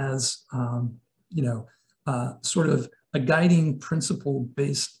also has, sort of a guiding principle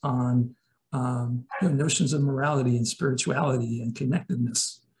based on notions of morality and spirituality and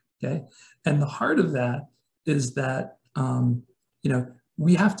connectedness, okay? And the heart of that is that,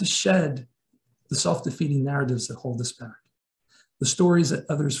 we have to shed the self-defeating narratives that hold us back, the stories that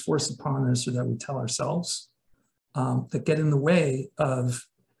others force upon us or that we tell ourselves, that get in the way of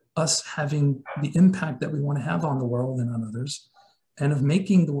us having the impact that we want to have on the world and on others, and of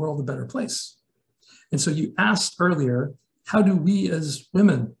making the world a better place. And so you asked earlier, how do we as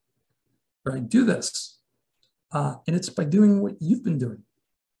women, right, do this? And it's by doing what you've been doing,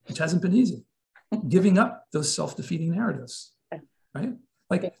 which hasn't been easy. Giving up those self-defeating narratives, right?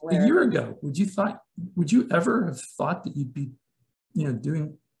 Like a year ago, would you ever have thought that you'd be,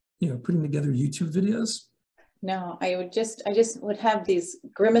 doing, putting together YouTube videos? No, I just would have these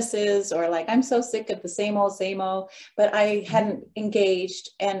grimaces, or like, I'm so sick of the same old, but I hadn't engaged.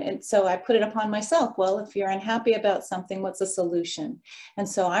 And so I put it upon myself. Well, if you're unhappy about something, what's the solution? And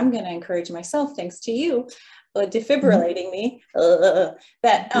so I'm going to encourage myself, thanks to you, defibrillating me,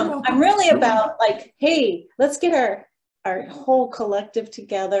 that I'm really about like, hey, let's get our whole collective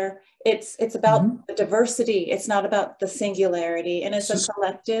together. It's about the diversity. It's not about the singularity, and it's a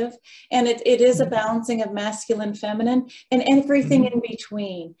collective, and it is a balancing of masculine, feminine, and everything in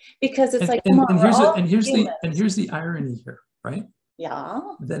between, because it's here's the irony here, right? Yeah.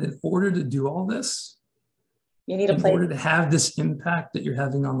 That in order to do all this, you need in order to have this impact that you're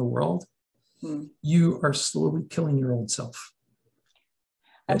having on the world, you are slowly killing your old self.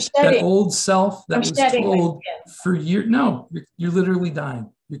 That old self that was told for years, no, you're literally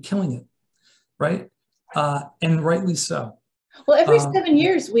dying. You're killing it, right? And rightly so. Well, every 7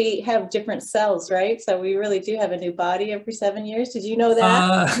 years we have different cells, right? So we really do have a new body every 7 years. Did you know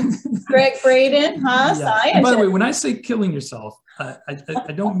that? Greg Braden, huh? Yeah. Science. By the way, when I say killing yourself,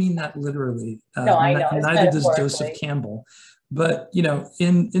 I don't mean that literally. No, I know. Neither does Joseph Campbell. But,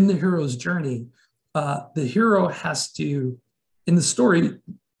 in the hero's journey, the hero has to, in the story,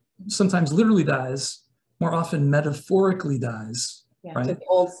 sometimes literally dies, more often metaphorically dies, right? To the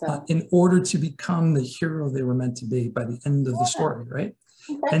old self. In order to become the hero they were meant to be by the end of the story, right?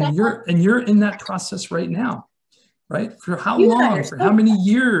 And you're in that process right now, right? For how long? For how many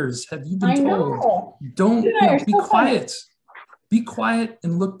years have you been told? Don't be quiet. Be quiet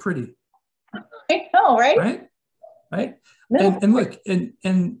and look pretty. I know, right? Right. And look,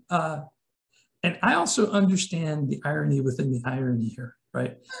 and I also understand the irony within the irony here,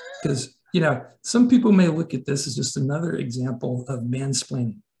 right? Because, some people may look at this as just another example of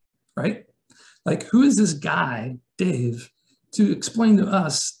mansplaining, right? Like, who is this guy, Dave, to explain to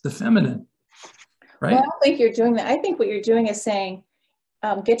us the feminine, right? Well, I don't think you're doing that. I think what you're doing is saying,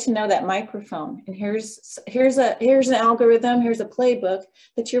 get to know that microphone. And here's an algorithm, here's a playbook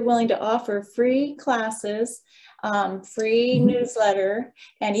that you're willing to offer free classes, free newsletter,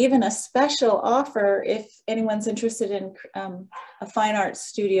 and even a special offer if anyone's interested in a fine arts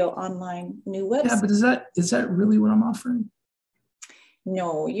studio online new website. Yeah, but is that really what I'm offering?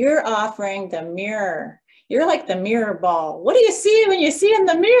 No, you're offering the mirror. You're like the mirror ball. What do you see when you see in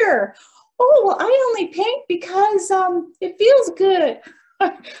the mirror? Oh, well, I only paint because it feels good.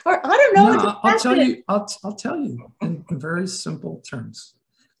 Or I don't know. No, I'll tell you in very simple terms.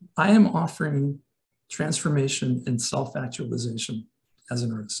 I am offering transformation and self-actualization as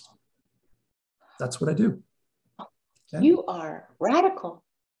an artist. That's what I do. Okay? You are radical.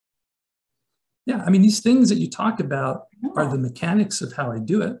 Yeah, I mean, these things that you talk about are the mechanics of how I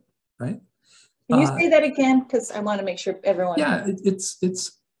do it, right? Can you say that again? Because I want to make sure everyone. Yeah,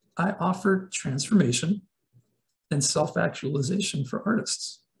 I offer transformation and self-actualization for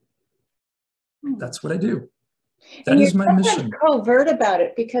artists. That's what I do. That is my mission. Covert about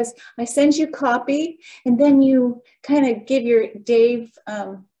it, because I send you copy and then you kind of give your Dave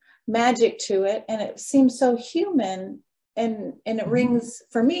magic to it, and it seems so human, and it rings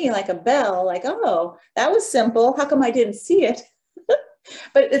for me like a bell, like, oh, that was simple. How come I didn't see it?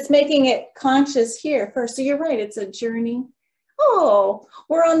 But it's making it conscious here first. So you're right, it's a journey. Oh,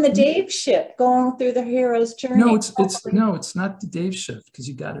 we're on the Dave ship going through the hero's journey. No, it's not the Dave ship, because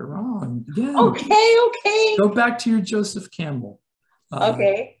you got it wrong. Again. Okay. Go back to your Joseph Campbell.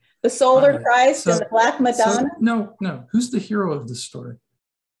 Okay. The Solar Christ and the Black Madonna? No. Who's the hero of this story?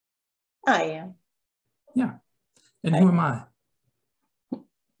 I am. Yeah. And who am I?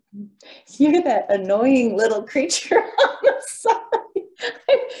 You're that annoying little creature on the side.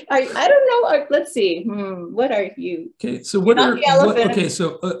 I don't know. Let's see. What are you? Okay, so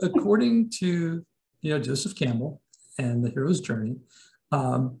according to Joseph Campbell and the hero's journey,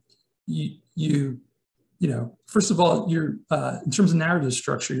 first of all, you're in terms of narrative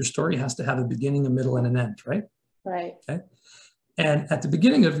structure, your story has to have a beginning, a middle, and an end, right? Right. Okay. And at the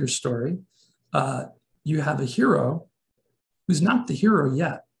beginning of your story, you have a hero who's not the hero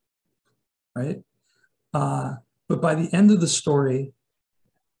yet, right? But by the end of the story,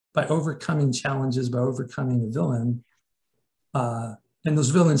 by overcoming challenges, by overcoming a villain, and those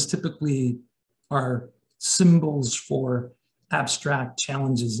villains typically are symbols for abstract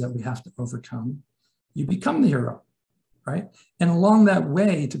challenges that we have to overcome, you become the hero, right? And along that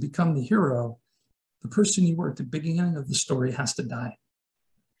way to become the hero, the person you were at the beginning of the story has to die,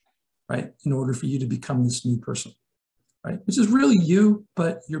 right? In order for you to become this new person, right? Which is really you,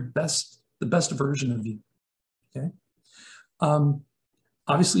 but the best version of you, okay?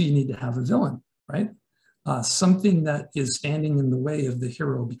 Obviously, you need to have a villain, right? Something that is standing in the way of the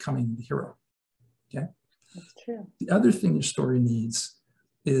hero becoming the hero, okay? That's true. The other thing your story needs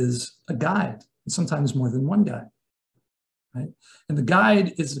is a guide, and sometimes more than one guide, right? And the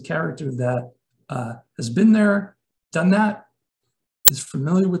guide is the character that has been there, done that, is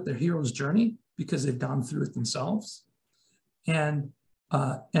familiar with their hero's journey because they've gone through it themselves, and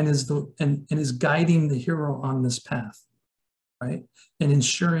is guiding the hero on this path, right? And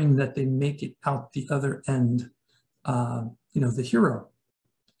ensuring that they make it out the other end, the hero,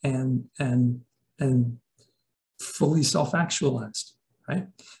 and fully self-actualized, right?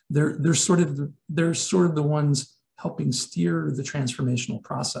 They're sort of the ones helping steer the transformational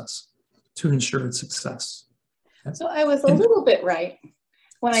process to ensure its success. Okay? So I was a little bit right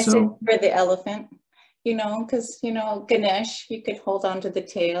when I said for the elephant, because Ganesh, you could hold on to the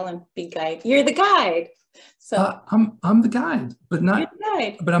tail and be guide. You're the guide. So I'm the guide, but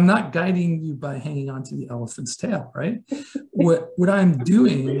I'm not guiding you by hanging onto the elephant's tail, right? what I'm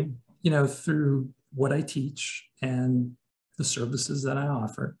doing, through what I teach and the services that I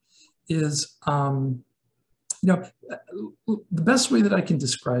offer is, the best way that I can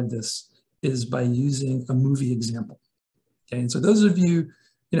describe this is by using a movie example. Okay, and so those of you,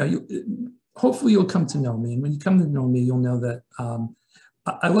 hopefully you'll come to know me, and when you come to know me, you'll know that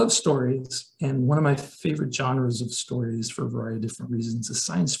I love stories, and one of my favorite genres of stories for a variety of different reasons is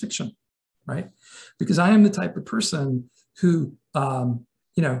science fiction, right? Because I am the type of person who,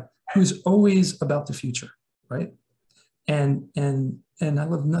 who's always about the future, right? And I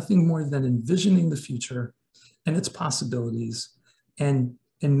love nothing more than envisioning the future and its possibilities, and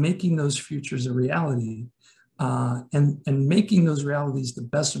making those futures a reality, and making those realities the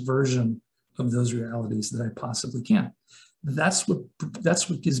best version of those realities that I possibly can. That's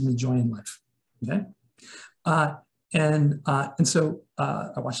what gives me joy in life. Okay, and so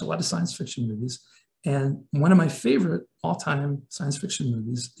I watch a lot of science fiction movies, and one of my favorite all-time science fiction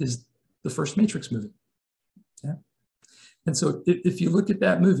movies is the first Matrix movie. Yeah, and so if you look at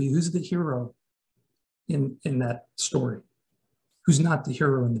that movie, who's the hero in that story? Who's not the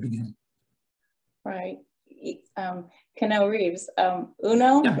hero in the beginning? Right, Keanu Reeves,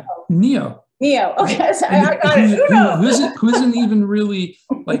 Uno. Yeah, Neo. Neo. Okay, right? So I got it. Uno. Who isn't even really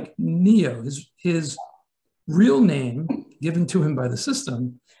like Neo? His real name, given to him by the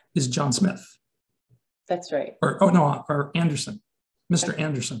system, is John Smith. That's right. Or Anderson, Mr. Okay.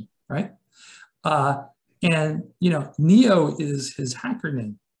 Anderson, right? And Neo is his hacker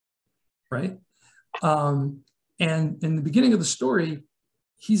name, right? And in the beginning of the story,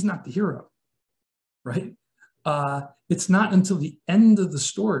 he's not the hero, right? It's not until the end of the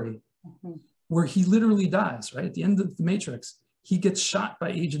story where he literally dies, right? At the end of the Matrix, he gets shot by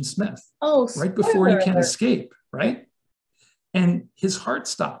Agent Smith right before he can escape, right? And his heart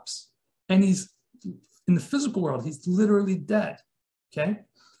stops, and he's in the physical world, he's literally dead, okay?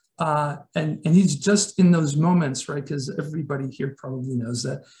 And he's just in those moments, right? Because everybody here probably knows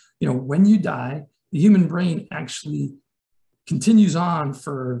that, when you die, the human brain actually continues on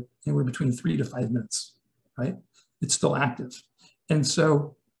for anywhere between 3 to 5 minutes, right? It's still active. And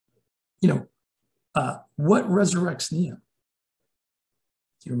so, what resurrects Neo?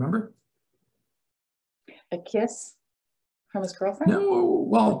 Do you remember? A kiss from his girlfriend? No,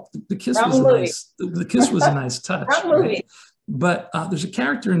 well, the kiss was the kiss was a nice touch. Right? But there's a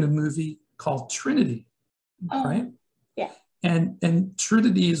character in the movie called Trinity, right? Yeah. And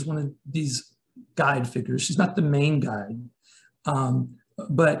Trinity is one of these guide figures. She's not the main guide,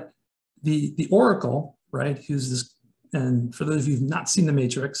 but the Oracle, right? Who's this? And for those of you who've not seen The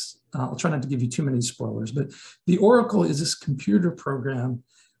Matrix, I'll try not to give you too many spoilers, but the Oracle is this computer program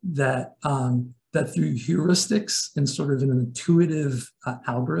that that through heuristics and sort of an intuitive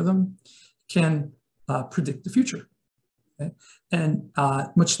algorithm can predict the future. Okay? And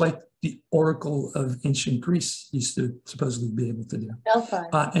much like the Oracle of ancient Greece used to supposedly be able to do.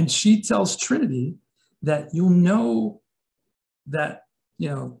 And she tells Trinity that you'll know that,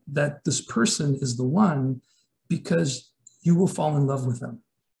 that this person is the one because you will fall in love with them,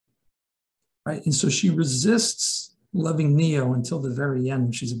 right? And so she resists loving Neo until the very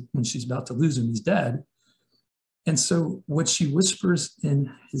end when she's about to lose him, he's dead. And so what she whispers in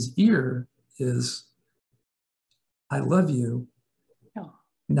his ear is, I love you,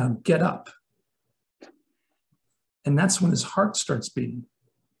 now get up. And that's when his heart starts beating.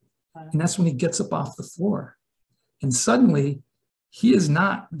 And that's when he gets up off the floor. And suddenly He's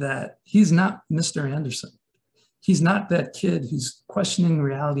not Mr. Anderson. He's not that kid who's questioning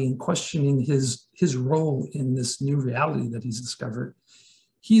reality and questioning his role in this new reality that he's discovered.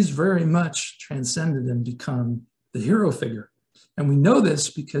 He's very much transcended and become the hero figure. And we know this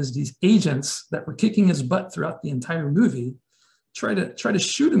because these agents that were kicking his butt throughout the entire movie try to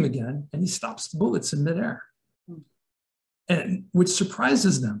shoot him again, and he stops the bullets in midair, and which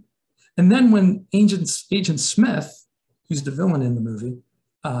surprises them. And then when Agent Smith, who's the villain in the movie,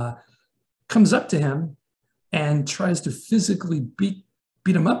 comes up to him and tries to physically beat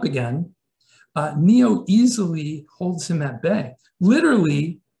him up again, Neo easily holds him at bay,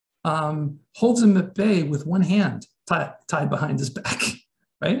 literally holds him at bay with one hand tied behind his back,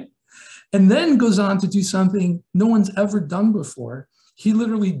 right? And then goes on to do something no one's ever done before. He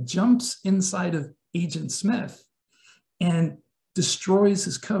literally jumps inside of Agent Smith and destroys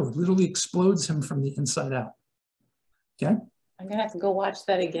his code, literally explodes him from the inside out. Okay? I'm gonna have to go watch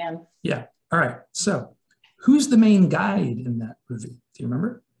that again. Yeah, all right. So who's the main guide in that movie? Do you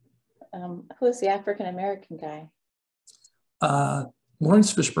remember? Who's the African-American guy?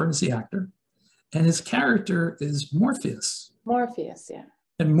 Lawrence Fishburne is the actor, and his character is Morpheus. Morpheus, yeah.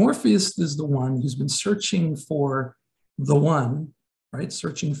 And Morpheus is the one who's been searching for the one, right?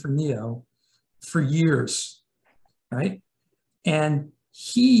 Searching for Neo for years, right? And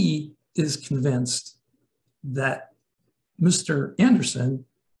he is convinced that Mr. Anderson,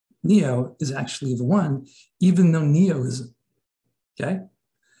 Neo, is actually the one, even though Neo isn't, okay?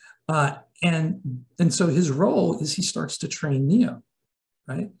 And so his role is he starts to train Neo,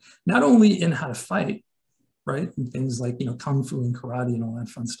 right? Not only in how to fight, right? And things like, Kung Fu and karate and all that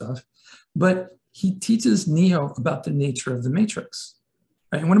fun stuff. But he teaches Neo about the nature of the Matrix,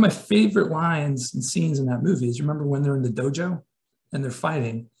 right? And one of my favorite lines and scenes in that movie is, you remember when they're in the dojo and they're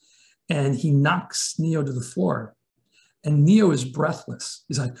fighting and he knocks Neo to the floor and Neo is breathless.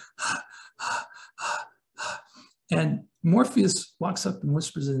 He's like, and Morpheus walks up and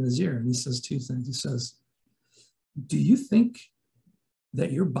whispers in his ear and he says two things. He says, do you think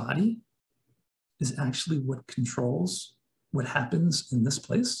that your body is actually what controls what happens in this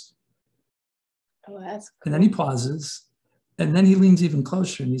place? Oh, that's cool. And then he pauses, and then he leans even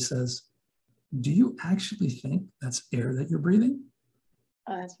closer and he says, do you actually think that's air that you're breathing?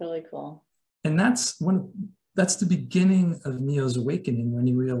 Oh, that's really cool. And that's the beginning of Neo's awakening, when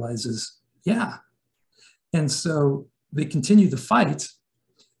he realizes, yeah. And so they continue the fight,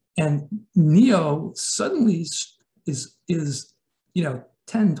 and Neo suddenly is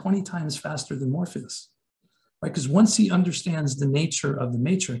 10, 20 times faster than Morpheus, right? Because once he understands the nature of the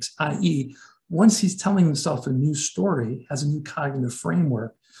Matrix, i.e., once he's telling himself a new story, has a new cognitive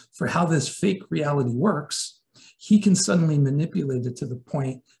framework for how this fake reality works, he can suddenly manipulate it to the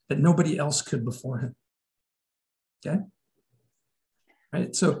point that nobody else could before him, okay?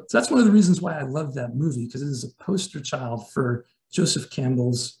 Right, so that's one of the reasons why I love that movie, because it is a poster child for Joseph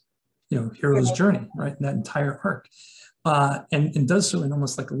Campbell's, hero's journey, right? And that entire arc. And does so in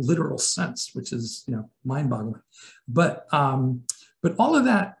almost like a literal sense, which is, mind-boggling. But all of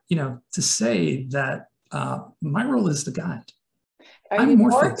that, to say that my role is the guide. Are you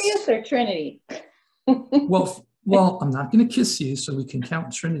Morpheus or Trinity? Well, I'm not going to kiss you, so we can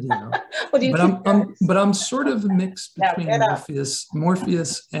count Trinity though. But I'm sort of a mix between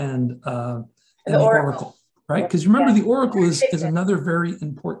Morpheus and the Oracle, right? Because remember, the Oracle is another very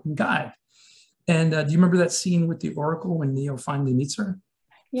important guide. And do you remember that scene with the Oracle when Neo finally meets her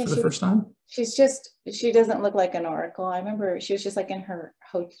for the first time? She doesn't look like an Oracle. I remember she was just like in her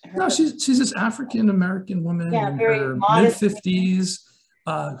no, she's this African-American woman in her mid-50s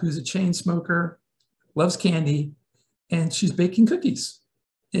who's a chain smoker, loves candy, and she's baking cookies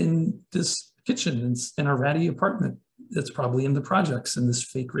in this kitchen in a ratty apartment that's probably in the projects in this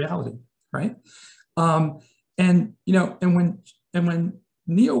fake reality, right? And when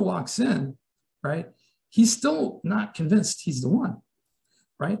Neo walks in, right, he's still not convinced he's the one,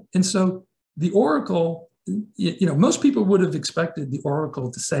 right? And so the Oracle, most people would have expected the Oracle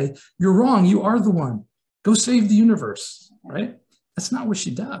to say, you're wrong, you are the one, go save the universe, right? That's not what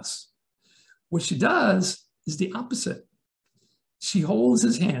she does. What she does is the opposite. She holds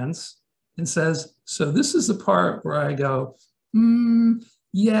his hands and says, so this is the part where I go,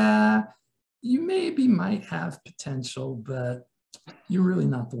 yeah, you maybe might have potential, but you're really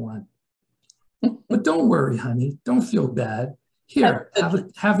not the one. But don't worry, honey. Don't feel bad. Here,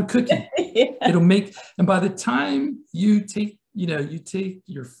 have a cookie. Yeah. It'll make, and by the time you take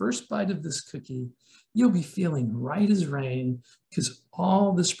your first bite of this cookie, you'll be feeling right as rain, because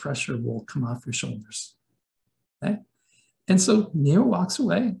all this pressure will come off your shoulders. Okay? And so Neo walks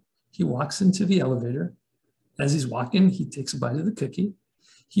away. He walks into the elevator, as he's walking, he takes a bite of the cookie.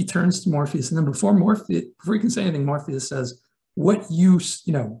 He turns to Morpheus, and then before he can say anything, Morpheus says, what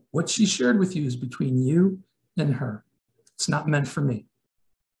she shared with you is between you and her. It's not meant for me,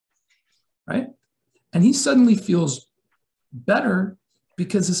 right? And he suddenly feels better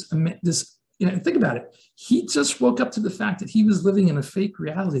because think about it. He just woke up to the fact that he was living in a fake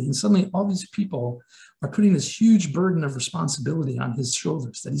reality, and suddenly all these people are putting this huge burden of responsibility on his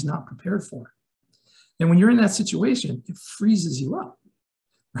shoulders that he's not prepared for. And when you're in that situation, it freezes you up,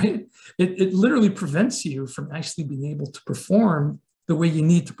 right? It literally prevents you from actually being able to perform the way you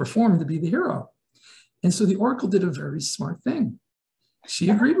need to perform to be the hero. And so the Oracle did a very smart thing. She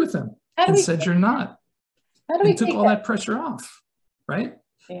agreed with him and said, you're not. And took all that pressure off, right?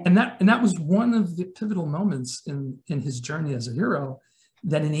 Yeah. And that was one of the pivotal moments in his journey as a hero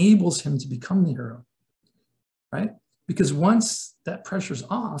that enables him to become the hero, right? Because once that pressure's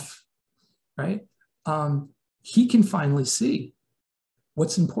off, right, he can finally see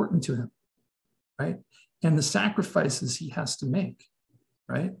what's important to him, right? And the sacrifices he has to make,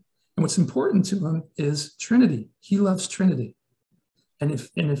 right? And what's important to him is Trinity. He loves Trinity. And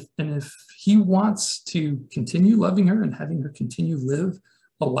if he wants to continue loving her and having her continue live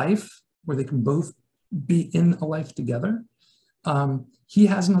a life where they can both be in a life together, he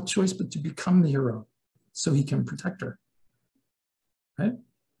has no choice but to become the hero so he can protect her, right?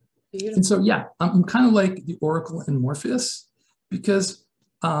 Beautiful. And so, yeah, I'm kind of like the Oracle and Morpheus because,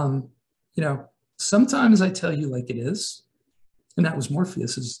 sometimes I tell you like it is, and that was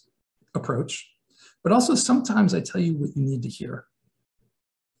Morpheus's approach, but also sometimes I tell you what you need to hear,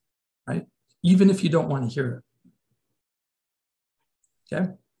 right? Even if you don't want to hear it,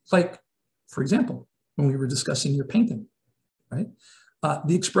 okay? Like, for example, when we were discussing your painting, right?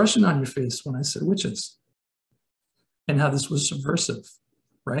 The expression on your face when I said witches and how this was subversive,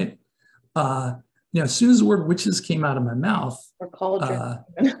 right? As soon as the word witches came out of my mouth, or cauldron.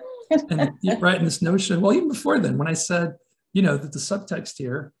 and right, and this notion, well, even before then, when I said, that the subtext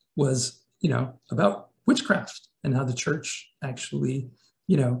here was, about witchcraft and how the church actually,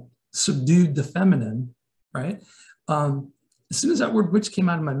 subdued the feminine, right? As soon as that word witch came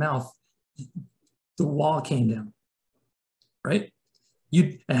out of my mouth, the wall came down, right?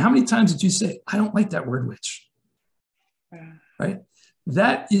 And how many times did you say, I don't like that word witch, right?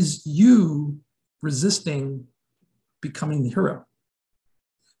 That is you resisting becoming the hero.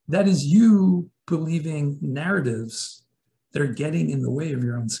 That is you believing narratives that are getting in the way of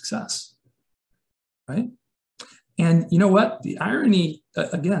your own success, right? And you know what? The irony,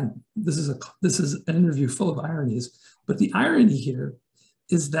 again, this is an interview full of ironies, but the irony here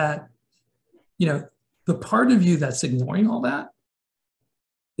is that, the part of you that's ignoring all that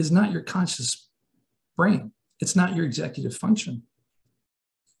is not your conscious brain. It's not your executive function.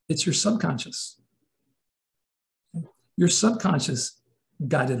 It's your subconscious. Your subconscious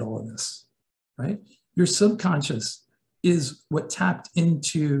guided all of this, right? Your subconscious is what tapped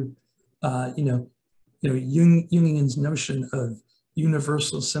into, Jungian's notion of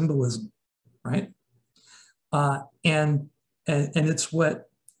universal symbolism, right? And it's what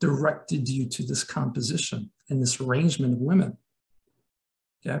directed you to this composition and this arrangement of women,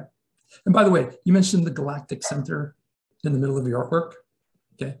 okay? And by the way, you mentioned the galactic center in the middle of your artwork,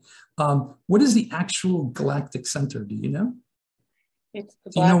 okay? What is the actual galactic center? Do you know? Do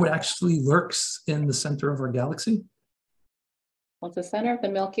you know what actually lurks in the center of our galaxy? Well, it's the center of the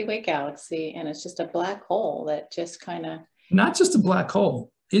Milky Way galaxy, and it's just a black hole that just kind of... Not just a black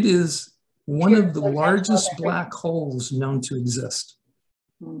hole. It is one of the largest black holes known to exist,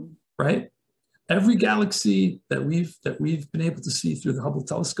 right? Every galaxy that we've been able to see through the Hubble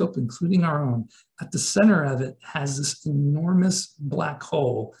telescope, including our own, at the center of it has this enormous black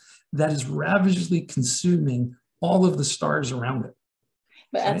hole that is ravagely consuming all of the stars around it.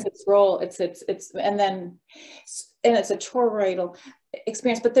 But that's its role. It's a toroidal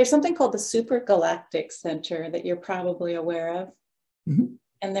experience. But there's something called the supergalactic center that you're probably aware of. Mm-hmm.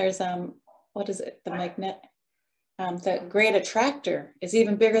 And there's what is it? The great attractor is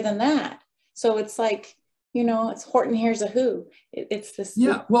even bigger than that. So it's like, it's Horton Hears a Who. It's this.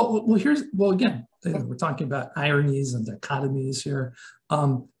 Yeah. Well, again, we're talking about ironies and dichotomies here.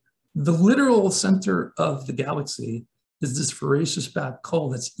 The literal center of the galaxy is this voracious black hole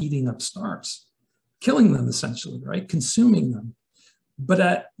that's eating up stars, killing them essentially, right? Consuming them. But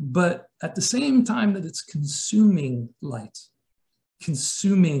at the same time that it's consuming light,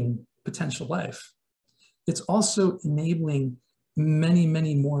 consuming potential life, it's also enabling many,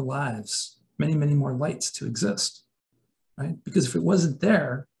 many more lives, many, many more lights to exist, right? Because if it wasn't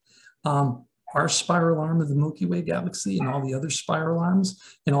there, our spiral arm of the Milky Way galaxy and all the other spiral arms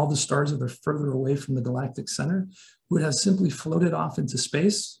and all the stars that are further away from the galactic center would have simply floated off into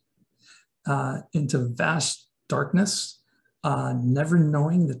space, into vast darkness, never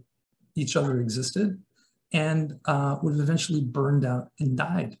knowing that each other existed, and would have eventually burned out and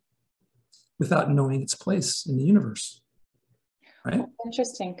died without knowing its place in the universe, right?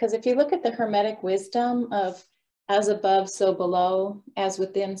 Interesting, because if you look at the Hermetic wisdom of as above, so below, as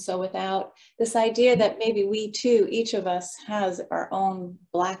within, so without, this idea that maybe we too, each of us has our own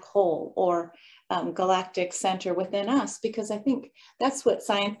black hole or galactic center within us, because I think that's what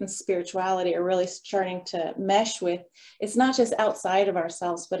science and spirituality are really starting to mesh with. It's not just outside of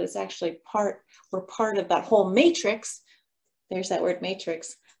ourselves, but it's actually we're part of that whole matrix. There's that word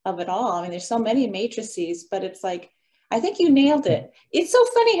matrix of it all. I mean, there's so many matrices, but it's like, I think you nailed it. It's so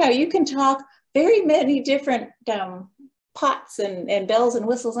funny how you can talk very many different pots and bells and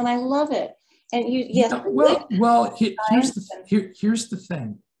whistles, and I love it. And you, yes. Here's the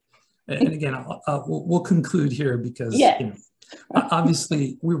thing. And again, we'll conclude here because yes. You know,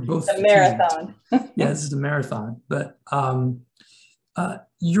 obviously we're both a marathon. Yeah, this is a marathon. But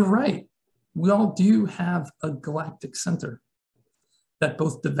you're right. We all do have a galactic center that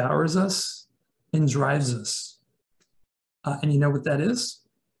both devours us and drives us. And you know what that is?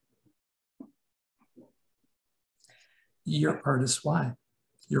 Your artist's why,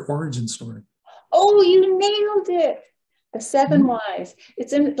 your origin story. Oh, you nailed it. The seven whys.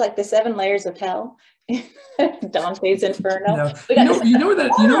 It's in like the 7 layers of hell. Dante's Inferno. You know where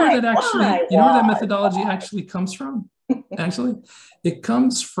that methodology actually comes from? Actually, it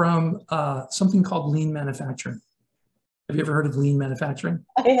comes from something called lean manufacturing. Have you ever heard of lean manufacturing?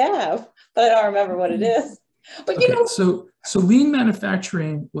 I have, but I don't remember what it is. But okay, you know, so lean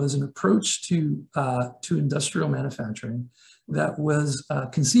manufacturing was an approach to industrial manufacturing that was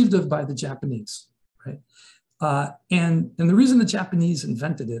conceived of by the Japanese, right? And the reason the Japanese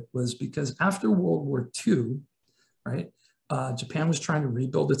invented it was because after World War II, right, Japan was trying to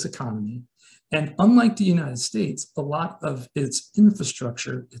rebuild its economy. And unlike the United States, a lot of its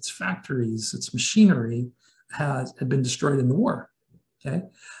infrastructure, its factories, its machinery had been destroyed in the war, okay?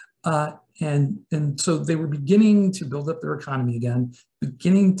 And so they were beginning to build up their economy again,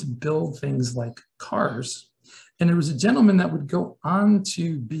 beginning to build things like cars. And there was a gentleman that would go on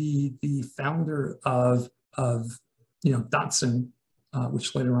to be the founder of Datsun,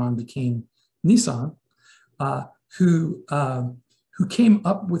 which later on became Nissan, who came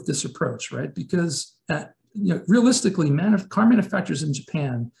up with this approach, right? Because realistically, car manufacturers in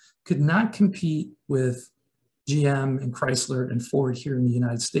Japan could not compete with GM and Chrysler and Ford here in the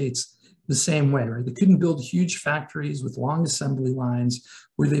United States the same way, right? They couldn't build huge factories with long assembly lines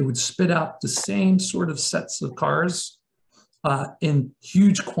where they would spit out the same sort of sets of cars in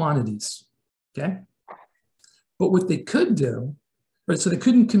huge quantities, okay? But what they could do, right, so they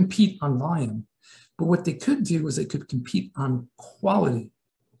couldn't compete on volume, but what they could do was they could compete on quality.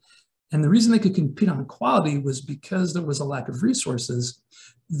 And the reason they could compete on quality was because there was a lack of resources.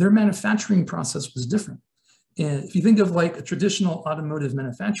 Their manufacturing process was different. And if you think of like a traditional automotive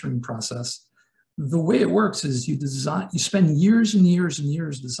manufacturing process, the way it works is you spend years and years and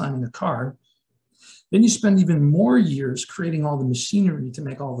years designing a car. Then you spend even more years creating all the machinery to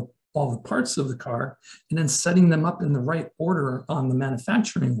make all the parts of the car and then setting them up in the right order on the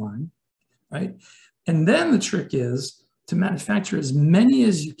manufacturing line, right? And then the trick is to manufacture as many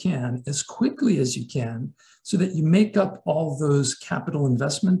as you can, as quickly as you can, so that you make up all those capital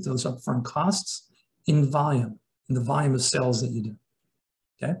investment, those upfront costs in volume, in the volume of sales that you do,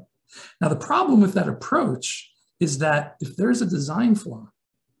 okay? Now, the problem with that approach is that if there's a design flaw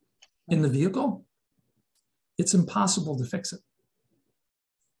in the vehicle, it's impossible to fix it.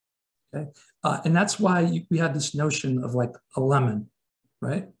 Okay? And that's why we had this notion of like a lemon,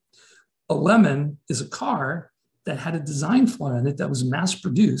 right? A lemon is a car that had a design flaw in it that was mass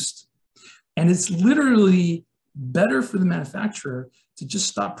produced. And it's literally better for the manufacturer to just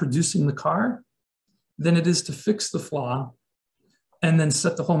stop producing the car than it is to fix the flaw and then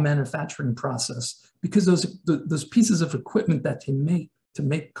set the whole manufacturing process, because those pieces of equipment that they make to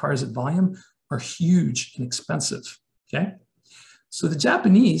make cars at volume are huge and expensive, okay? So the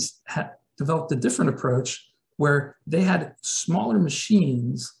Japanese had developed a different approach where they had smaller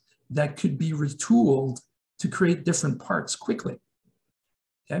machines that could be retooled to create different parts quickly,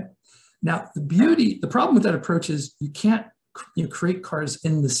 okay? Now, the problem with that approach is you can't create cars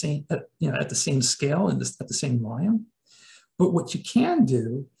in the same, at the same scale and at the same volume. But what you can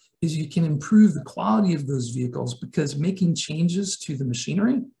do is you can improve the quality of those vehicles, because making changes to the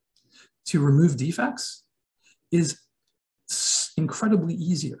machinery to remove defects is incredibly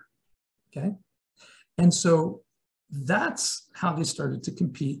easier. okay? And so that's how they started to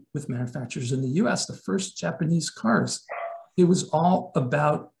compete with manufacturers in the US. The first Japanese cars, it was all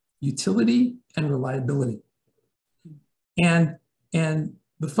about utility and reliability. And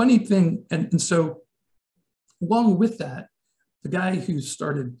the funny thing, and so along with that, the guy who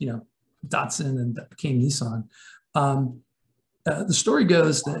started, Datsun and that became Nissan, the story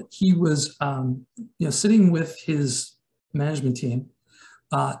goes that he was, sitting with his management team,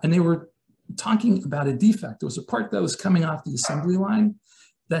 and they were talking about a defect. There was a part that was coming off the assembly line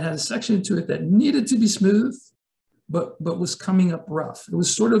that had a section to it that needed to be smooth, but was coming up rough. It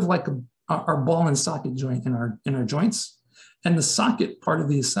was sort of like our ball and socket joint in our joints, and the socket part of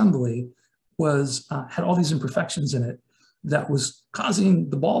the assembly was had all these imperfections in it that was causing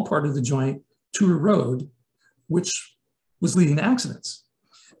the ball part of the joint to erode, which was leading to accidents.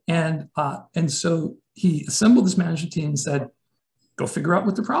 And so he assembled this management team and said, go figure out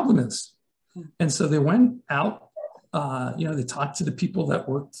what the problem is. And so they went out, they talked to the people that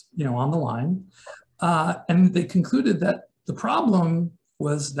worked, on the line, and they concluded that the problem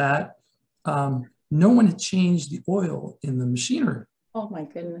was that no one had changed the oil in the machinery. Oh my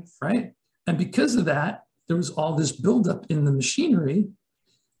goodness. Right. And because of that, there was all this buildup in the machinery.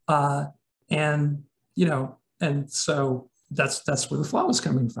 And so that's where the flaw was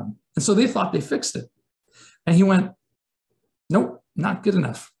coming from. And so they thought they fixed it. And he went, nope, not good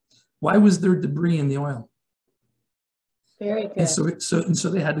enough. Why was there debris in the oil? Very good. And so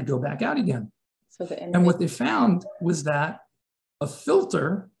they had to go back out again. And what they found was that a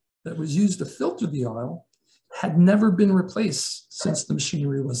filter that was used to filter the oil had never been replaced since the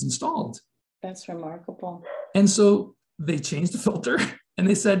machinery was installed. That's remarkable. And so they changed the filter and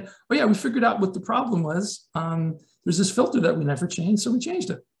they said, oh yeah, we figured out what the problem was. There's this filter that we never changed, so we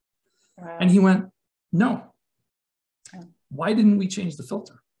changed it. Wow. And he went, no. Why didn't we change the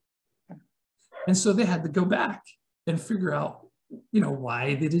filter? And so they had to go back and figure out,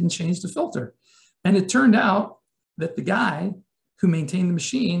 why they didn't change the filter. And it turned out that the guy who maintained the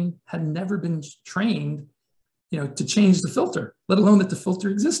machine had never been trained, to change the filter, let alone that the filter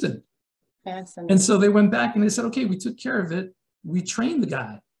existed. And so they went back and they said, okay, we took care of it. We trained the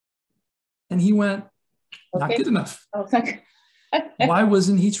guy. And he went, not good enough. Oh, why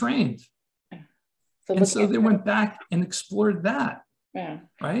wasn't he trained? So so they went back and explored that. Yeah.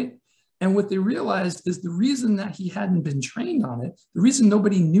 Right. And what they realized is the reason that he hadn't been trained on it, the reason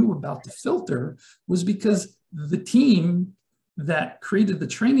nobody knew about the filter was because the team that created the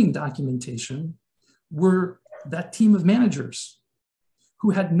training documentation were that team of managers who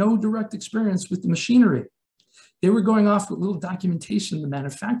had no direct experience with the machinery. They were going off with little documentation the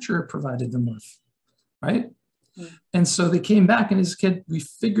manufacturer provided them with, right? Mm. And so they came back and his kid, we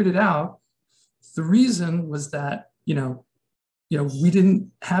figured it out. The reason was that, we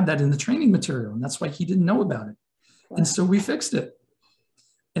didn't have that in the training material, and that's why he didn't know about it. Wow. And so we fixed it.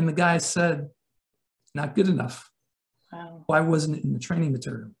 And the guy said, not good enough. Wow. Why wasn't it in the training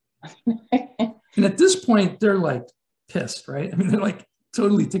material? And at this point, they're like pissed, right? I mean, they're like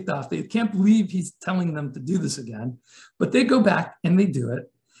totally ticked off. They can't believe he's telling them to do this again. But they go back and they do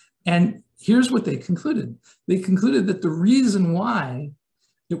it. And here's what they concluded. They concluded that the reason why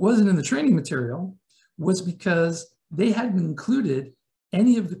it wasn't in the training material was because they hadn't included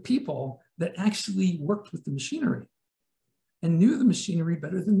any of the people that actually worked with the machinery and knew the machinery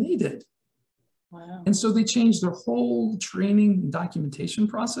better than they did. Wow. And so they changed their whole training and documentation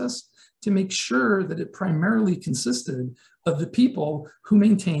process to make sure that it primarily consisted of the people who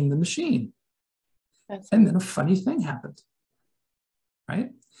maintained the machine. And then a funny thing happened,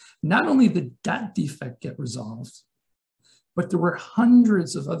 right? Not only did that defect get resolved, but there were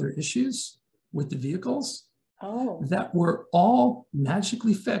hundreds of other issues with the vehicles that were all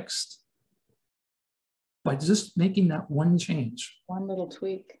magically fixed by just making that one change. One little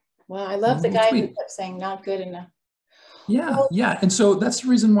tweak. Wow, I love the guy who kept saying not good enough. Yeah, yeah. And so that's the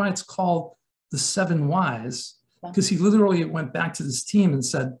reason why it's called the 7 whys, because he literally went back to this team and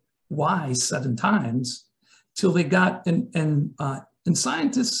said, why 7 times till they got, and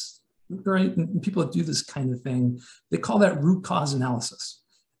scientists, right, and people that do this kind of thing, they call that root cause analysis.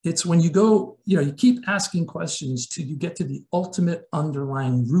 It's when you go, you keep asking questions till you get to the ultimate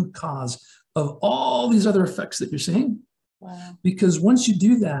underlying root cause of all these other effects that you're seeing. Wow. Because once you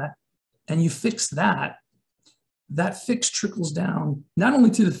do that and you fix that, that fix trickles down not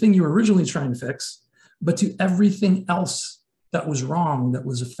only to the thing you were originally trying to fix, but to everything else that was wrong that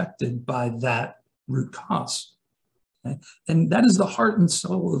was affected by that root cause. Okay? And that is the heart and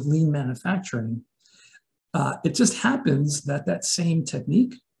soul of lean manufacturing. It just happens that that same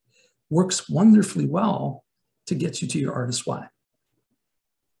technique works wonderfully well to get you to your artist why.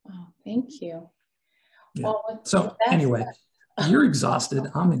 Oh, Thank you. Yeah. Well, So anyway, you're exhausted.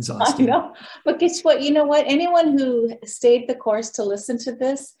 I'm exhausted. I know, but guess what? You know what? Anyone who stayed the course to listen to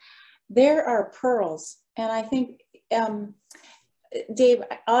this, there are pearls. And I think, Dave,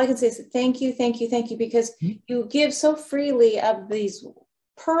 all I can say is thank you, thank you, thank you, because you give so freely of these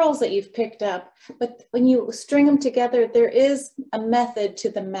pearls that you've picked up. But when you string them together, there is a method to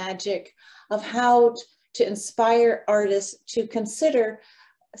the magic of how to inspire artists to consider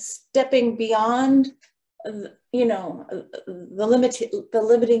stepping beyond, you know, the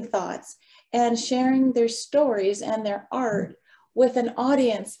limiting thoughts and sharing their stories and their art with an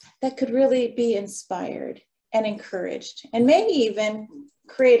audience that could really be inspired and encouraged, and maybe even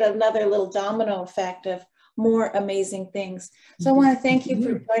create another little domino effect of more amazing things. So I want to thank you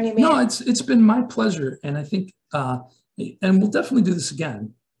for joining me. No, it's been my pleasure, and I think, and we'll definitely do this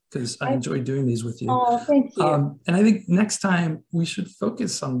again because I enjoy doing these with you. Oh, thank you. And I think next time we should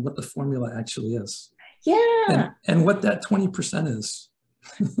focus on what the formula actually is. Yeah. And what that 20% is.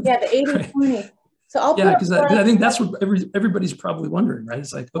 Yeah, the 80-20. So I'll put because I think that's what everybody's probably wondering, right?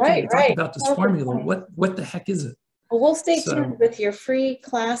 It's like, okay, talk about this formula. What the heck is it? Well, we'll stay tuned with your free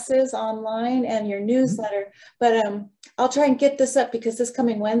classes online and your newsletter, but I'll try and get this up because this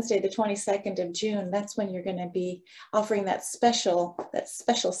coming Wednesday, the 22nd of June, that's when you're going to be offering that special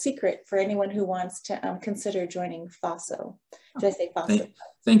secret for anyone who wants to consider joining FOSO. Did I say FOSO?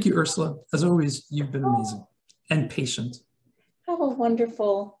 Thank you, Ursula. As always, you've been amazing and patient. Have a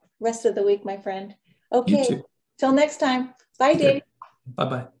wonderful rest of the week, my friend. Okay, till next time. Bye, Dave.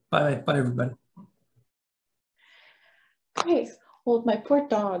 Bye-bye. Bye, everybody. Great. Well, my poor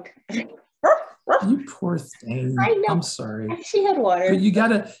dog. You poor thing. I know. I'm sorry. She had water. But you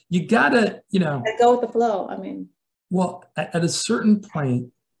gotta, you know. Go with the flow. I mean. Well, at a certain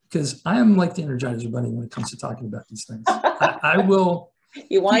point, because I am like the Energizer Bunny when it comes to talking about these things. I will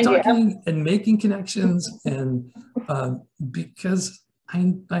keep talking and making connections, and because I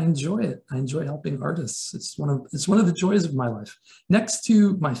enjoy it. I enjoy helping artists. It's one of the joys of my life. Next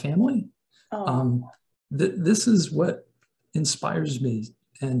to my family, this is what inspires me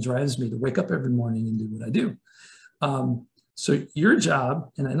and drives me to wake up every morning and do what I do. So your job,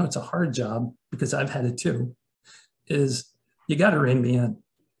 and I know it's a hard job because I've had it too, is you got to rein me in.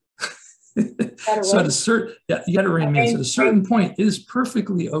 So at a certain, you got to rein me in. So at a certain point, it is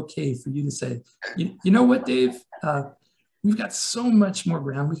perfectly okay for you to say, you know what, Dave, we've got so much more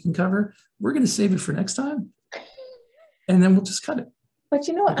ground we can cover. We're going to save it for next time, and then we'll just cut it. But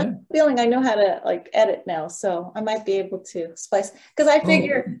you know what? I'm feeling I know how to like edit now, so I might be able to spice. Because I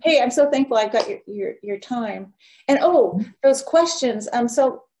figure, hey, I'm so thankful I've got your time. And those questions.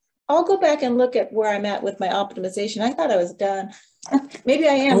 So I'll go back and look at where I'm at with my optimization. I thought I was done. Maybe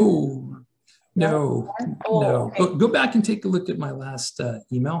I am. No. Okay. Go back and take a look at my last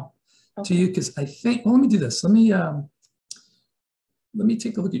email to you, because I think. Well, let me do this. Let me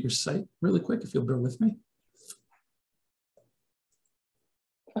take a look at your site really quick, if you'll bear with me.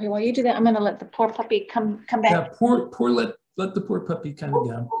 Okay, while you do that, I'm going to let the poor puppy come back. Yeah, let the poor puppy kind of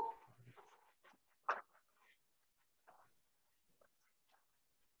go.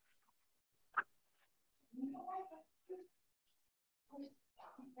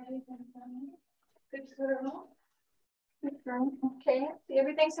 Good girl. Good girl. Okay. See,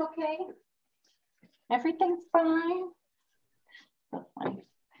 everything's okay. Everything's fine. So fine.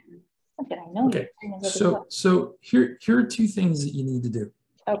 Okay, I know. Okay. So here are two things that you need to do.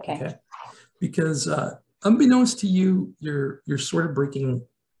 Okay. Because unbeknownst to you, you're sort of breaking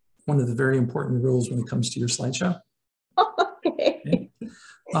one of the very important rules when it comes to your slideshow. Okay.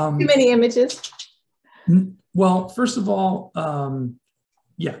 Too many images. Well, first of all,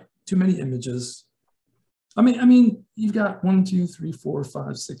 too many images. I mean, you've got 1, 2, 3, 4,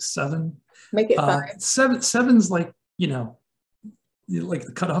 5, 6, 7. Make it 5. Seven's like, like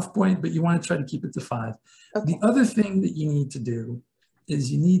the cutoff point, but you want to try to keep it to 5. Okay. The other thing that you need to do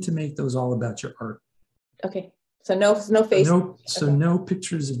is you need to make those all about your art. Okay. So no face. No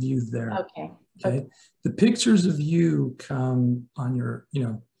pictures of you there. Okay. The pictures of you come on your,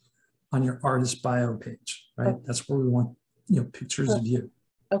 on your artist bio page, right? Okay. That's where we want, pictures of you.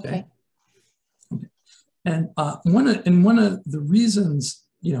 Okay. And one of the reasons,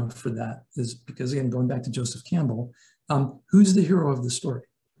 for that is because, again, going back to Joseph Campbell, who's the hero of the story?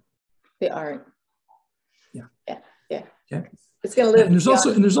 The art. Yeah. Okay. It's going to live. And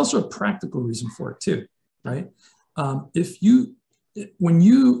there's also a practical reason for it too, right? When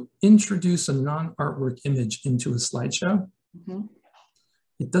you introduce a non-artwork image into a slideshow,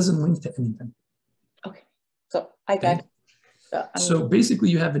 it doesn't link to anything. Okay. So I got it. So basically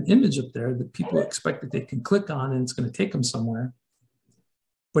you have an image up there that people expect that they can click on and it's going to take them somewhere.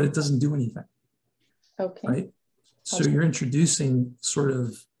 but it doesn't do anything. Okay. Right? So you're introducing sort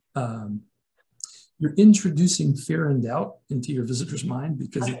of, you're introducing fear and doubt into your visitor's mind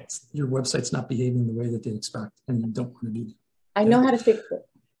because your website's not behaving the way that they expect, and you don't want to do that. I know how to fix it.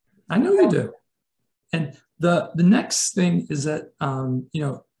 I know you do. And the next thing is that, you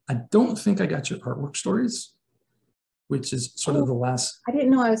know, I don't think I got your artwork stories, which is sort of the last. I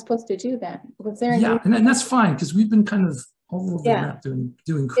didn't know I was supposed to do that. Was there? Yeah, and that's fine because we've been kind of all over the map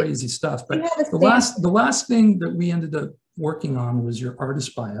doing crazy stuff. But the last thing that we ended up working on was your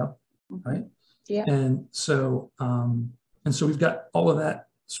artist bio, right? Yeah. And so we've got all of that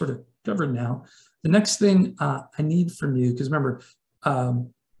sort of covered now. The next thing I need from you, because remember,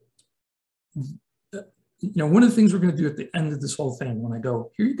 you know, one of the things we're going to do at the end of this whole thing, when I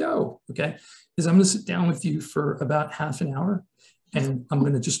go, here you go, okay, is I'm going to sit down with you for about half an hour, and I'm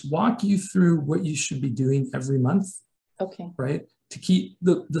going to just walk you through what you should be doing every month. Okay. Right? To keep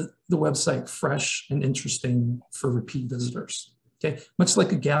the website fresh and interesting for repeat visitors. Okay. Much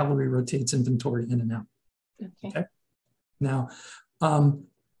like a gallery rotates inventory in and out. Okay. Now,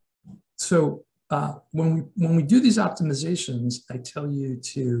 when we do these optimizations, I tell you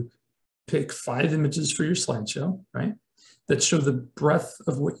to pick 5 images for your slideshow, right? That show the breadth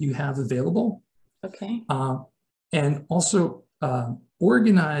of what you have available. Okay. And also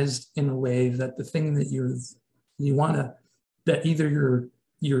organized in a way that the thing that you want to, that either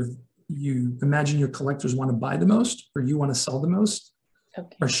you imagine your collectors want to buy the most or you want to sell the most,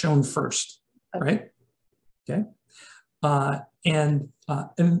 are shown first, right? Okay. And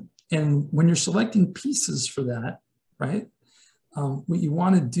when you're selecting pieces for that, right? What you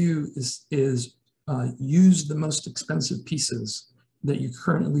want to do is use the most expensive pieces that you're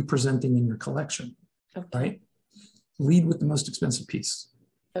currently presenting in your collection, right? Lead with the most expensive piece.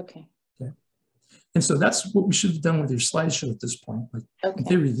 Okay. Okay. And so that's what we should have done with your slideshow at this point. Like, in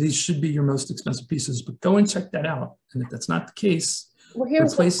theory, these should be your most expensive pieces, but go and check that out. And if that's not the case,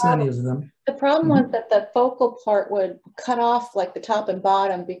 replace any of them. The problem was that the focal part would cut off like the top and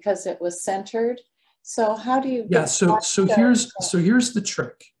bottom because it was centered. So how do you? Yeah. So here's the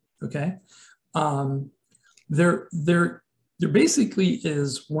trick. Okay. There basically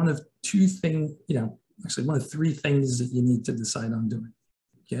is one of 2 things. You know, actually one of 3 things that you need to decide on doing.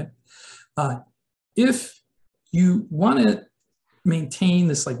 Okay. If you want to maintain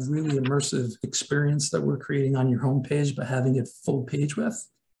this like really immersive experience that we're creating on your homepage, but having it full page width,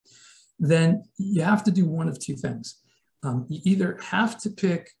 then you have to do one of 2 things. You either have to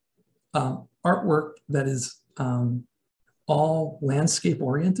pick artwork that is all landscape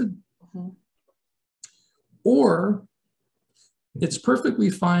oriented, or it's perfectly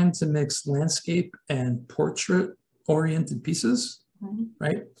fine to mix landscape and portrait oriented pieces,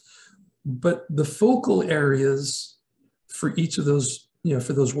 right? But the focal areas for each of those, you know,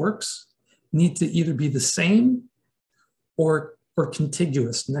 for those works need to either be the same or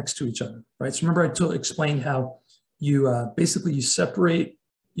contiguous next to each other, right? So remember I explained how you basically you separate,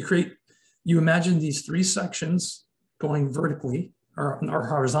 you imagine these 3 sections going vertically or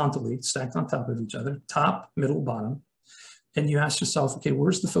horizontally stacked on top of each other, top, middle, bottom. And you ask yourself, okay,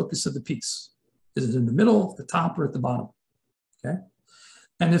 where's the focus of the piece? Is it in the middle, the top, or at the bottom? Okay.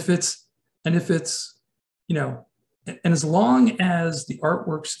 And if it's, you know, and as long as the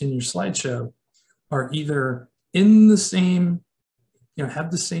artworks in your slideshow are either in the same, you know, have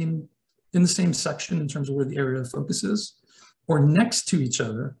the same, in the same section in terms of where the area of focus is, or next to each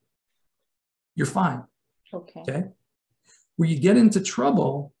other, you're fine. Okay. Okay. Where you get into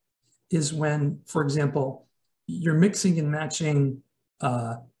trouble is when, for example, you're mixing and matching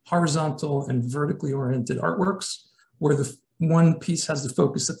horizontal and vertically oriented artworks, where the one piece has the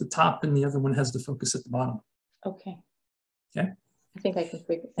focus at the top and the other one has the focus at the bottom. Okay. Okay. I think I can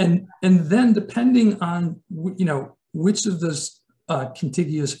figure that. And then depending on, you know, which of those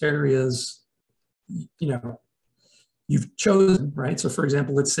contiguous areas, you know, you've chosen, right? So for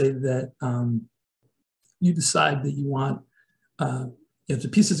example, let's say that you decide that you want, if the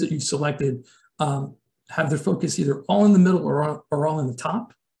pieces that you've selected have their focus either all in the middle or all in the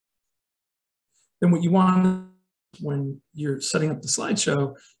top, then what you want when you're setting up the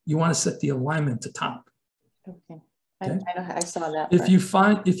slideshow, you want to set the alignment to top. Okay. Okay. I know how I saw that. If you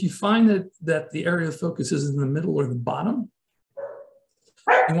find that the area of focus is in the middle or the bottom,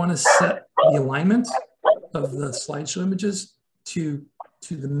 you want to set the alignment of the slideshow images to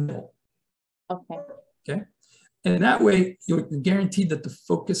the middle. Okay. Okay. And that way you're guaranteed that the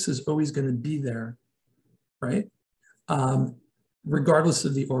focus is always going to be there, right? Regardless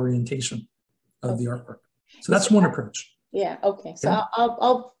of the orientation of the artwork. So that's one approach. Yeah. Okay. So yeah.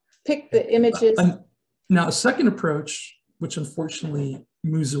 I'll pick the images. Now, a second approach, which unfortunately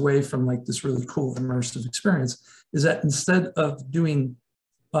moves away from like this really cool immersive experience is that instead of doing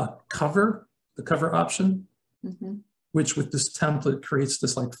a cover, the cover option, which with this template creates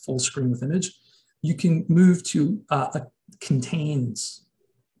this like full screen with image, you can move to a contains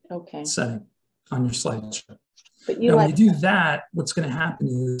setting on your slideshow. But you now, like when you do that, what's going to happen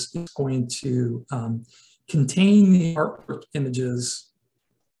is it's going to contain the artwork images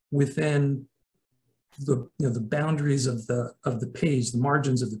within the the boundaries of the page, the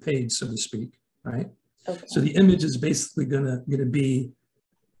margins of the page, so to speak, right? Okay. So the image is basically going to be,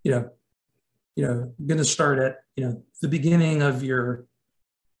 going to start at the beginning of your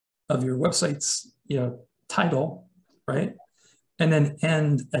website's title, right? And then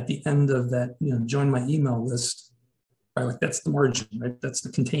end at the end of that, join my email list, right? Like that's the margin, right? That's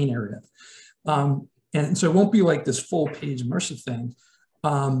the contain area. And so it won't be like this full page immersive thing.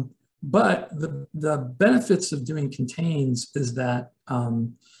 But the benefits of doing contains is that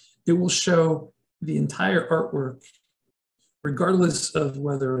it will show the entire artwork, regardless of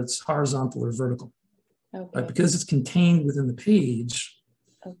whether it's horizontal or vertical. Right? Because it's contained within the page,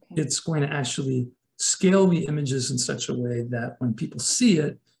 it's going to actually scale the images in such a way that when people see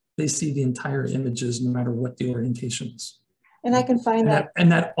it, they see the entire images no matter what the orientation is. And I can find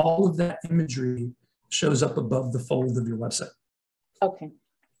and that all of that imagery shows up above the fold of your website. Okay.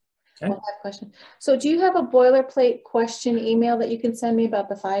 Well, I have a question. So do you have a boilerplate question email that you can send me about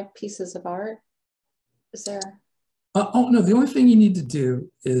the 5 pieces of art? Is there? Oh, no, the only thing you need to do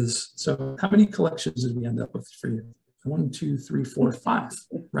is, so how many collections did we end up with for you? 1, 2, 3, 4, 5,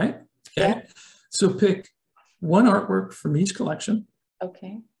 right? Okay. Yeah. So pick one artwork from each collection.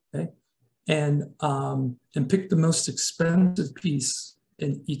 Okay. Okay. And pick the most expensive piece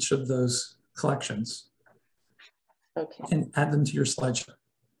in each of those collections. Okay. And add them to your slideshow.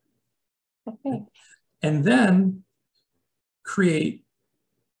 Okay. And then create,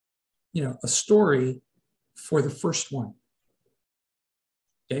 a story for the first one.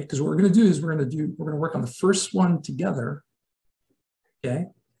 Okay, because what we're going to do is we're going to work on the first one together. Okay,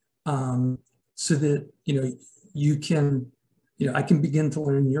 so that you can, I can begin to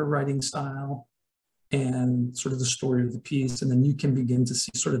learn your writing style and sort of the story of the piece, and then you can begin to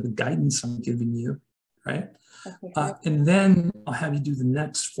see sort of the guidance I'm giving you, right? Okay. And then I'll have you do the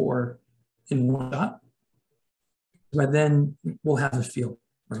next 4 in one shot. But then we'll have a feel,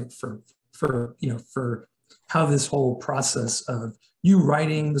 right, for how this whole process of you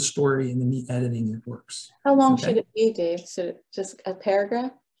writing the story and then me editing it works. How long should it be, Dave? Should it just a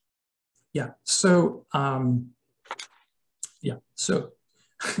paragraph? Yeah. So So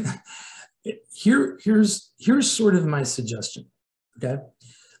here's sort of my suggestion. Okay.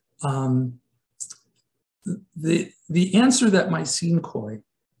 The answer that might seem coy,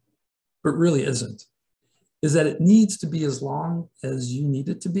 but really isn't, is that it needs to be as long as you need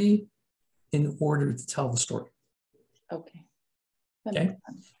it to be in order to tell the story. Okay. Okay.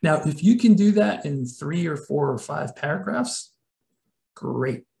 Now, if you can do that in 3 or 4 or 5 paragraphs,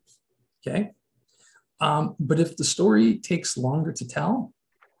 great. Okay. But if the story takes longer to tell,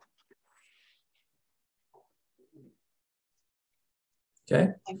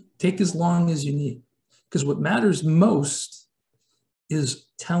 okay, take as long as you need. Because what matters most is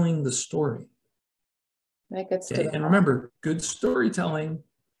telling the story. Okay? And remember, good storytelling,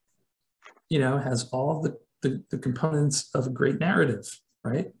 has all the components of a great narrative,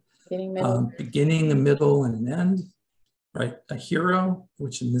 right? Beginning, a middle, and an end, right? A hero,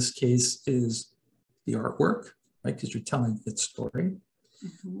 which in this case is the artwork, right? Because you're telling its story.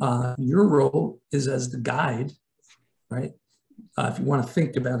 Mm-hmm. Your role is as the guide, right? If you want to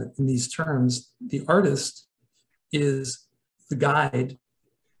think about it in these terms, the artist is the guide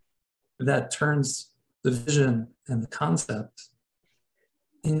that turns the vision and the concept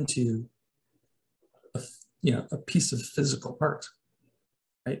into a piece of physical art,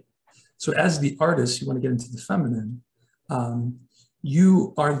 right? So as the artist, you want to get into the feminine,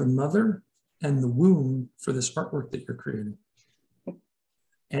 you are the mother and the womb for this artwork that you're creating.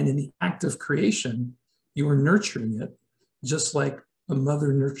 And in the act of creation, you are nurturing it, just like a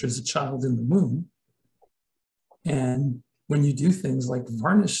mother nurtures a child in the womb. And when you do things like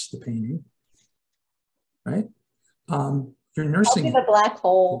varnish the painting, right? You're nursing the black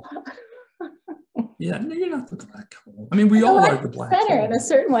hole. Yeah, no, you're not the black hole. I mean, we all are the black hole. In a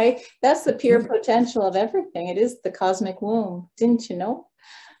certain way, that's the pure potential of everything. It is the cosmic womb. Didn't you know?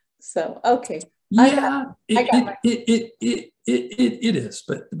 So, okay. Yeah, it is,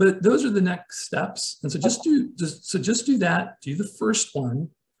 but those are the next steps. And so just do that. Do the first one,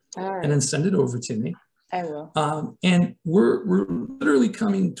 and then send it over to me. I will. And we're literally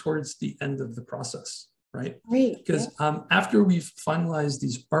coming towards the end of the process. right? Great. Because after we've finalized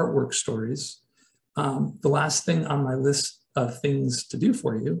these artwork stories, the last thing on my list of things to do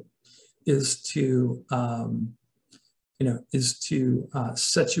for you is to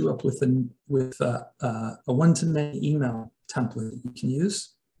set you up with a one-to-many email template that you can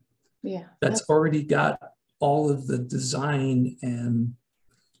use. Yeah. That's already got all of the design and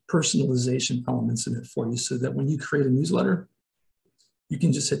personalization elements in it for you, so that when you create a newsletter, you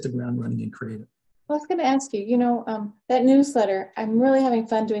can just hit the ground running and create it. I was going to ask you, that newsletter, I'm really having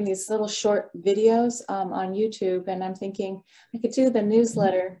fun doing these little short videos on YouTube, and I'm thinking I could do the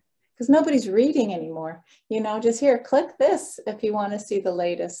newsletter because nobody's reading anymore. Just here, click this if you want to see the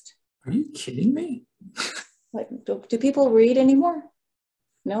latest. Are you kidding me? Like, do people read anymore?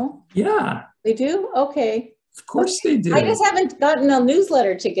 No? Yeah. They do? Okay. Of course they do. I just haven't gotten a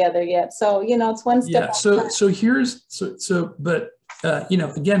newsletter together yet. So, it's one step.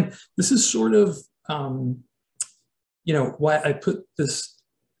 Yeah. Again, this is sort of, why I put this,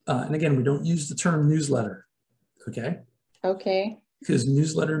 and again, we don't use the term newsletter. Okay. Okay. Because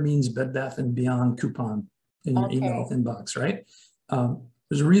newsletter means Bed Bath & Beyond coupon in your email inbox, right?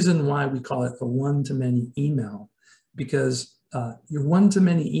 There's a reason why we call it a one-to-many email, because your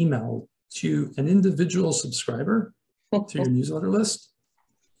one-to-many email to an individual subscriber to your newsletter list,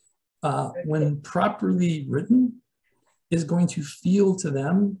 when properly written, is going to feel to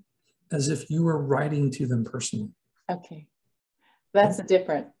them as if you were writing to them personally. Okay, that's a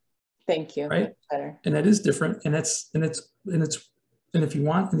different. Thank you. Right, that's better. And that is different, and if you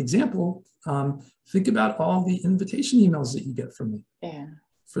want an example, think about all the invitation emails that you get from me. Yeah.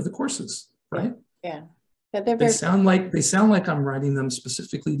 For the courses, right? Yeah. They sound like I'm writing them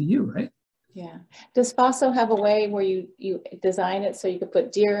specifically to you, right? Yeah. Does Faso have a way where you design it so you could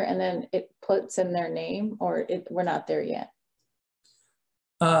put dear and then it puts in their name, or we're not there yet?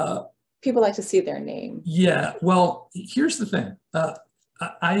 People like to see their name. Yeah. Well, here's the thing.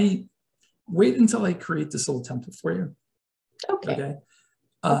 I wait until I create this little template for you. Okay.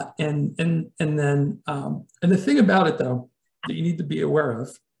 And the thing about it, though, that you need to be aware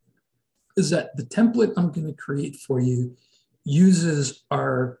of is that the template I'm going to create for you uses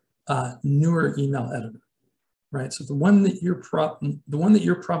our newer email editor, right? So the one that you're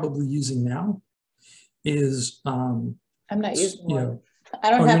probably using now is I'm not using one. I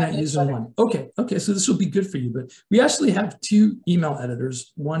don't you're have not using one. Okay. So this will be good for you. But we actually have two email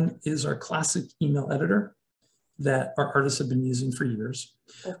editors. One is our classic email editor that our artists have been using for years.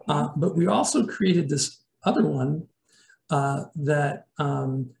 Okay. But we also created this other one that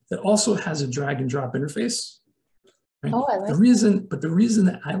also has a drag and drop interface. Right? Oh, I like the reason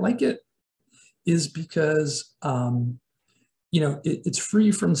that I like it is because it's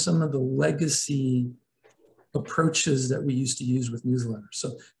free from some of the legacy approaches that we used to use with newsletters.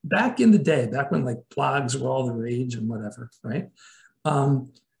 So back in the day, back when like blogs were all the rage and whatever, right?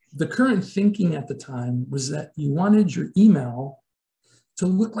 The current thinking at the time was that you wanted your email to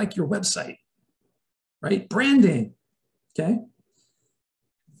look like your website, right? Branding, okay?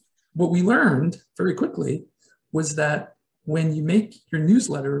 What we learned very quickly was that when you make your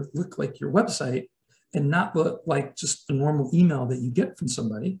newsletter look like your website and not look like just a normal email that you get from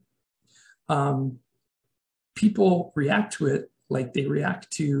somebody, people react to it like they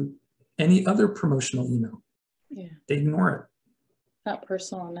react to any other promotional email. Yeah. They ignore it. Not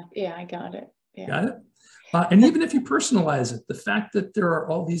personal enough. Yeah, I got it. Yeah. Got it? And even if you personalize it, the fact that there are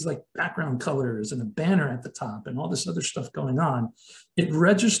all these like background colors and a banner at the top and all this other stuff going on, it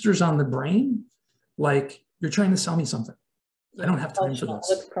registers on the brain like you're trying to sell me something. Yeah, I don't have time for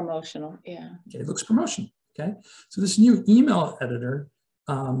this. It looks promotional. Yeah. Okay, it looks promotional. Okay. So this new email editor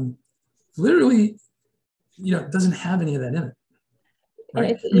literally, doesn't have any of that in it.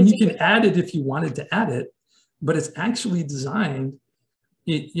 Right. I mean, you can add it if you wanted to add it, but it's actually designed,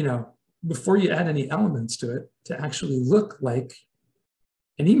 before you add any elements to it, to actually look like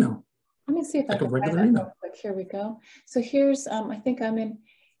an email. Let me see if I can regular find that email. real quick. Here we go. So here's, I think I'm in.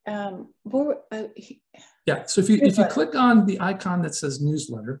 Yeah. So if you click on the icon that says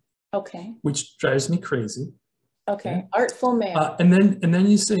newsletter, okay, which drives me crazy. Okay. Artful mail. And then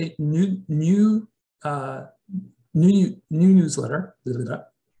you say new newsletter.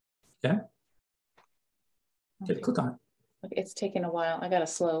 Yeah. Okay, click on it. Okay, it's taking a while. I got a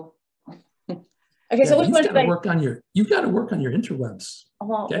slow. Okay, so which one should I? You've got to work on your interwebs.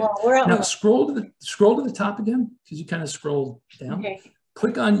 Well, okay? well, we're out. Now scroll to the top again, because you kind of scrolled down. Okay.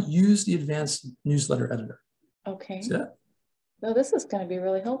 Click on use the advanced newsletter editor. Okay. See that? No, this is going to be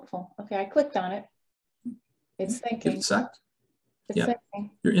really helpful. Okay, I clicked on it. It's thinking. Give it a sec. It's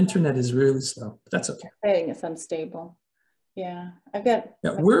thinking. Your internet is really slow, but that's okay. It's saying it's unstable. Yeah, I've got.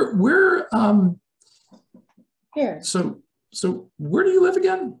 Yeah, we're Here. So where do you live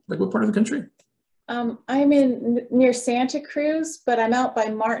again? Like what part of the country? I'm near Santa Cruz, but I'm out by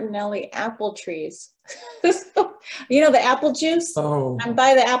Martinelli apple trees. You know, the apple juice? Oh, I'm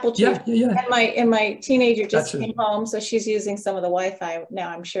by the apple trees. yeah. And my teenager just Gotcha. came home, so she's using some of the Wi-Fi now,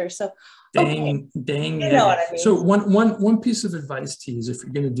 I'm sure. So, Dang, you know what I mean. So one piece of advice to you is if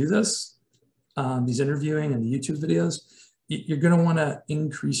you're going to do this, these interviewing and the YouTube videos, you're going to want to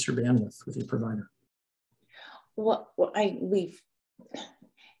increase your bandwidth with your provider.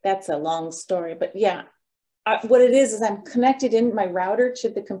 That's a long story, but yeah, what it is I'm connected in my router to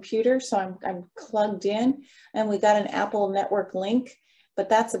the computer, so I'm plugged in, and we got an Apple network link, but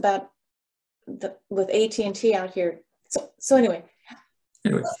that's about with AT&T out here. So anyway,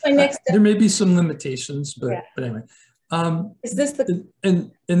 my next there may be some limitations, but anyway, is this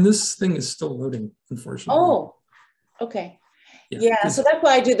and this thing is still loading, unfortunately. Oh, okay. Yeah, so that's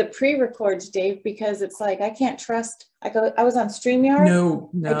why I do the pre-records, Dave, because it's like I can't trust. I was on StreamYard. No,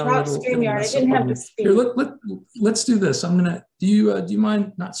 I dropped StreamYard. I didn't have the speed. Here, let's do this. I'm gonna. Do you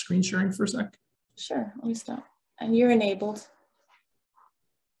mind not screen sharing for a sec? Sure. Let me stop. And you're enabled.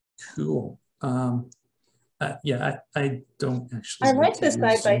 Cool. Yeah, I don't actually. I like this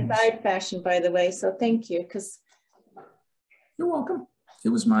side-by-side fashion, by the way. So thank you, because you're welcome. It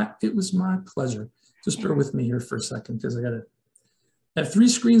was my pleasure. Just bear with me here for a second, because I have 3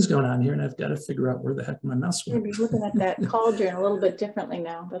 screens going on here, and I've got to figure out where the heck my mouse went. You're looking at that cauldron a little bit differently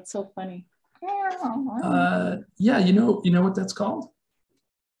now. That's so funny. Yeah, you know what that's called?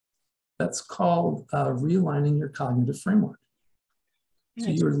 That's called realigning your cognitive framework. So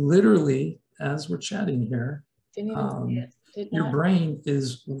you're literally, as we're chatting here, your brain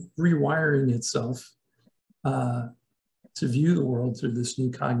is rewiring itself to view the world through this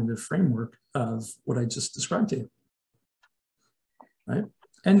new cognitive framework of what I just described to you. Right,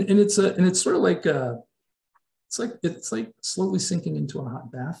 and it's sort of like it's like slowly sinking into a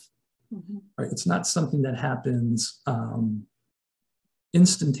hot bath. Mm-hmm. Right, it's not something that happens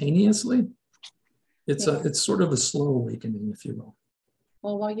instantaneously. It's sort of a slow awakening, if you will.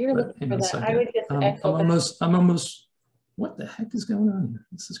 Well, while you're looking for that, I would just echo I'm almost. What the heck is going on here?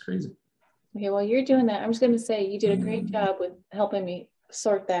 This is crazy. Okay, while you're doing that, I'm just going to say you did a great job with helping me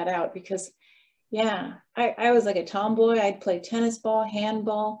sort that out, because yeah, I was like a tomboy. I'd play tennis ball,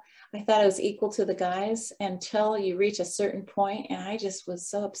 handball. I thought I was equal to the guys until you reach a certain point, and I just was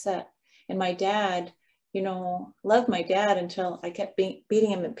so upset. And my dad, you know, loved my dad until I kept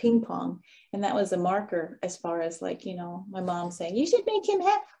beating him at ping pong. And that was a marker as far as like, you know, my mom saying, you should make him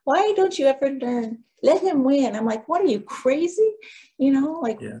happy. Why don't you ever learn? Let him win. I'm like, what are you, crazy? You know,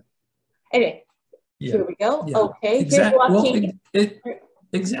 like, anyway, here we go. Yeah. Okay.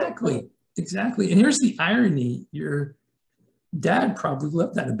 Exactly. Exactly. And here's the irony. Your dad probably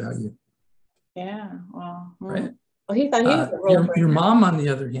loved that about you. Yeah. Well, right. Well, he thought he was a role your mom, on the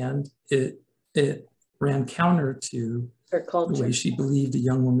other hand, it ran counter to her culture, the way she believed a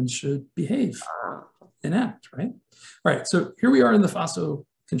young woman should behave and act, right? All right. So here we are in the FOSSO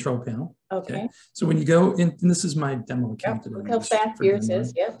control panel. Okay. So when you go in, and this is my demo account. Look how fast yours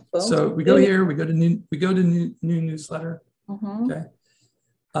is. Yep. Boom. So we go here, we go to new newsletter. Mm-hmm. Okay.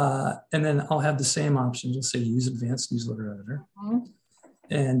 And then I'll have the same option. You'll say use advanced newsletter editor. Mm-hmm.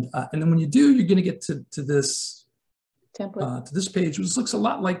 And then when you do, you're going to get to this template, to this page, which looks a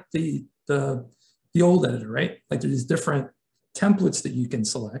lot like the old editor, right? Like there's different templates that you can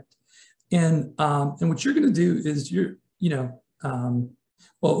select. And what you're going to do is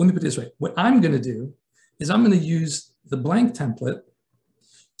well, let me put it this way. What I'm going to do is I'm going to use the blank template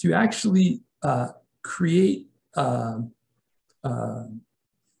to actually create a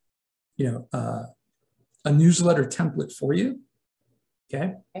newsletter template for you.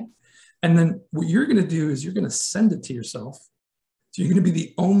 Okay. And then what you're going to do is you're going to send it to yourself. So you're going to be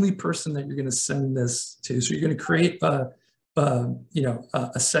the only person that you're going to send this to. So you're going to create a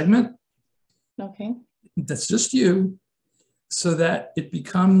segment. Okay. That's just you, so that it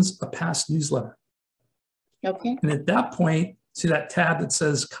becomes a past newsletter. Okay. And at that point, see that tab that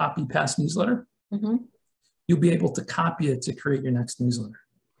says copy past newsletter? Mm-hmm. You'll be able to copy it to create your next newsletter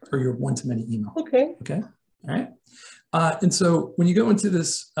or your one-to-many email. Okay. Okay. All right. And so when you go into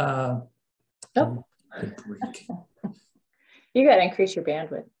this, break. You got to increase your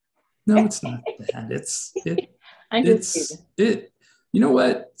bandwidth. No, it's not that. I'm just you know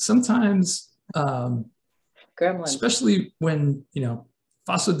what? Sometimes, Gremlin. Especially when,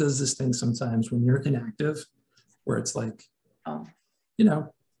 FOSSO does this thing sometimes when you're inactive, where it's like, okay,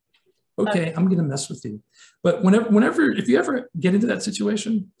 I'm going to mess with you. But if you ever get into that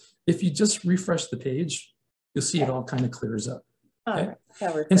situation, if you just refresh the page, you'll see it all kind of clears up. Okay?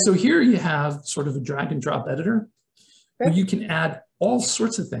 And so here you have sort of a drag and drop editor where you can add all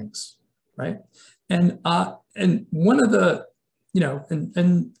sorts of things, right? And one of the, you know, and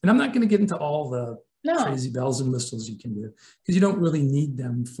I'm not going to get into all the crazy bells and whistles you can do because you don't really need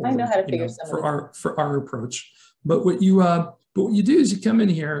them for, I know how to figure for our approach. But what you do is you come in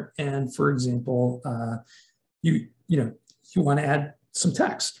here and, for example, you want to add some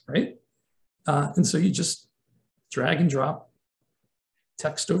text, right? And so you just drag and drop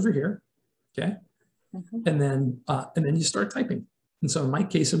text over here, okay? And then you start typing. And so in my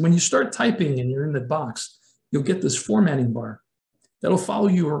case, when you start typing and you're in the box, you'll get this formatting bar that'll follow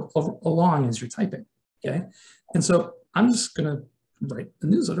you along as you're typing, okay? And so I'm just gonna write a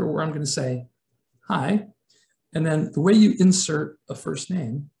newsletter where I'm gonna say, hi. And then the way you insert a first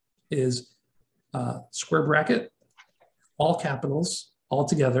name is square bracket, all capitals, all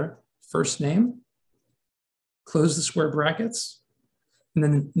together, first name, close the square brackets.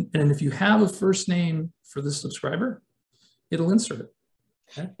 And if you have a first name for the subscriber, it'll insert it.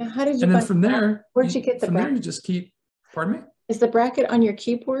 Okay? Now, how did you? And then from there, where'd you get the bracket? There you just keep. Pardon me. Is the bracket on your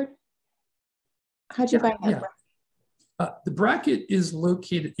keyboard? How'd you find that? The bracket is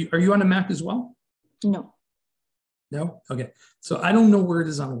located. Are you on a Mac as well? No. No. Okay. So I don't know where it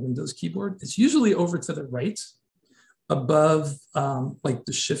is on a Windows keyboard. It's usually over to the right, above like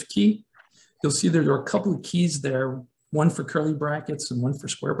the Shift key. You'll see there are a couple of keys there. One for curly brackets and one for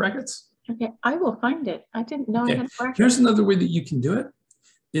square brackets. Okay, I will find it. I didn't know I had a bracket. Here's another way that you can do it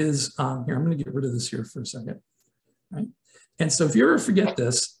is, here, I'm going to get rid of this here for a second. Right? And so if you ever forget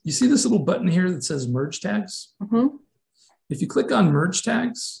this, you see this little button here that says merge tags? If you click on merge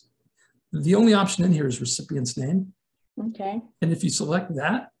tags, the only option in here is recipient's name. Okay. And if you select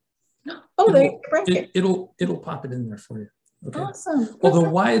that, it'll pop it in there for you. Okay. Awesome. Although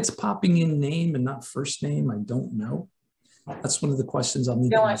why it's popping in name and not first name, I don't know. That's one of the questions I'll need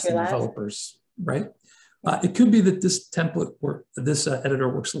to ask the developers, right? It could be that this template this editor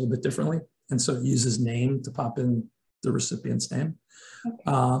works a little bit differently. And so it uses name to pop in the recipient's name.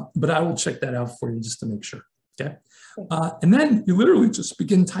 But I will check that out for you just to make sure, okay? And then you literally just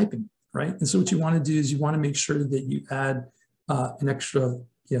begin typing, right? And so what you want to do is you want to make sure that you add an extra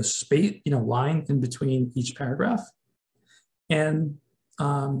space, line in between each paragraph. And,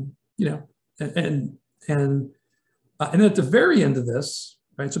 and at the very end of this,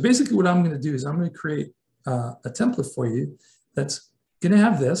 right? So basically what I'm going to do is I'm going to create a template for you that's going to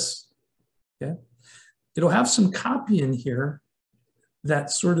have this, okay? It'll have some copy in here that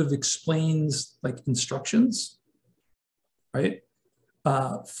sort of explains like instructions, right?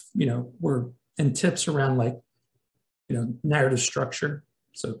 And tips around like, narrative structure.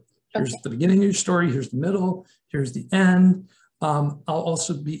 So here's the beginning of your story, here's the middle, here's the end. I'll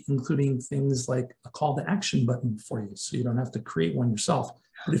also be including things like a call to action button for you, so you don't have to create one yourself.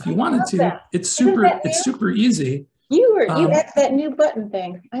 But if you wanted to, it's super easy. You added that new button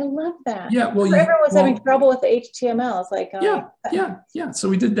thing. I love that. Yeah, well, everyone was having trouble with the HTML. It's like, yeah. So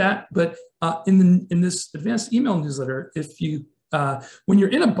we did that, but in this advanced email newsletter, if you when you're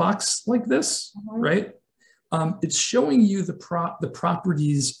in a box like this, right, it's showing you the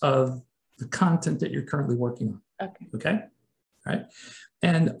properties of the content that you're currently working on. Okay. Right.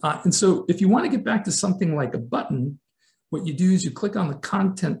 And so if you want to get back to something like a button, what you do is you click on the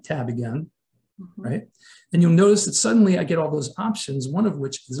content tab again, right? And you'll notice that suddenly I get all those options, one of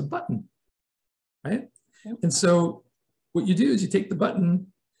which is a button, right? And so what you do is you take the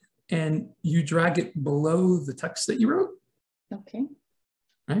button and you drag it below the text that you wrote. Okay.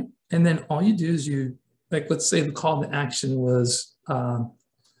 Right. And then all you do is let's say the call to action was,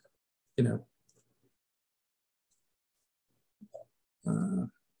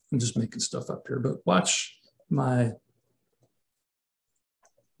 I'm just making stuff up here, but watch my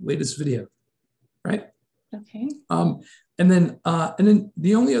latest video, right? Okay. And then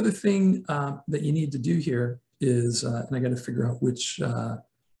the only other thing that you need to do here is, and I got to figure out which,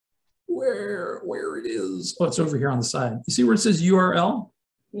 where it is. Oh, it's over here on the side. You see where it says URL?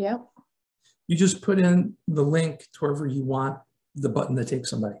 Yep. You just put in the link to wherever you want the button to take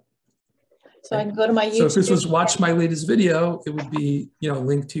somebody. So I can go to my YouTube. So if this was watch my latest video, it would be,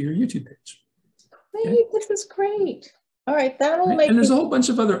 link to your YouTube page. Great, okay? This is great. All right, that'll make. And there's a whole bunch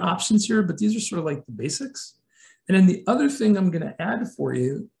of other options here, but these are sort of like the basics. And then the other thing I'm going to add for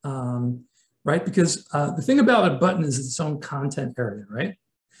you, right? Because the thing about a button is its own content area, right?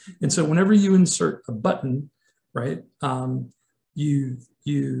 And so whenever you insert a button, right, you're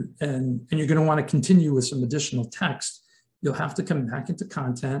going to want to continue with some additional text. You'll have to come back into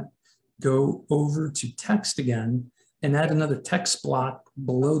content, go over to text again, and add another text block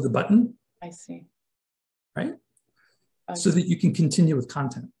below the button. I see. Right? so that you can continue with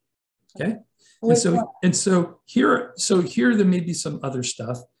content. Okay. Which Here there may be some other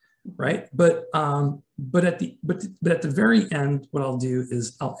stuff, right? But at the very end, what I'll do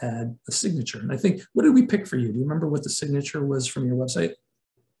is I'll add a signature. And I think, what did we pick for you? Do you remember what the signature was from your website?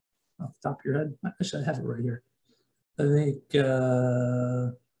 Off the top of your head? Actually, I have it right here. I think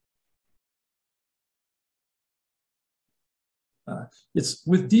it's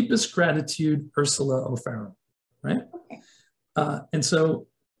with deepest gratitude, Ursula O'Farrell, right? Okay. And so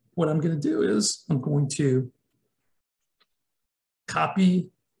what I'm going to do is I'm going to copy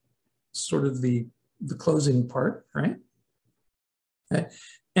sort of the closing part, right? Okay.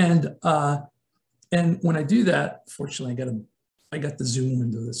 And when I do that, fortunately, I got the Zoom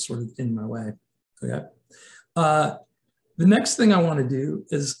window that's sort of in my way. Okay. The next thing I want to do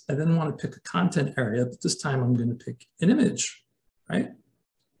is I then want to pick a content area, but this time I'm going to pick an image, right?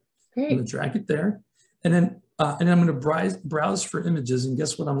 Great. I'm going to drag it there, and then I'm going to browse for images, and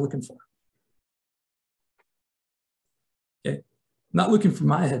guess what I'm looking for? Okay, not looking for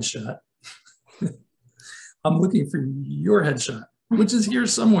my headshot. I'm looking for your headshot, which is here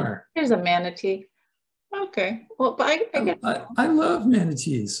somewhere. Here's a manatee. Okay. Well, but I love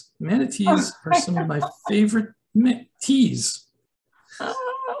manatees. Manatees are some of my favorite teas.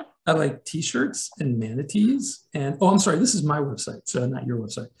 I like t-shirts and manatees. And oh, I'm sorry, this is my website, so not your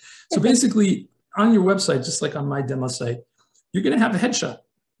website. So basically, on your website, just like on my demo site, you're going to have a headshot,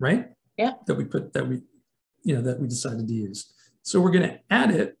 right? Yeah. That we decided to use. So we're going to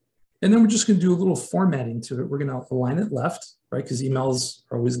add it, and then we're just going to do a little formatting to it. We're going to align it left, right? Because emails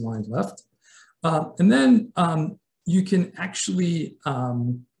are always aligned left. And then you can actually,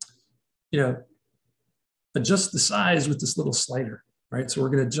 adjust the size with this little slider, right? So we're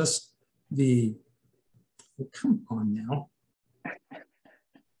going to adjust the, oh, come on now.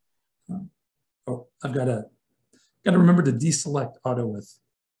 I've got to remember to deselect auto width.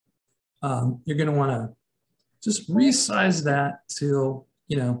 You're going to want to just resize that till,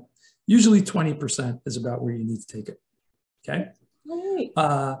 usually 20% is about where you need to take it. Okay.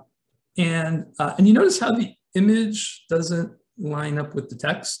 And you notice how the image doesn't line up with the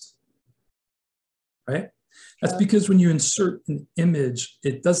text, right? That's because when you insert an image,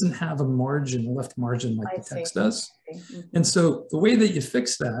 it doesn't have a margin, a left margin like the text does. And so the way that you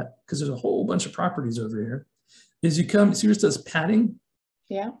fix that, because there's a whole bunch of properties over here, is you come, see where it says padding?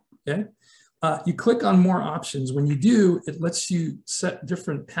 Yeah. Okay. You click on more options. When you do, it lets you set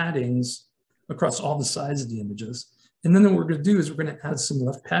different paddings across all the sides of the images. And then what we're going to do is we're going to add some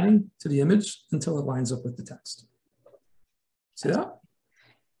left padding to the image until it lines up with the text. See that?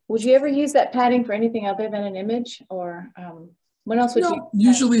 Would you ever use that padding for anything other than an image, or what else would you?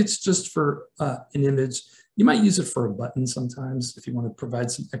 Usually it's just for an image. You might use it for a button sometimes if you want to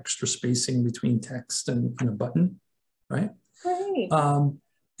provide some extra spacing between text and a button, right? Great.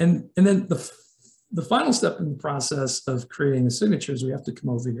 And then the final step in the process of creating a signature is we have to come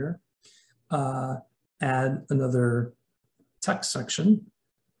over here, add another text section,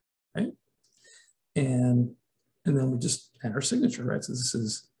 right? And then we just add our signature, right? So this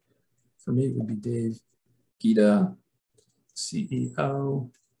is, for me, it would be Dave Geada, CEO,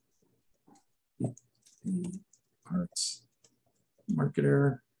 arts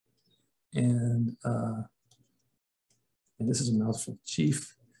marketer, and this is a mouthful,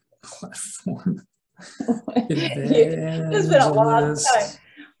 chief platform. It's been a long time.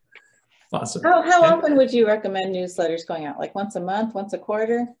 Awesome. How often would you recommend newsletters going out? Like once a month, once a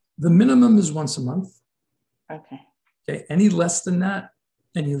quarter? The minimum is once a month. Okay. Okay. Any less than that,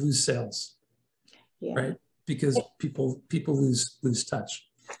 and you lose sales. Yeah. Right? Because people lose touch.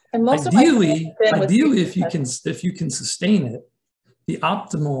 And most ideally, if you can sustain it, the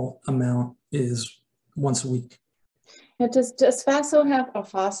optimal amount is once a week. Now, does FASO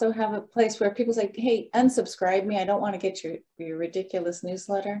have a place where people say, hey, unsubscribe me, I don't want to get your ridiculous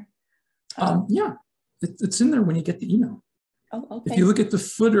newsletter? Yeah, it's in there when you get the email. Oh, okay. If you look at the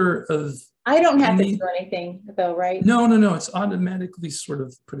footer of, I don't have to do anything though, right? No, it's automatically sort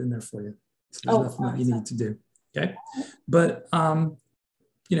of put in there for you. So there's nothing that you need to do. Okay, but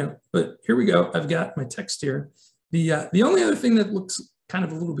but here we go. I've got my text here. The only other thing that looks kind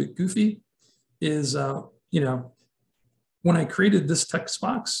of a little bit goofy is when I created this text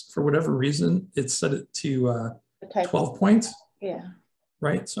box, for whatever reason, it set it to 12 points. Yeah.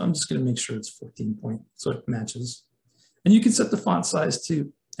 Right. So I'm just going to make sure it's 14 point so it matches. And you can set the font size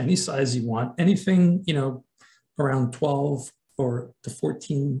to any size you want. Anything, around 12 or to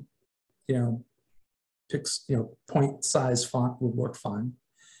 14, point size font will work fine.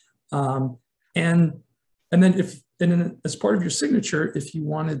 And then as part of your signature, if you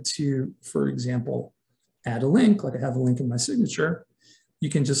wanted to, for example, add a link, like I have a link in my signature, you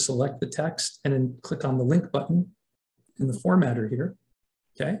can just select the text and then click on the link button in the formatter here,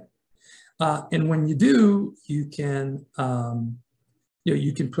 okay? And when you do, you can,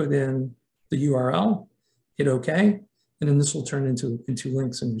 you can put in the URL, hit OK, and then this will turn into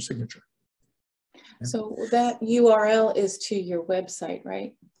links in your signature. Okay? So that URL is to your website,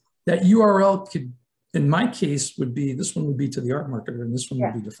 right? That URL could, in my case, would be, this one would be to the art marketer, and this one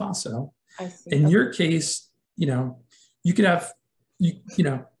would be to Faso. I see. In your case, you could have, you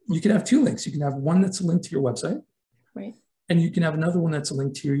could have two links. You can have one that's a link to your website, right? And you can have another one that's a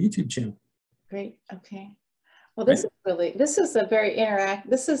link to your YouTube channel. Great. Okay. Well, this is a very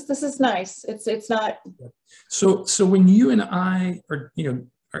this is nice. It's not. So when you and I are,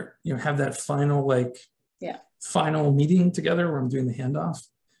 have that final, final meeting together where I'm doing the handoff,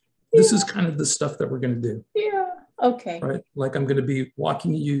 this is kind of the stuff that we're going to do. Yeah. Okay. Right. Like I'm going to be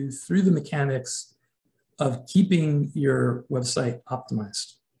walking you through the mechanics of keeping your website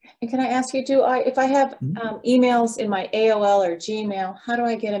optimized. And can I ask you, if I have emails in my AOL or Gmail, how do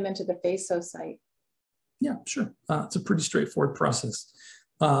I get them into the FASO site? Yeah, sure. It's a pretty straightforward process.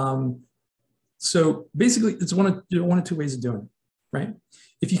 So basically, it's one of two ways of doing it, right?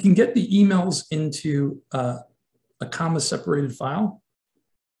 If you can get the emails into a comma-separated file,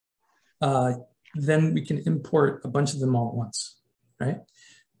 then we can import a bunch of them all at once, right?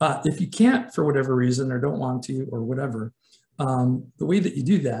 If you can't, for whatever reason, or don't want to, or whatever, the way that you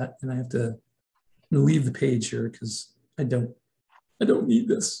do that, and I have to leave the page here because I don't need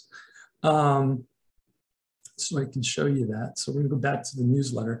this. So I can show you that. So we're gonna go back to the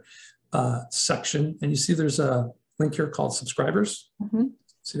newsletter section, and you see there's a link here called subscribers. Mm-hmm.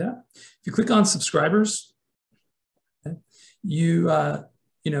 See that? If you click on subscribers, okay, you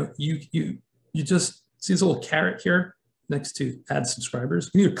just see this little carrot here next to add subscribers.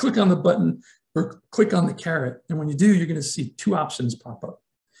 You either click on the button or click on the carrot, and when you do, you're going to see two options pop up.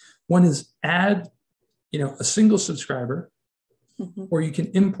 One is add, a single subscriber, or you can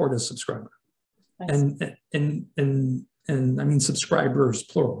import a subscriber. And I mean subscribers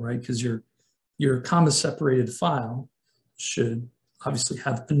plural, right? Because your comma-separated file should obviously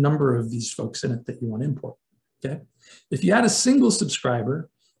have a number of these folks in it that you want to import. Okay. If you add a single subscriber,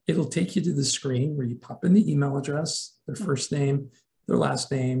 it'll take you to the screen where you pop in the email address, their first name, their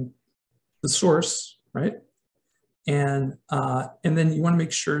last name, the source, right? And then you want to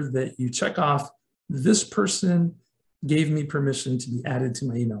make sure that you check off this person gave me permission to be added to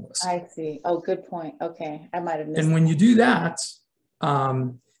my email list. I see. Oh, good point. Okay, I might have missed. And when you do that,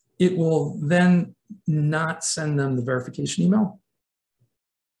 it will then not send them the verification email.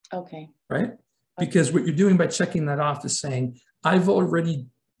 Okay. Right? Because what you're doing by checking that off is saying, I've already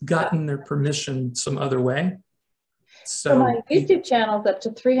gotten their permission some other way. So my YouTube channel is up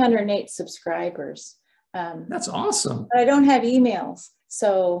to 308 subscribers. That's awesome. But I don't have emails.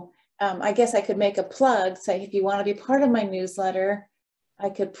 So I guess I could make a plug, say if you want to be part of my newsletter, I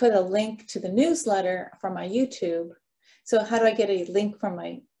could put a link to the newsletter from my YouTube. So how do I get a link from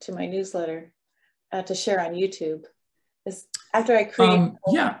to my newsletter to share on YouTube? After I create.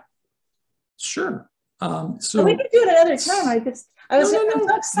 Yeah, sure. So we can do it another time. I'm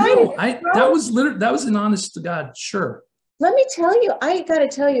so excited. No, that was an honest to God, sure. Let me tell you, I got to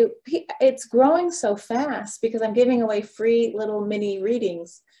tell you, it's growing so fast because I'm giving away free little mini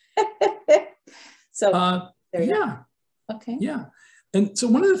readings. So there you go. Okay. Yeah. And so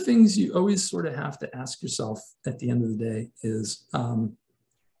one of the things you always sort of have to ask yourself at the end of the day is,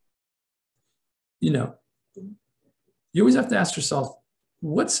 you always have to ask yourself,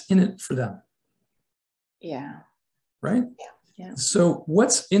 what's in it for them? Yeah. Right? Yeah. So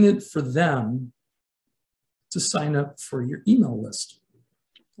what's in it for them to sign up for your email list?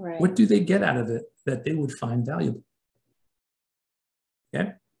 Right. What do they get out of it that they would find valuable?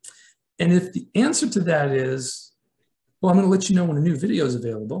 Okay. And if the answer to that is, well, I'm going to let you know when a new video is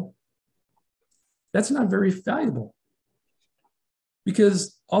available, that's not very valuable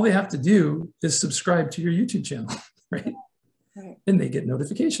because all they have to do is subscribe to your YouTube channel, right? Right. And they get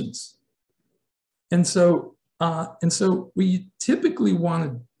notifications. And so what you typically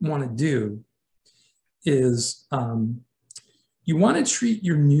want to do is you want to treat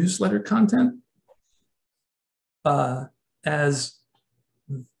your newsletter content as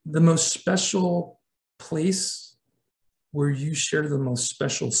the most special place where you share the most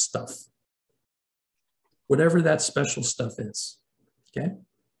special stuff, whatever that special stuff is, okay?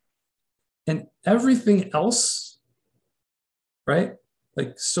 And everything else, right?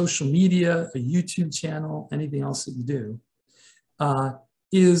 Like social media, a YouTube channel, anything else that you do,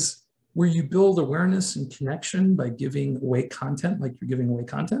 is where you build awareness and connection by giving away content, like you're giving away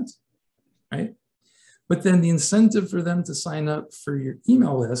content, right? But then the incentive for them to sign up for your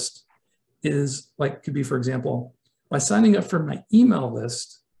email list is like, could be, for example, by signing up for my email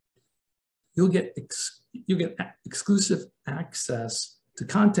list, you'll get exclusive access to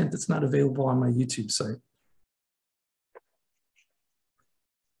content that's not available on my YouTube site.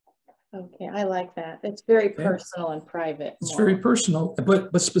 Okay, I like that. It's very personal and private. It's very personal,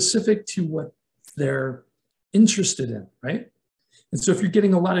 but specific to what they're interested in, right? And so if you're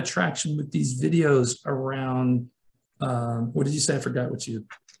getting a lot of traction with these videos around, what did you say? I forgot what you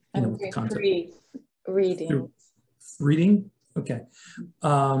know, with the content. Reading. Reading? Okay.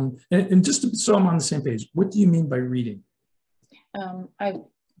 And just so I'm on the same page, what do you mean by reading? I'm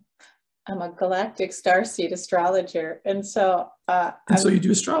a galactic starseed astrologer. And so... so you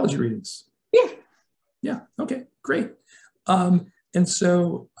do astrology readings? Yeah. Yeah, okay, great. And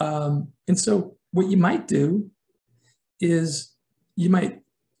so what you might do is you might,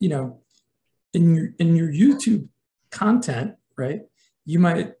 you know, in your YouTube content, right, you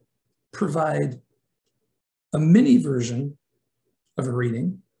might provide a mini version of a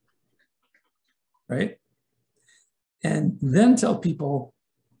reading, right? And then tell people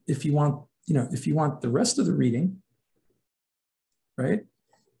if you want, you know, if you want the rest of the reading, right?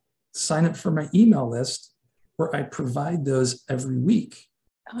 Sign up for my email list where I provide those every week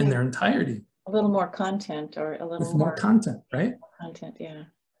in their entirety. A little more content or a little more content, right? Content, yeah.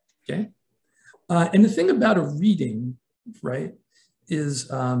 Okay. And the thing about a reading, right, is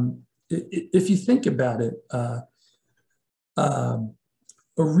if you think about it, a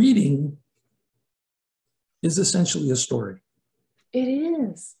reading is essentially a story. It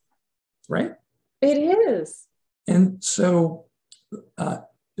is. Right? It is. And so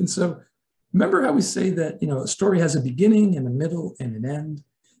remember how we say that, you know, a story has a beginning and a middle and an end.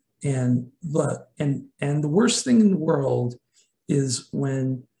 And the worst thing in the world is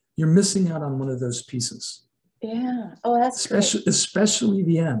when you're missing out on one of those pieces. Yeah. Oh, that's especially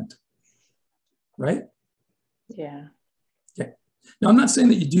the end. Right? Yeah. Okay. Now, I'm not saying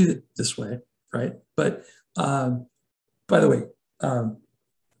that you do it this way, right? But by the way,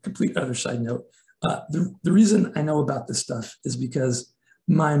 complete other side note, the reason I know about this stuff is because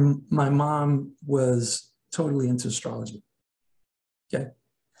my mom was totally into astrology. Okay.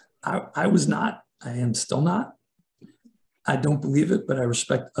 I was not, I am still not. I don't believe it, but I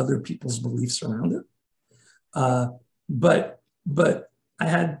respect other people's beliefs around it. But I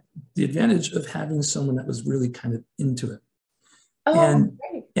had the advantage of having someone that was really kind of into it. Oh,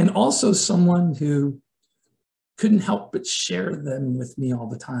 and also someone who couldn't help but share them with me all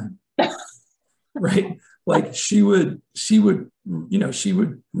the time. Right? Like she would, you know, she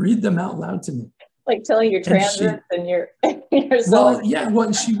would read them out loud to me. Like telling your transits and your well, yeah,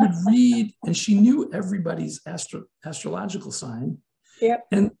 well, she would read, and she knew everybody's astrological sign. Yep.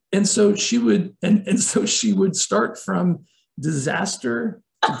 And so she would, and so she would start from disaster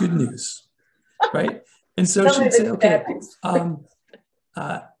to good news, right? And so she'd say, okay,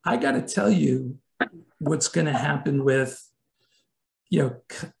 I got to tell you what's going to happen with, you know,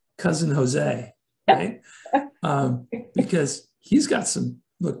 cousin Jose, right? Because he's got some,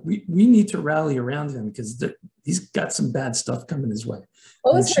 look, we need to rally around him because he's got some bad stuff coming his way.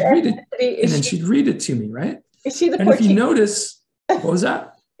 What was her ethnicity? And then she'd read it to me, right? Is she the and Portuguese? If you notice, what was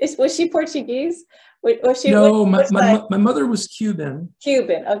that? Was she Portuguese? Was she, no, my mother was Cuban.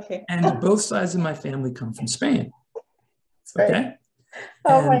 Cuban, okay. And both sides of my family come from Spain. Right. Okay.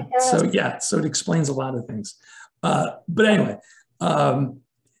 Oh my God. So yeah, so it explains a lot of things. But anyway,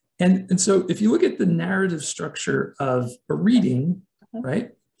 and so if you look at the narrative structure of a reading,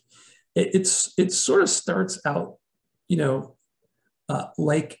 right, it sort of starts out, you know,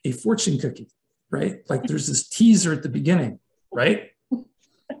 like a fortune cookie, right? Like there's this teaser at the beginning, right?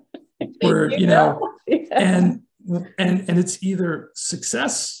 Where, you know, and it's either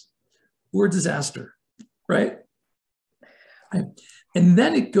success or disaster, right? And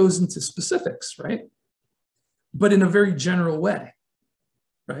then it goes into specifics, right? But in a very general way,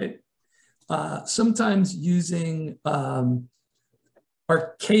 right? Sometimes using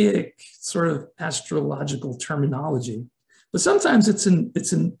archaic sort of astrological terminology, but sometimes it's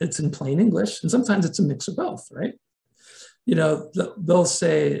in plain English, and sometimes it's a mix of both, right? You know, they'll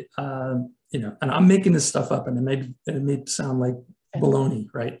say, you know, and I'm making this stuff up, and it may sound like baloney,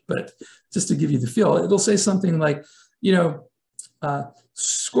 right? But just to give you the feel, it'll say something like, you know,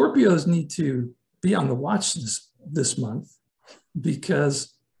 Scorpios need to be on the watch this month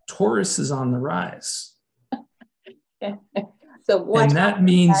because Taurus is on the rise. So watch and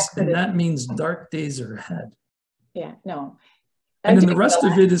that means dark days are ahead. Yeah, no. And then the rest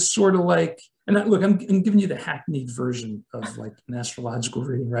of it is sort of like, and look, I'm giving you the hackneyed version of like an astrological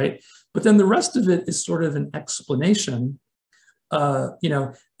reading, right? But then the rest of it is sort of an explanation, you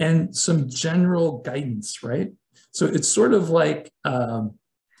know, and some general guidance, right? So it's sort of like,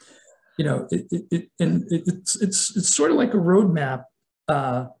 you know, it's sort of like a roadmap,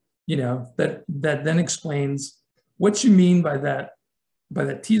 you know, that then explains what you mean by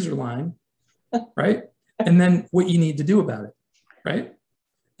that teaser line, right? And then what you need to do about it, right?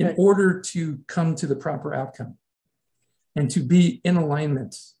 In order to come to the proper outcome and to be in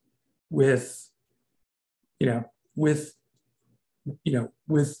alignment with, with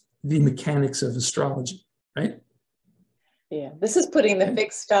the mechanics of astrology, right? Yeah, this is putting the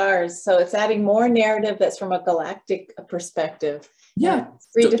fixed stars. So it's adding more narrative that's from a galactic perspective. Yeah,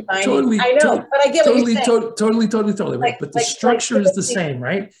 redefining. Totally. I know, but I get what you're saying. Totally. Right. But the structure is the same,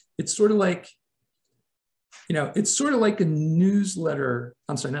 right? It's sort of like, you know, it's sort of like a newsletter.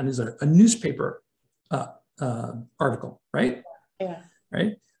 I'm sorry, not newsletter, a newspaper article, right? Yeah.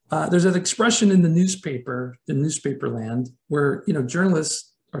 Right. There's an expression in the newspaper land, where, you know,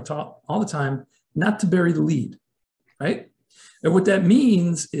 journalists are taught all the time not to bury the lead, right? And what that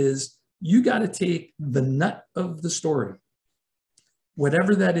means is you got to take the nut of the story,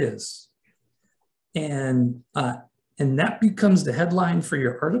 whatever that is, and that becomes the headline for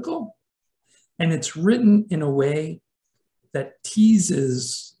your article, and it's written in a way that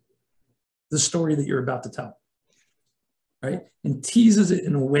teases the story that you're about to tell, right? And teases it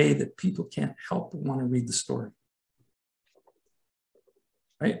in a way that people can't help but want to read the story,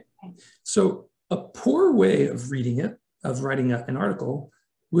 right? So a poor way of reading it, of writing an article,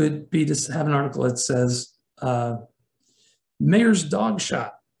 would be to have an article that says, mayor's dog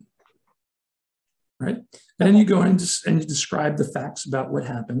shot, right? And then you go in and you describe the facts about what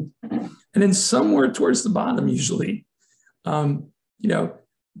happened. And then somewhere towards the bottom, usually, you know,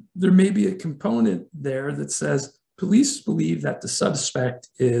 there may be a component there that says, police believe that the suspect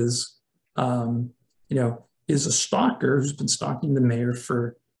is, you know, is a stalker who's been stalking the mayor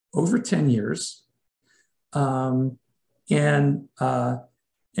for over 10 years, and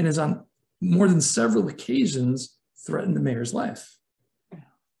is on more than several occasions threatened the mayor's life.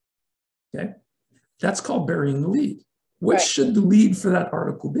 Okay, that's called burying the lead. What should the lead for that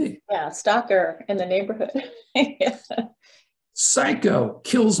article be? Yeah, stalker in the neighborhood. Yeah. Psycho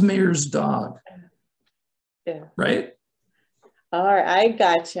kills mayor's dog. Yeah. Right? All right, I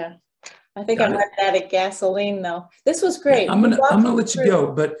gotcha. I think I'm running out of gasoline though. This was great. I'm gonna let you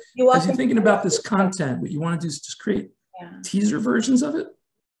go, but as you're thinking about this content, what you want to do is just create teaser versions of it,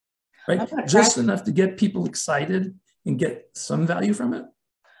 right? Just enough to get people excited and get some value from it.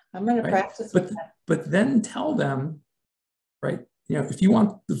 I'm going to practice with that. But then tell them, right? You know, if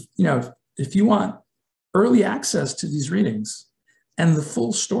you want early access to these readings and the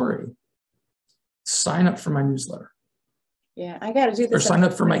full story, sign up for my newsletter. Yeah, I got to do this. Or sign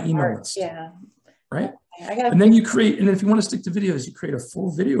up for my email list. Yeah. Right. And then you create, and if you want to stick to videos, you create a full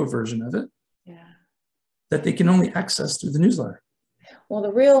video version of it. Yeah. That they can only access through the newsletter. Well,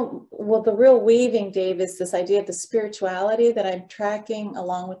 the real weaving, Dave, is this idea of the spirituality that I'm tracking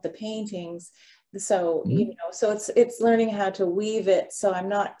along with the paintings. So, you know, so it's learning how to weave it so I'm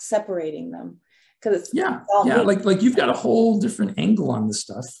not separating them. Because it's like you've got a whole different angle on this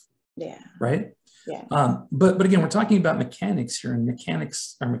stuff. Yeah. Right. Yeah. But again, we're talking about mechanics here, and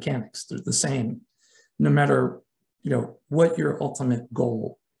mechanics are mechanics. They're the same, no matter, you know, what your ultimate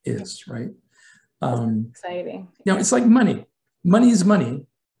goal is, right? Exciting. You know, it's like money. Money is money,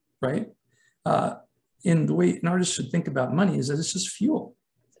 right? And the way an artist should think about money is that it's just fuel.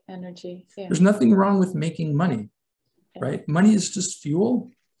 It's energy. Yeah. There's nothing wrong with making money, right? Money is just fuel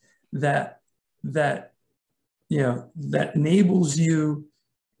that you know, that enables you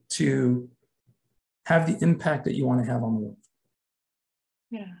to have the impact that you want to have on the world.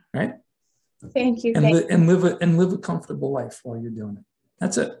 Yeah. Right. Thank you. And live a comfortable life while you're doing it.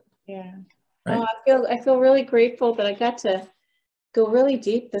 That's it. Yeah. Right? Oh, I feel really grateful that I got to go really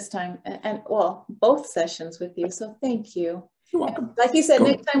deep this time, and well, both sessions with you. So thank you. You're welcome. And like you said,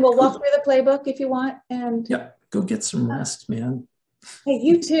 next time we'll walk through the playbook if you want. And go get some rest, man. Hey,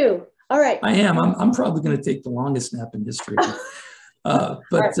 you too. All right. I am. I'm probably going to take the longest nap in history.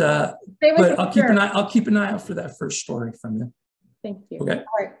 But I'll keep an eye out for that first story from you. Thank you. Okay. All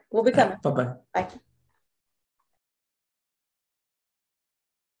right. We'll be coming. Bye-bye. Bye.